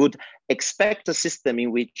representativeness. We would expect a system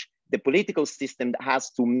in which the political system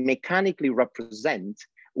has to mechanically represent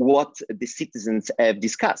what the citizens have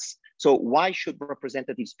discussed. So why should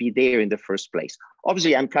representatives be there in the first place?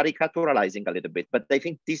 Obviously, I'm caricaturalizing a little bit, but I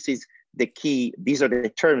think this is the key. These are the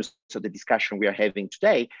terms of the discussion we are having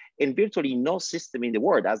today. And virtually no system in the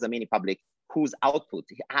world has a mini public whose output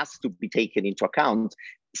has to be taken into account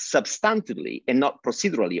substantively and not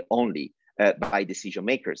procedurally only by decision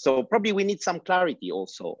makers. So probably we need some clarity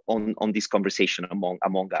also on this conversation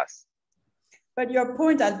among us. But your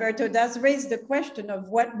point, Alberto, does raise the question of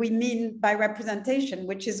what we mean by representation,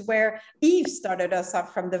 which is where Eve started us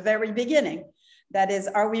off from the very beginning. That is,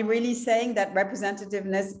 are we really saying that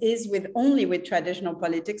representativeness is only with traditional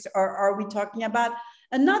politics, or are we talking about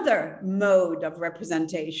another mode of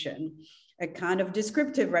representation, a kind of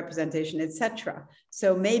descriptive representation, etc.?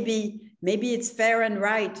 So maybe it's fair and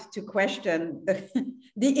right to question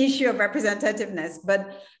the issue of representativeness,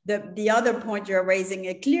 but the other point you're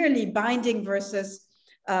raising, clearly binding versus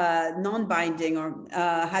non-binding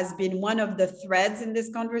has been one of the threads in this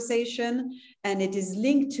conversation, and it is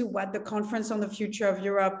linked to what the Conference on the Future of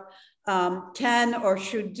Europe can or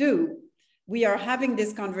should do. We are having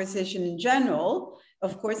this conversation in general.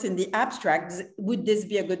 Of course, in the abstract, would this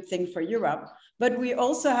be a good thing for Europe? But we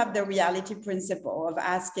also have the reality principle of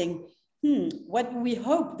asking, what we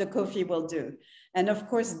hope the COFI will do. And of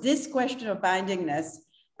course, this question of bindingness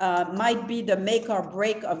might be the make or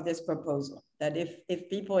break of this proposal. That if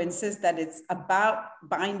people insist that it's about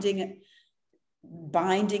binding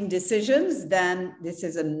decisions, then this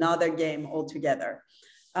is another game altogether.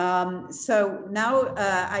 So now,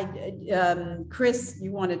 Chris,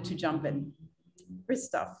 you wanted to jump in.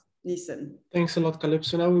 Christoph Nissen. Thanks a lot,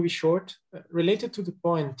 Kalypso. Now we'll be short. Related to the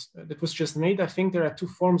point that was just made, I think there are two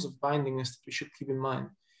forms of bindingness that we should keep in mind.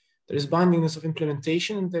 There is bindingness of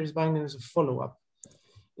implementation and there is bindingness of follow-up.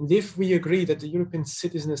 And if we agree that the European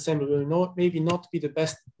Citizen Assembly will maybe not be the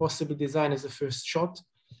best possible design as a first shot,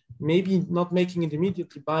 maybe not making it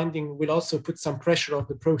immediately binding will also put some pressure on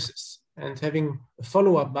the process. And having a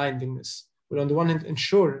follow-up bindingness will on the one hand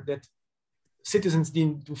ensure that citizens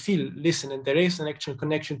need to feel, listen, and there is an actual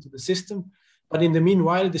connection to the system. But in the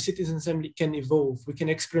meanwhile, the Citizen Assembly can evolve. We can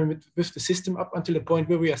experiment with the system up until a point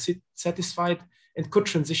where we are satisfied and could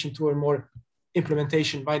transition to a more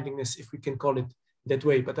implementation bindingness, if we can call it that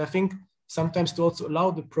way. But I think sometimes to also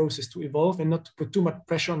allow the process to evolve and not to put too much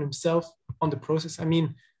pressure on himself on the process. I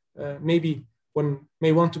mean, maybe one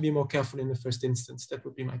may want to be more careful in the first instance. That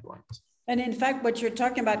would be my point. And in fact, what you're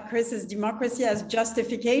talking about, Chris, is democracy as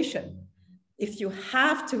justification. If you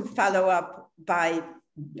have to follow up by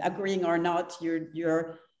agreeing or not,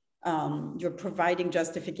 you're providing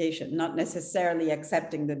justification, not necessarily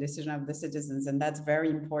accepting the decision of the citizens, and that's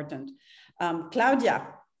very important. Claudia.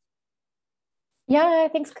 Yeah,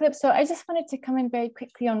 thanks, Kalypso. I just wanted to come in very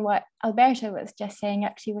quickly on what Alberto was just saying,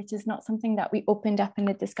 actually, which is not something that we opened up in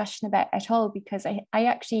the discussion about at all, because I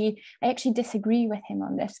actually disagree with him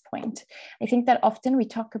on this point. I think that often we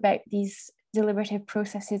talk about these deliberative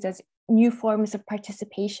processes as new forms of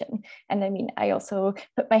participation. And I mean, I also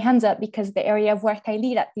put my hands up because the area of work I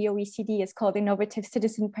lead at the OECD is called innovative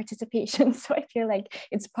citizen participation. So I feel like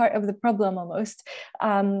it's part of the problem almost.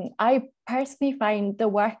 I personally find the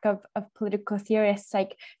work of political theorists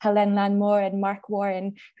like Hélène Lanmore and Mark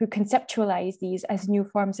Warren, who conceptualize these as new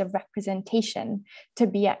forms of representation, to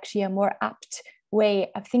be actually a more apt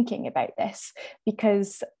way of thinking about this,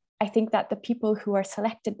 because I think that the people who are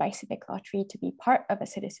selected by civic lottery to be part of a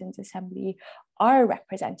citizens' assembly are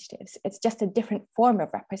representatives. It's just a different form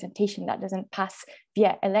of representation that doesn't pass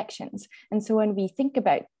via elections. And so when we think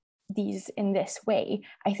about these in this way,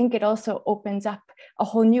 I think it also opens up a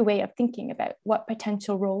whole new way of thinking about what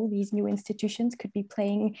potential role these new institutions could be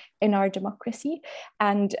playing in our democracy.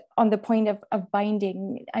 And on the point of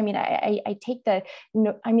binding, I mean, I take the,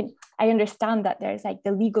 I mean, I understand that there's like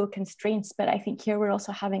the legal constraints, but I think here we're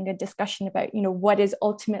also having a discussion about, what is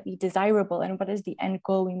ultimately desirable and what is the end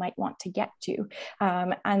goal we might want to get to.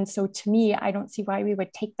 And so to me, I don't see why we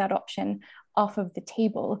would take that option off of the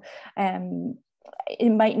table. It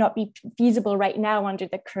might not be feasible right now under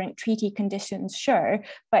the current treaty conditions, sure,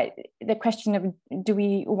 but the question of do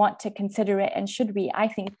we want to consider it and should we? I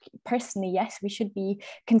think personally, yes, we should be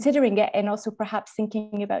considering it, and also perhaps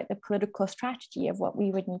thinking about the political strategy of what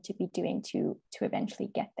we would need to be doing to eventually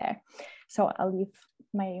get there. So I'll leave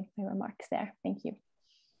my remarks there. Thank you.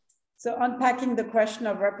 So unpacking the question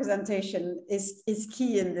of representation is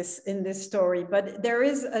key in this story, but there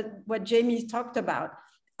is what Jamie talked about.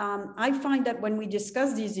 I find that when we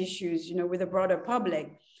discuss these issues, with a broader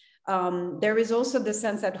public, there is also the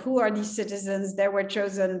sense that who are these citizens? They were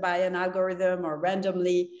chosen by an algorithm or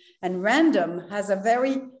randomly, and random has a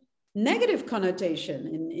very negative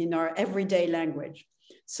connotation in our everyday language.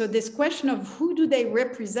 So this question of who do they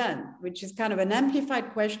represent, which is kind of an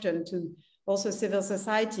amplified question to also civil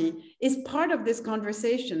society, is part of this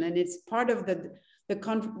conversation, and it's part of the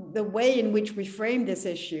way in which we frame this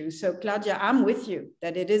issue. So Claudia, I'm with you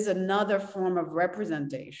that it is another form of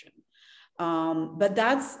representation. But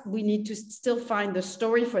we need to still find the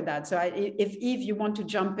story for that. So if Yves, you want to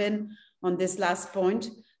jump in on this last point,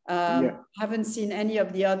 haven't seen any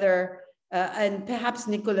of the other, and perhaps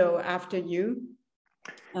Nicolo after you.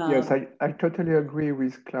 Yes, I totally agree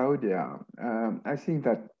with Claudia. I think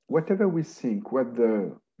that whatever we think, what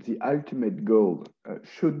the ultimate goal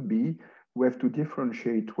should be, we have to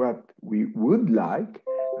differentiate what we would like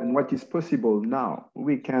and what is possible now.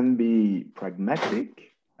 We can be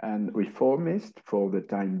pragmatic and reformist for the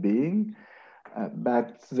time being,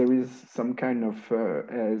 but there is some kind of,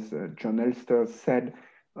 as John Elster said,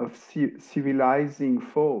 of civilizing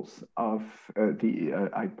force of the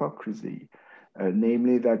hypocrisy,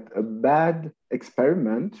 namely that a bad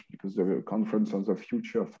experiment, because the Conference on the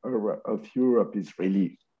Future of Europe is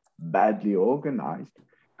really badly organized,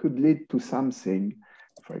 could lead to something,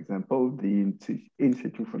 for example, the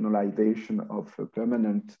institutionalization of a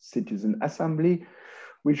permanent citizen assembly,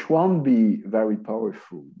 which won't be very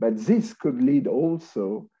powerful. But this could lead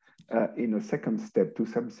also in a second step to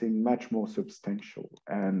something much more substantial.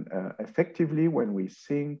 And effectively, when we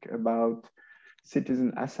think about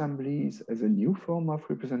citizen assemblies as a new form of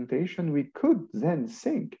representation, we could then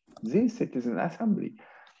think the citizen assembly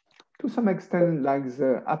to some extent like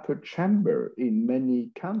the upper chamber in many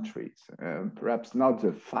countries, perhaps not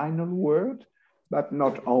the final word, but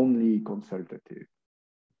not only consultative.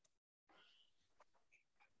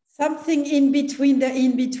 Something in between the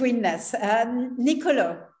in-betweenness.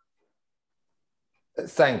 Nicolo.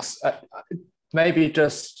 Thanks. Maybe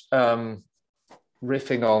just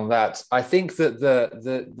riffing on that, I think that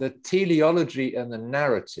the teleology and the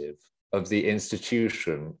narrative of the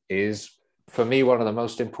institution is, for me, one of the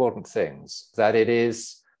most important things, that it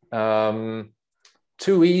is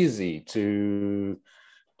too easy to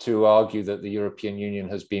argue that the European Union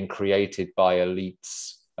has been created by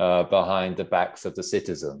elites behind the backs of the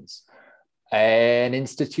citizens. An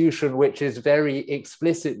institution which is very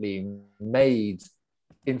explicitly made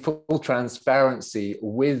in full transparency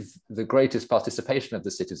with the greatest participation of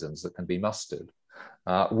the citizens that can be mustered,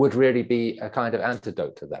 would really be a kind of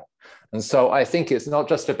antidote to that. And so I think it's not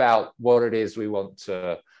just about what it is we want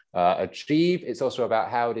to achieve, it's also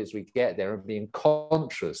about how it is we get there and being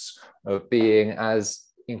conscious of being as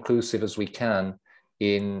inclusive as we can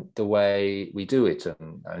in the way we do it.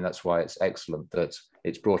 And that's why it's excellent that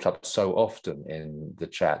it's brought up so often in the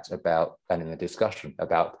chat about, and in the discussion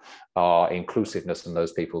about our inclusiveness and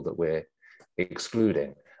those people that we're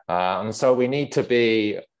excluding. And so we need to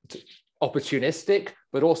be opportunistic,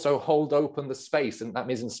 but also hold open the space, and that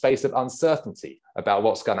means in space of uncertainty about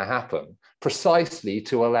what's going to happen, precisely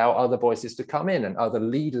to allow other voices to come in and other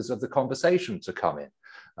leaders of the conversation to come in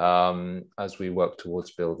as we work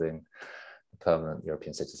towards building a permanent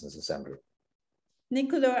European Citizens' Assembly.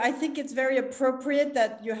 Nicolo, I think it's very appropriate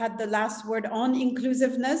that you had the last word on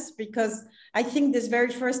inclusiveness, because I think this very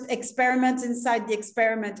first experiment inside the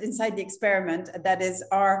experiment, that is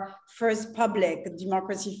our first public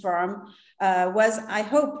democracy forum, was, I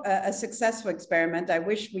hope, a successful experiment. I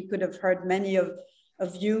wish we could have heard many of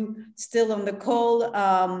you still on the call,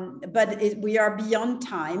 but we are beyond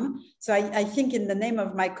time. So I think in the name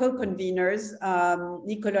of my co-conveners,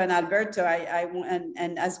 Nicolo and Alberto,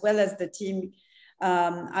 and as well as the team,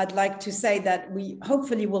 I'd like to say that we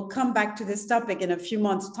hopefully will come back to this topic in a few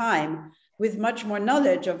months' time with much more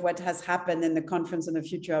knowledge of what has happened in the Conference on the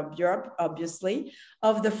Future of Europe, obviously,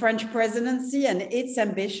 of the French presidency and its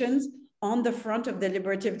ambitions on the front of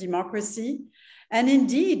deliberative democracy, and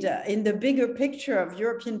indeed in the bigger picture of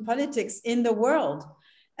European politics in the world,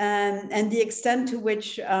 and the extent to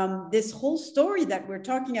which this whole story that we're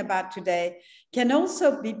talking about today can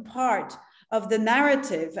also be part of the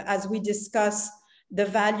narrative as we discuss the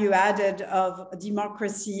value added of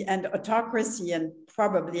democracy and autocracy, and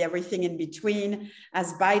probably everything in between,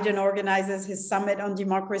 as Biden organizes his summit on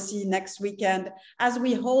democracy next weekend, as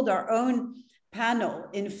we hold our own panel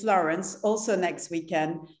in Florence also next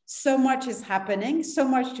weekend. So much is happening, so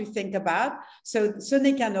much to think about. So ce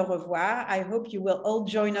n'est qu'un au revoir. I hope you will all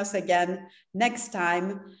join us again next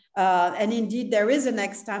time. And indeed, there is a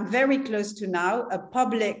next time very close to now, a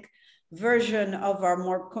public version of our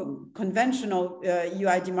more conventional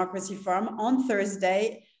EUI Democracy Forum on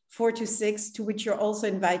Thursday, 4 to 6, to which you're also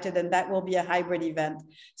invited, and that will be a hybrid event.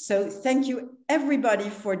 So thank you everybody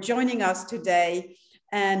for joining us today,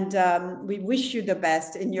 and we wish you the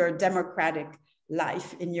best in your democratic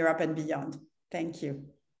life in Europe and beyond. Thank you.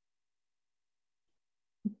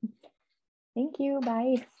 Thank you,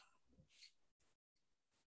 bye.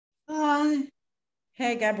 Bye.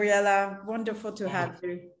 Hey, Gabriella, wonderful to have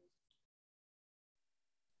you.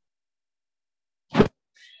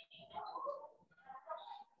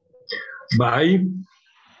 Bye.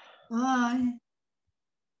 Bye.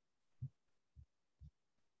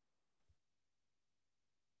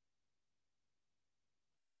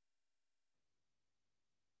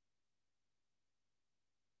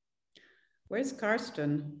 Where's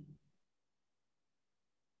Karsten?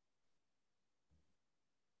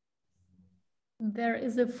 There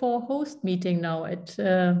is a for-host meeting now at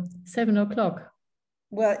 7 o'clock.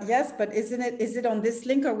 Well, yes, but is it on this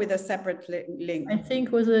link or with a separate link? I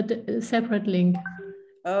think with a separate link.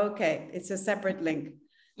 Okay, it's a separate link.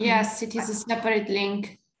 Yes, it is a separate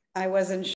link. I wasn't sure.